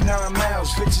 99 miles.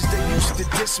 Bitches that used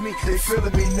to diss me, they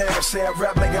feeling me now. Say I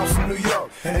rap like I'm from New York,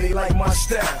 and they like my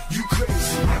style. You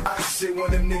crazy. I say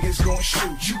when them niggas gon'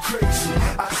 shoot, you crazy.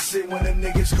 I say when them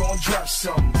niggas gon' drop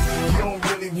something. You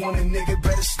don't really want a nigga,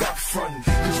 better stop frontin'.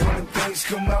 Cause when them things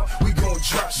come out, we gon'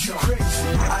 drop some. You crazy.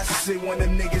 I say when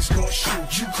them niggas gon'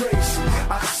 shoot, you crazy.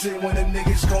 I say when them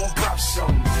niggas gon' pop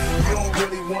something. You don't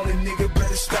really want a nigga,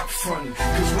 better stop frontin'.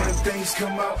 Cause when them things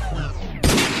come out,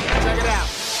 check it out.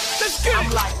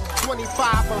 I'm like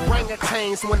 25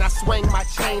 orangutans when I swing my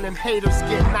chain, and haters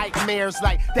get nightmares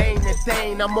like Dane and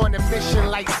Dane. I'm on a mission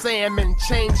like salmon,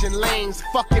 changing lanes.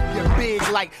 Fuck if you're big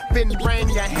like Ben Rain,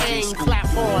 you hang.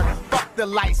 Clap on, fuck the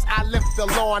lights, I lift the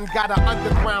lawn. Got an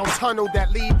underground tunnel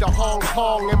that lead to Hong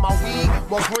Kong. And my weed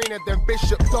more greener than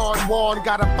Bishop Don Juan.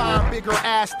 Gotta find bigger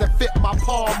ass to fit my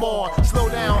palm on. Slow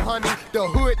down, honey, the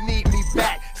hood need me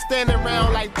back. Standing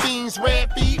around like fiends,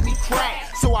 red feed me crack.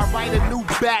 So I write a new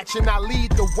batch and I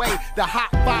lead the way. The hot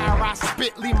fire I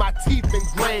spit, leave my teeth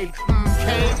engraved.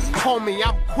 Okay, homie,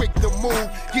 I'm quick to move.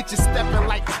 Get you stepping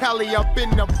like Kelly up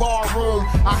in the bar room.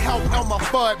 I helped Elmer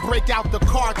Fudd break out the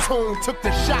cartoon. Took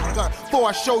the shotgun for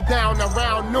a showdown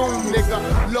around noon,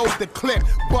 nigga. Load the clip,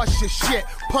 bust your shit.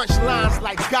 Punch lines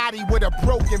like Gotti with a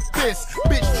broken fist.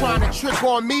 Bitch trying to trick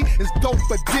on me is dope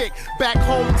for dick. Back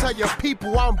home, tell your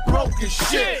people I'm broke as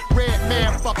shit. Red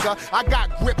man fucker, I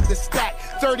got grip to stack.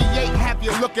 38 have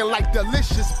you looking like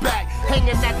delicious back.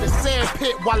 Hanging at the sand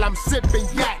pit while I'm sipping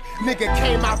yak. Nigga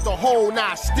came out the hole,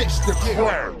 now I stitched the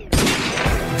crack.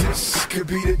 This could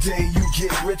be the day you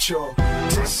get rich, or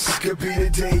this could be the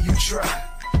day you try.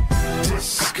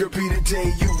 This could be the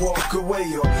day you walk away,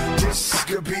 or this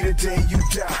could be the day you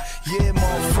die. Yeah,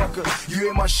 motherfucker, you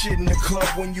hear my shit in the club.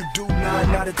 When you do 9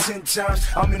 out of 10 times,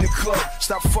 I'm in the club.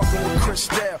 Stop fucking with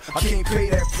Cristal, I can't pay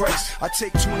that price. I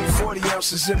take 20, 40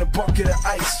 ounces in a bucket of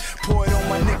ice. Pour it on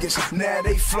my niggas, now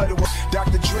they flooded with.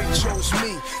 Dr. Dre chose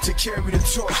me to carry the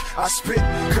torch. I spit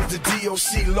cause the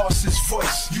DOC lost his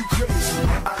voice. You crazy.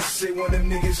 I say when them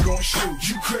niggas gon' shoot.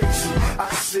 You crazy. I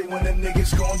say when them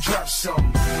niggas gon' drop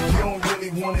something. You don't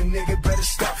really want a nigga, better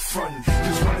stop frontin'.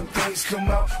 Cause when them things come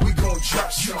out, we gon'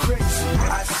 drop some. You crazy.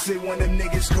 I say when them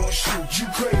niggas gon' shoot. You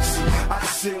crazy. I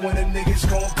say when them niggas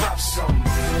gon' pop something.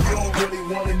 You don't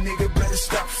really want a nigga, better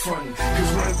stop frontin'.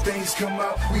 Cause when them things come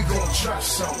out, we gon' drop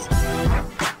some.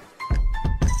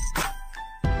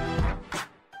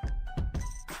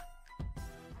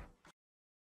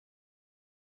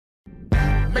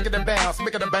 Make a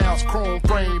making it bounce, chrome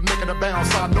frame, making it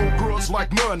bounce. I know girls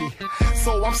like money,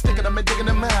 so I'm sticking them and digging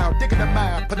them out,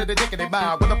 put it in digging them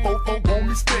out. When the fofo want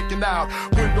me sticking out,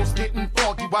 windows getting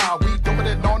foggy wild. We doing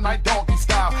it all night doggy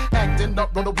style, acting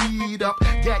up, roll the weed up,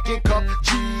 yakking cup,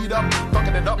 G'd up,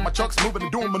 fucking it up. My truck's moving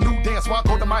and doing my new dance while I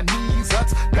go to my knees.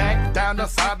 That's back down the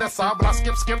side, that side. When I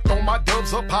skip, throw my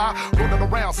dubs up high, rolling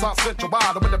around South Central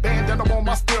Wild with the bandana on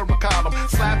my steering column.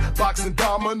 Slap, boxing,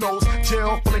 dominoes,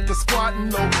 chill, flick the squatting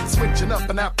low, switching up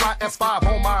in that fly S5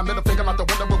 on my middle finger like the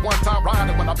window with one time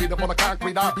riding. When I beat up on the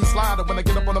concrete, I be sliding. When I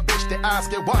get up on a bitch, their eyes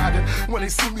get widened. When they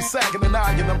see me sagging and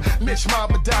eyeing them, Mitch my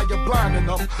medallion blinding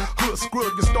them. Hood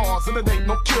scrub your stars and it ain't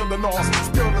no killing ours.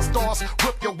 Still the stars,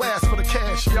 whip your ass for the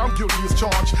cash. Yeah, I'm guilty as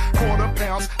charged. Quarter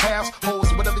pounds, halves,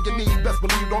 hoes, whatever you need. Best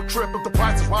believe don't trip if the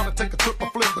price is right. I take a trip or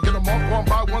flip, but get them off one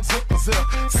by one, zip for zip.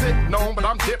 Sitting on, but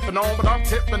I'm dipping on, but I'm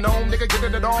tipping on. Nigga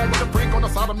getting it on with a freak on the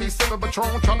side of me, sipping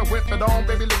Patron, trying to whip it on.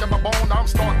 Baby, look at my bone, I'm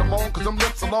starting to moan, cause them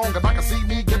lips are long. And I can see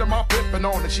me getting my pippin'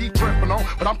 on, and she tripping on,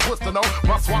 but I'm twisting on.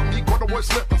 My swap me got the word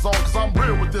slippers on, cause I'm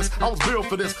real with this. I was built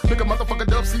for this. Nigga, motherfucker,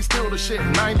 dub, see, still the shit.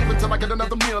 And I ain't even till I get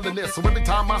another meal in this. So every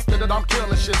time I spit it, I'm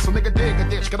killing shit. So nigga, dig a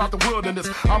ditch, get out the wilderness.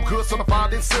 I'm good,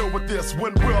 certified, and sealed with this.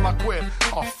 When will I quit?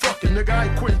 Oh, fuck it, nigga, I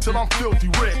ain't quitting till I'm filthy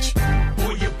rich.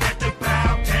 Boy, you better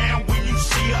bow down when you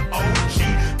see a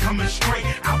OG coming straight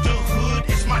out the hood.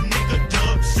 It's my nigga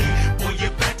Dub C. Boy, you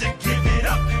better give it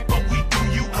up, but we do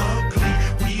you ugly.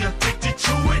 We addicted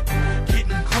to it,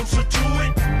 getting closer to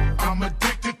it. I'm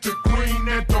addicted to green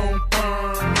that don't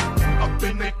burn. Up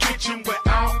in the kitchen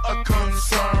without a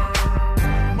concern.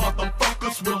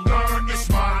 Motherfuckers will learn it's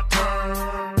my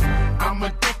turn. I'm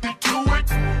addicted to it,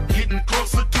 getting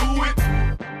closer to it.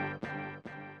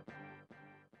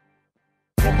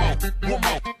 One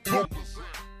more.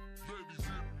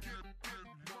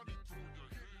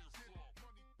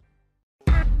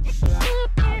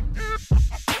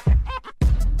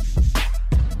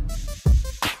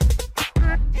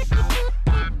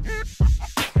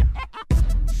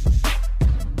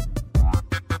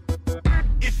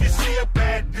 If you see a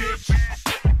bad bitch,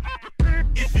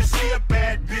 if you see a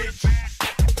bad bitch,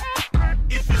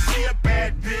 if you see a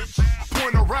bad bitch,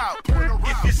 point her out.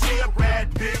 If you see a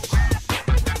bad bitch,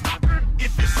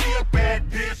 if you see a bad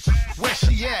bitch, where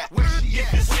she at?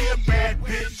 If you see a bad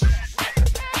bitch,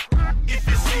 if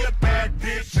you see a bad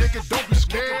bitch, nigga, don't be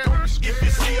scared. If you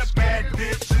see a bad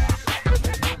bitch,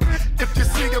 if you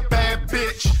see a bad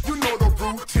bitch, you know the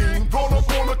routine. Roll up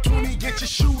on a 20, get your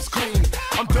shoes clean.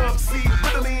 I'm Dub C,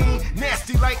 riddling,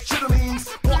 nasty like chitterlings.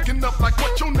 Walking up like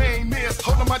what your name is,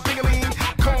 holding my ding-a-ling.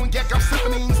 Cognac, I'm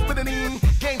sipping, spitting,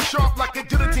 game sharp like a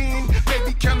guillotine.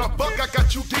 Baby, can I fuck? I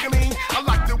got you giggling. I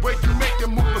like the way you make it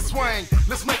move and swing.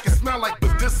 Let's make it smell like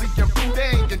Badissi and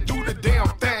Boudin and do the damn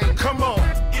thing. Come on.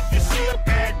 If you see a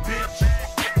bad bitch,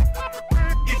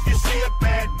 if you see a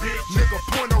bad bitch, nigga,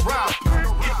 point her out.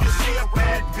 If you see a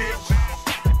bad bitch,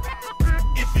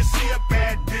 if you see a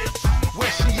bad bitch,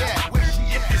 where she at?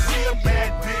 If you see a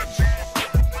bad bitch,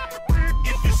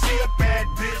 if you see a bad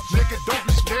bitch, nigga, don't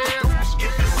be scared.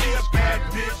 If you see a bad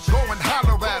bitch, go and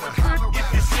holler at her.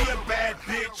 If you see a bad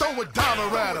bitch, throw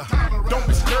 $1 at her. Don't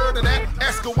be scared of that.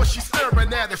 Ask her what she's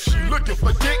staring at. If she looking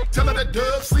for dick, tell her that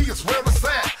Dub C is where it's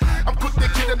at. I'm quick to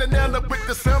get in the nail up with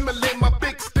the salmon, let my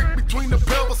big stick between the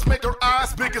pelvis, make her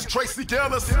eyes big as Tracy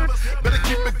Ellis. Better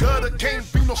keep it gutter, can't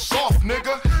be no soft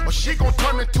nigga, or she gon'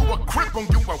 turn into a crip on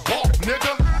you and walk,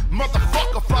 nigga.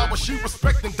 Motherfucker fly, but she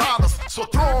respecting dollars, so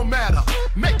throw 'em at her,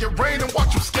 make it rain and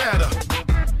watch you scatter.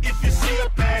 If you see a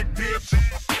bad bitch,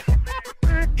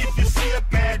 if you see a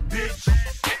bad bitch,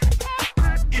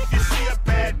 if you see a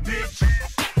bad bitch,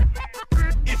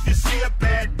 if you see a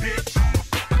bad bitch,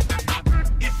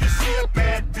 if you see a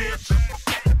bad bitch,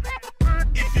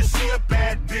 if you see a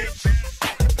bad bitch,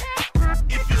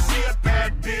 if you see a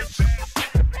bad bitch,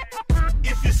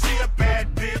 if you see a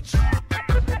bad bitch,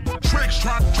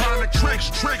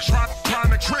 tricks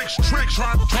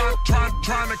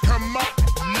trying to come up.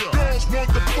 Girls want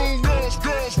the food,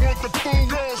 girls want the food,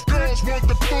 girls want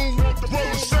the food.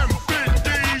 Roll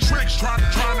 750. Tricks trying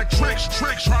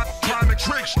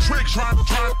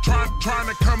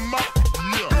to come up.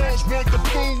 Girls want the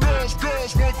food,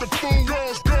 girls want the food,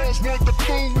 girls want the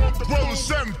food. Roll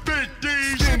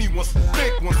 750. Skinny ones,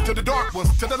 thick ones, to the dark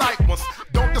ones, to the light ones.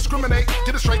 Don't discriminate,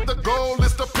 get it straight. The goal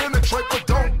is to penetrate, but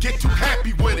don't get too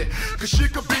happy with it. Cause she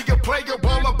could be a player,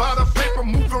 all about a paper,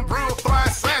 moving real fly,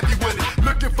 savvy with it.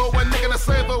 Looking for a nigga to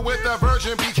save her with that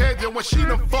virgin behavior. When she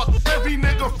done fucked every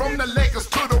nigga from the Lakers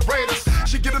to the Raiders.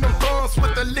 She getting them thumbs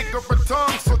with the lick of her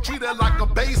tongue, so treat her like a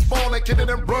baseball and get it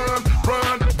and run.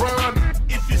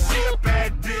 If you see a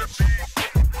bad bitch,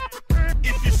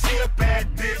 if you see a bad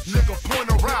bitch,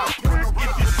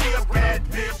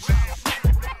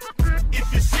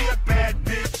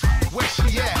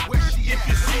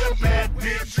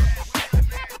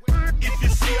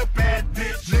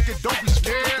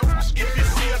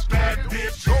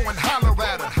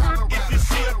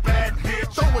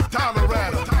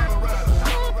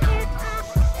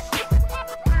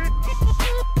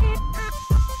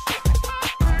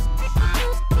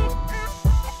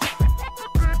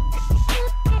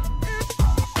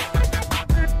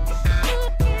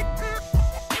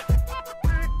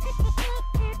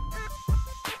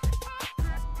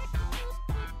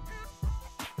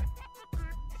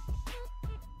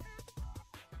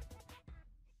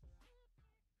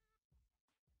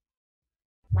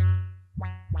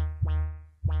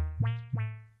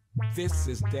 This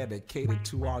is dedicated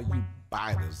to all you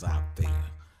biters out there.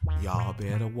 Y'all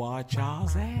better watch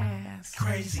y'all's ass.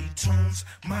 Crazy tunes,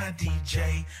 my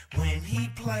DJ. When he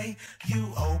play,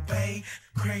 you obey.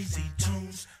 Crazy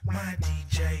tunes, my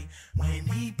DJ. When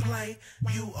he play,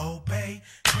 you obey.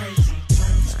 Crazy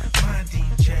tunes, my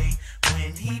DJ.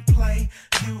 When he play,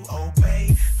 you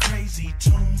obey. Crazy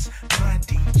tunes, my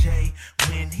DJ.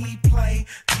 When he play,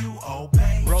 you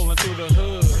obey. Rolling through the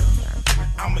hood.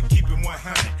 I'ma keep it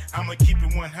 100. I'ma keep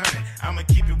it 100. I'ma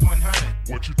keep it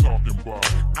 100. What you talking about?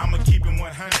 I'ma keep it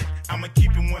 100. I'ma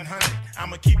keep it 100.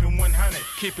 I'ma keep it 100.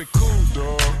 Keep it cool,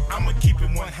 dog. I'ma keep it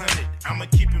 100. I'ma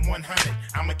keep it 100.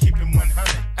 I'ma keep it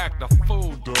 100. Act a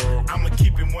fool, dog. I'ma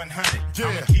keep it 100. Yeah.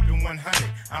 I'ma keep it 100.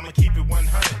 I'ma keep it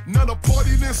 100. Now the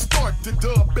party didn't start, the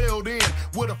dub bailed in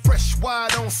with a fresh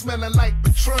wide on, smelling like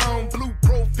Patron. Blue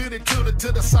Pro fitted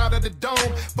to the side of the dome.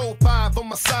 4-5 on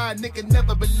my side, nigga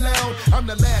never been loud. I'm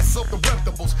the last of the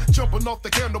reptables, jumping off the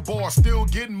handlebar, still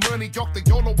getting money off the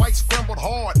yellow white scrambled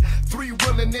hard. 3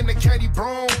 wheeling in the caddy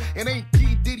brown, and ain't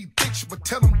P Diddy bitch, but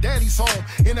tell him daddy's home.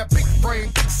 In that big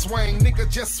frame, big swing, nigga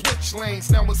just switch lanes.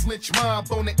 Now it's lynch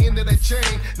mob on the end of that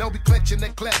chain. Now we clutching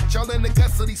that clutch, y'all in the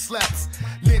guts of these slaps.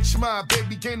 Lynch mob,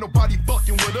 baby, ain't nobody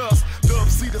fucking with us. Dub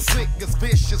see the sick as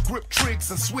vicious, grip tricks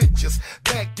and switches.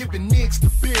 Back giving niggas the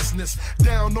business.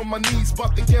 Down on my knees,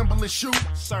 bout to gamble and shoot.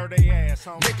 Sir, they ass,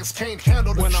 homie. Niggas can't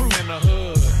handle the when truth. I'm in the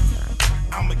hood.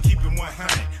 I'ma keep it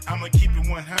 100. I'ma keep it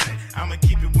 100. I'ma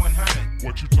keep it 100.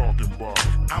 What you talking about?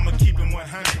 I'ma keep it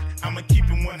 100. I'ma keep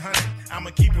it 100. I'ma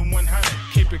keep it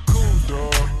 100. Keep it cool,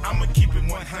 dog. I'ma keep it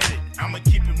 100. I'ma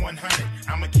keep it 100.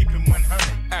 I'ma keep it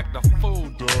 100. Act a fool,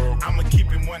 dog. I'ma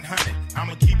keep it 100.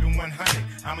 I'ma keep it 100.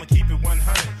 I'ma keep it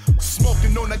 100.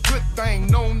 Smoking on a good thing,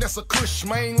 known as a kush,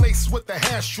 man. Lace with the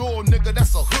hash, sure, nigga,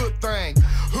 that's a hood thing.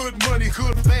 Hood money,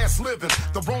 hood fast living.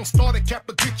 The wrong starter cap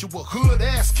to get you a hood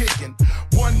ass kicking.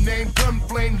 One name, gun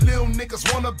flame, lil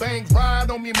niggas wanna bang.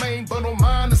 Ride on me, main, but on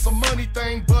mine it's a money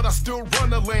thing. But I still run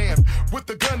the land with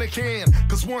the gun in hand.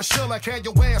 Cause one shell I had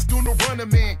your ass doing the running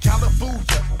man. California,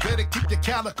 better keep your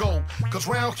calico. Cause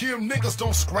round here niggas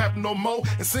don't scrap no more.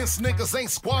 And since niggas ain't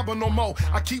squabbling no more,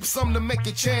 I keep something to make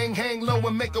your chain hang low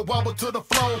and make it wobble to the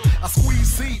flow. I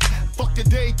squeeze heat, fuck your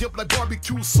day, give like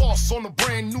barbecue sauce on a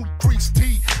brand new crease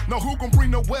tea. Now who gon'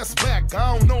 bring the West back?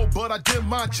 I don't know, but I did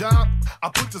my job. I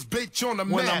put this bitch on the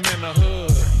map. When I'm in the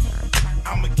hood.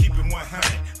 I'ma keep it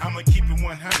 100. I'ma keep it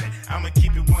 100. I'ma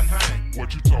keep it 100.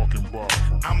 What you talking about?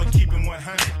 I'ma keep it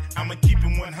 100. I'ma keep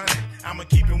it 100. I'ma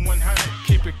keep it 100.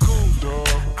 Keep it cool, dog.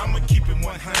 I'ma keep it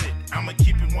 100. I'ma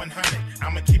keep it 100.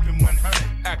 I'ma keep it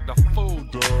 100. Act a fool,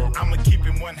 dog. I'ma keep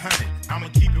it 100. I'ma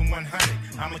keep it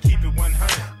 100. I'ma keep it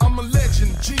 100. I'm a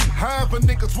legend, G. However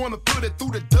niggas wanna put it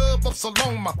through the dub up so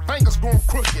long my fingers grown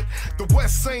crooked. The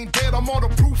West ain't dead, I'm all the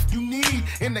proof you need.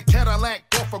 In the Cadillac,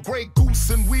 off a Grey Goose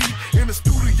and weed. In the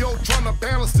studio, trying to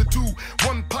balance the two.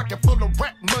 One pocket full of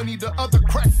rap money, the other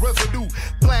crack residue.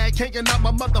 Flag hanging out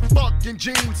my motherfucking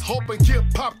jeans. Hoping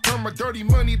hip-hop turn my dirty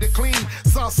money to clean.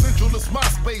 South Central is my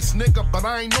space, nigga, but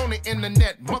I ain't on the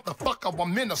internet. Motherfucker,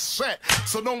 I'm in a set.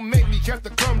 So don't make me have to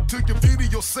come to your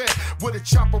video set with a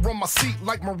chopper on my seat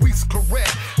like Maurice Claret.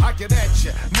 I get at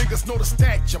ya, niggas know the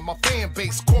stature. My fan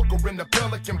base, Corker in the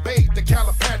Pelican Bay, the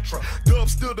Calipatra. Dub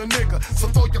still the nigga, so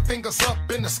throw your fingers up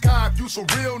in the sky if you's a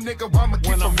real nigga. I'ma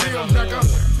keep it real, nigga.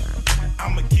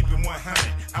 I'ma keep it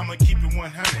 100. I'ma keep it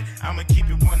 100. I'ma keep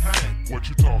it 100. What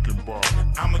you talking about?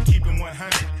 I'ma keep it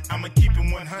 100. I'ma keep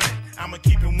it 100. I'ma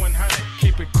keep it 100.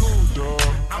 Keep it cool, dog.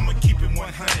 I'ma keep it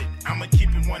 100. I'ma keep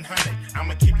it 100.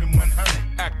 I'ma keep it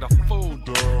 100. Act a fool,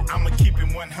 dog. I'ma keep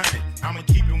it 100. I'ma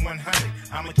keep it 100.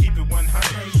 I'ma keep it 100.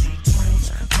 Crazy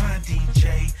tunes, my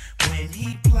DJ. When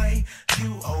he play,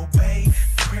 you obey.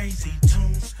 Crazy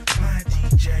tunes, my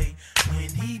DJ. When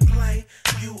he play,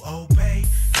 you obey.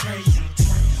 Crazy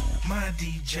tunes, my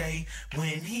DJ.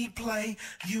 When he play,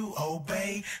 you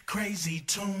obey. Crazy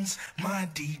tunes, my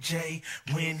DJ.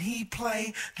 When he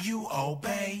play, you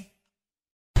obey.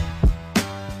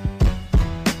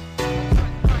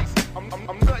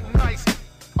 I'm nothing nice.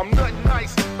 I'm nothing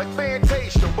nice, like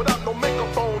Fantasia, without no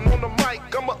megaphone on the mic.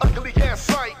 I'm an ugly ass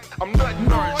sight. I'm nothing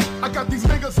nice. I got these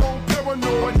niggas on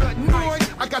paranoid. Nothing nice.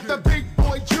 I got that big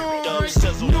boy joint.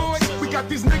 We got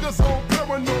these niggas on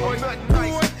paranoid. Nothing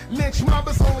nice. Lynch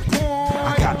mobbers on point.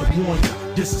 I got to warn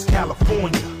ya, this is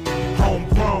California.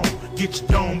 Homegrown, get your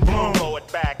dome blown. Throw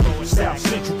it back, South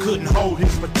Central couldn't hold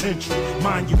his potential.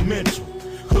 Monumental,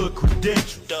 hood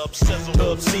credentials. Dub sizzle,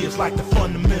 Dub C is like the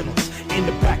fundamentals. In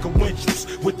the back of winches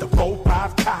with the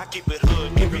 4-5 cock. Keep it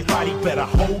hood. Everybody better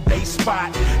hold they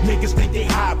spot. Niggas think they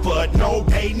hot, but no,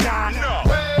 they not.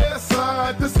 West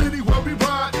side, the city where we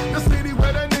ride. The city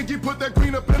where that nigga put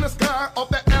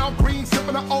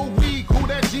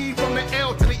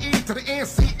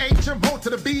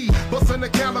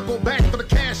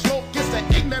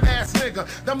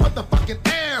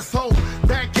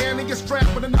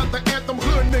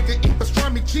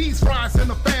cheese fries in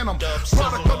the Phantom.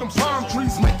 Product of them palm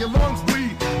trees make your lungs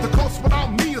bleed. The coast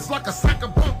without me is like a sack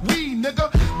of bunk weed,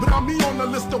 nigga. Without me on the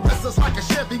list of risks, it's like a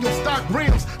Chevy on stock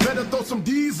rims. Better throw some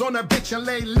D's on that bitch and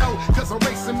lay low, cause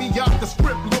erasing me off the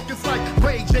script look, it's like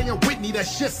Ray J and Whitney, that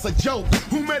shit's a joke.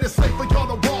 Who made it safe for y'all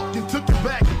to walk and took it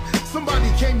back? Somebody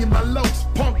came in my locs,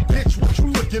 punk bitch, what you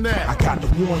looking at? I got to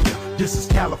warn ya, this is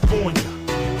California.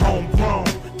 Homegrown,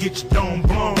 get your dome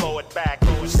blown. Blow it back,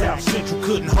 South Central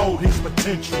couldn't hold his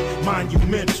potential.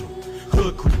 Monumental,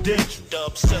 hood credential.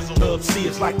 Dub sizzle, Dub C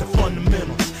is like the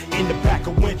fundamentals. In the back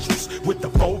of winches with the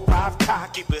 4-5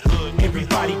 cock. Keep it hood.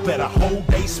 Everybody better hold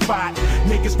they spot.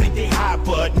 Niggas think they hot,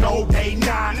 but no, they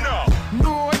not.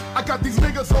 No, I got these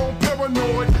niggas on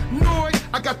paranoid. Noid,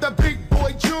 I got that big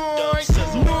boy joint.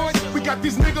 Noid, we got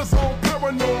these niggas on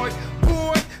paranoid.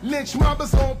 Boy, lynch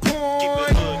mobbers on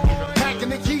point. Packing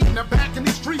the heat in the back in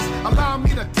the streets. Allow me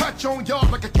to touch on y'all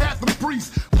like a Catholic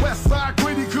priest. West side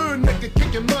gritty good nigga,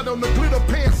 kicking mud on the glitter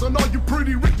pants on all you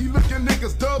pretty Ricky looking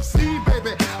niggas. Dub C,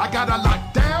 baby, I got a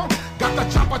lockdown. Got the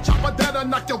chopper that'll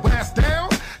knock your ass down.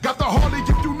 Got the Harley if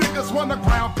you niggas want a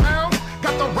ground pound.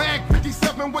 Got the rag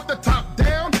 57 with the top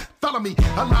down. Follow me,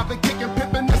 alive and kicking,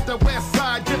 pimpin', it's the west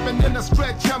side. Dipping in the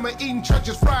stretch, I'm eating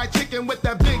church's fried chicken with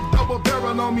that big double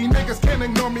barrel on me. Niggas can't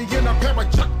ignore me in a pair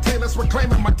of Chuck Taylors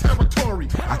reclaiming my territory.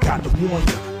 I got to warn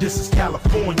ya, this is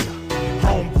California.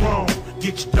 Homegrown,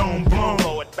 get your dome blown.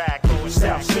 Blow it back,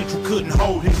 South Central couldn't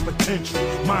hold his potential.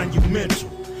 Monumental,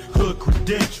 hood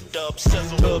credential. Dub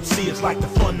sizzle, Dub C is like the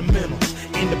fundamentals.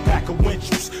 In the back of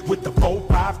winches with the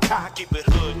 4-5 cock. Keep it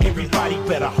hood. Everybody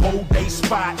better hold they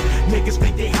spot. Niggas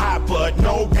think they hot, but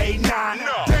no, they not.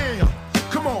 Damn,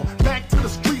 come on, back to the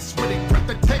streets with it. Prep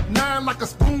the Tech 9 like a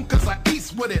spoon, cause I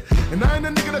eats with it. And I ain't a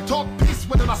nigga to talk peace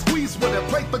with it, I squeeze with it.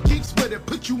 Play for keeps with it,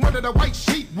 put you under the white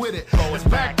sheet with it. It's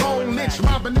back on lynch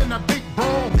mobbing in a big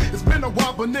broom. It's been a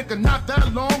while, but nigga, not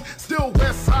that long. Still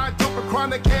west side, dumping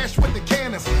chronic cash with the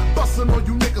cannons. Bustin' on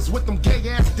you niggas with them gay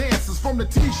ass dances. From the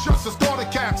t-shirts to starter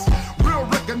caps. Real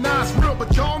recognized real,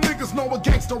 but y'all niggas know what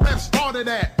gangsta rap started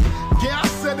at. Yeah, I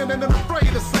said it and I'm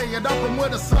afraid to say it. I'm from where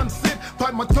the sun sit,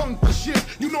 bite my tongue for shit.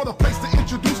 You know the place to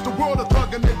introduce the world of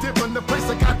thuggin' and dippin'. The place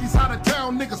that got these out of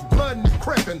town niggas blood and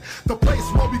crippin'. The place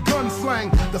where we gun slang.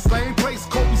 The same place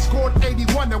Kobe scored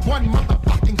 81 in one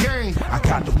motherfucking game. I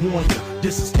got to warn ya,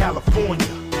 this is California.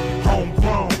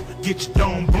 Homegrown, get your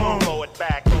dome blown. Blow it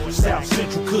back, South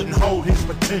Central couldn't hold his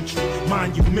potential.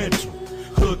 Monumental,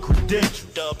 hood credential.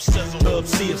 Dub sizzle, Dub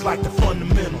C is like the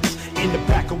fundamentals. In the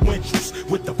back of winches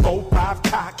with the 4-5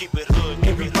 cock. Keep it hood.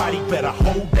 Everybody better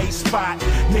hold they spot.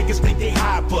 Niggas think they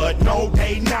hot, but no,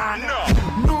 they not.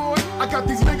 Noid, I got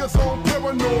these niggas on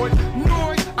paranoid.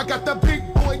 Noid, I got that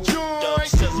big boy joint.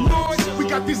 Noid, we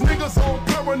got these niggas on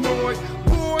paranoid.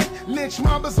 Boy, lynch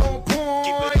mobbers on point.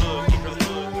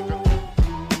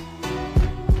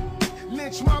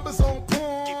 Lynch mobbers on point.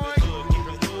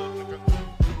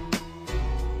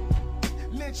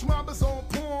 Lynch mobbers on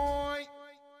point.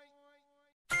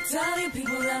 Telling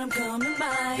people that I'm coming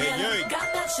by. Yeah.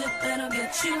 Got that shit that'll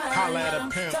get you high. Holla at a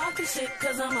pimp. Talking shit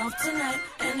cause I'm off tonight.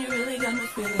 And you really got me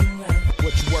feeling right.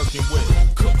 What you working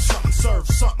with? Cook something, serve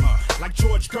something. Like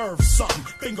George Gerv something.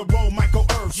 Finger roll, Michael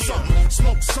Irv something.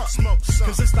 Smoke something,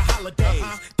 cause it's the holidays.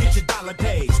 Get your dollar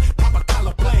days, pop a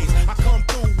collar blaze. I come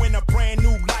through in a brand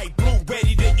new light blue,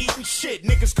 ready to eat and shit.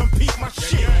 Niggas compete my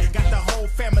shit. Got the whole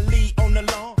family on the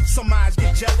lawn. Some eyes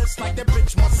get jealous like that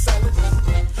bitch Marcellus.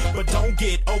 But don't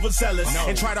get overzealous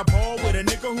and try to ball with a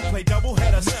nigga who play double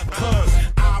headers. Cause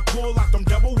I pull out them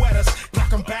double wetters, knock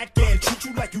them back in, treat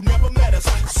you like you never met us.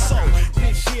 So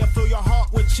this year fill your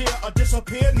heart with cheer or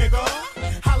disappear, nigga.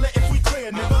 Holla if we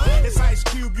clear, nigga. It's Ice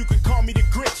Cube, you can call me the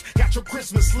Grinch. Got your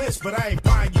Christmas list, but I ain't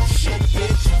buying you shit,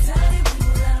 bitch. Telling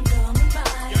people that I'm coming by.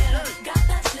 Got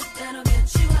that shit that'll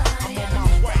get you high. I'm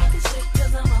on my way. Talking shit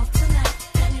cause I'm off tonight.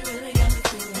 And you really got me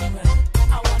feeling right.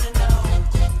 I wanna know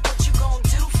what you gon'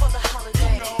 do for the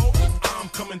holiday. I'm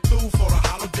coming through for the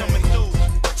holiday.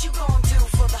 What you gon' do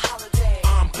for the holiday?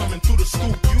 I'm coming through to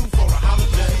scoop you for the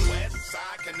holiday. West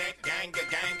side connect, gang,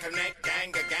 connect,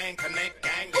 gang, connect,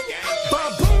 gang.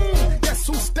 Ba-boom! Guess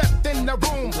who stepped in the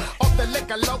room? Off the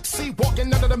liquor low, see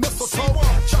walking under the mistletoe.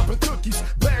 Chopping cookies,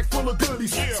 bag full of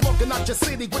goodies. Smoking out your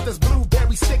city with this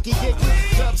blueberry sticky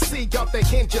hickey. Dub C out the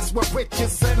hinges with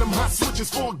riches and them hot switches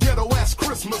for a ghetto ass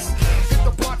Christmas. Hit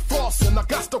the block flossing, I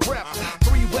got the rap.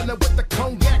 3-wheeler with the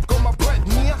cognac on my bread,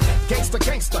 yeah.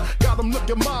 Gangsta, got them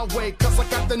looking my way. Cause I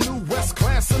got the new West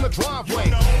Class in the driveway.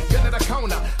 Get to the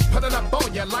corner, put it up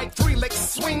on you like 3 legs.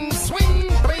 Swing,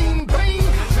 bang, bang.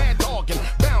 Mad dogging,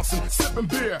 bouncing, sipping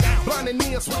beer. Blinding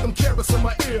ears with them carrots in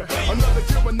my ear. Another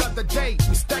year, another day.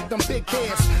 We stack them big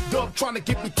cans. Dub trying to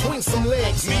get between some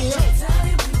legs. Man. Tell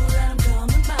you people that I'm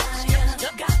coming by.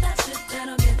 Got that shit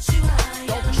that'll get you high.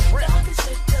 Don't trip. Talking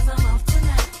shit 'cause I'm off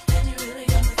tonight, and you really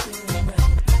got me feeling right.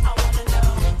 I wanna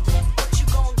know what you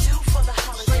gon' do for the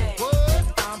holiday. What?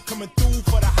 I'm coming through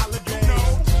for the holiday.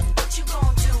 What you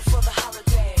gon' do for the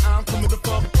holiday? I'm coming to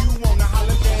fuck you on the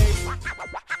holiday.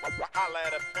 Holla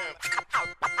at a pimp.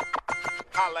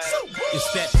 Holla at a pimp.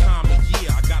 It's that time of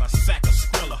year, I got a sack of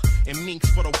Skrilla and minks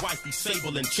for the wifey,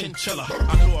 sable and chinchilla.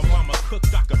 I know a mama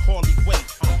cooked, I could hardly wait.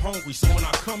 I'm hungry, so when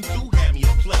I come through, have me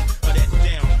a plate of that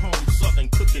down home southern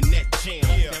cooking that jam.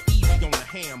 Now easy on the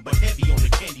ham, but heavy on the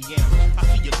candy yam. I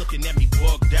see you looking at me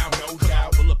bugged out, no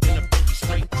doubt. Pull up in a Bentley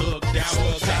straight thugged out.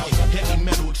 Heavy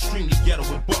metal, extremely ghetto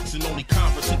with bucks, and only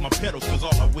Converse hit my pedals, cause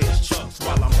all I wear is chucks.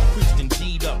 While I'm Christian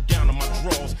G'd up down on my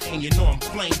drawers, and you know I'm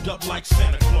flamed up like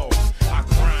Santa Claus. I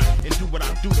grind and do what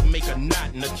I do to make a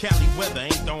knot, and the Cali weather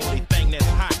ain't the only thing that's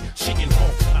hot. Chicken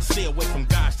hawk, I stay away from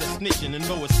guys that's snitching, and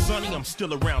though it's sunny, I'm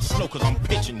still around slow, cause I'm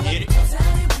pitching, get it? Tell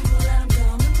you people that I'm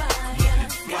coming by.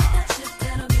 Got that shit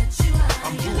that'll get you high.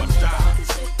 I'm do or die. Talking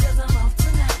shit 'cause I'm off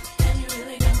tonight, and you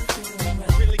really got me feeling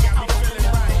right. Really got me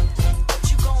feeling right. What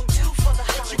you gon' do for the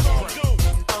holiday?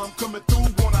 I'm coming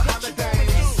through on a holiday.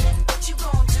 What you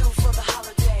gon' do for the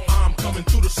holiday? I'm coming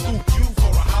through to scoop you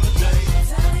for a holiday.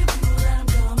 Tell you people that I'm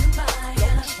coming by.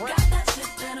 Got that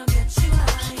shit that'll get you high.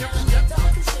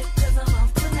 Talking shit 'cause I'm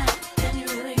off tonight, and you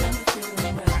really got me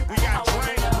feeling right. We got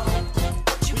drink.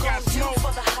 What you gon' do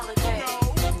for the holiday?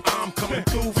 I'm coming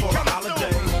through for a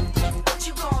holiday. What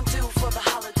you gon' do for the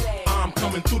holiday? I'm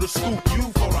coming through to scoop you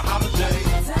for a holiday.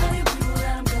 Tell you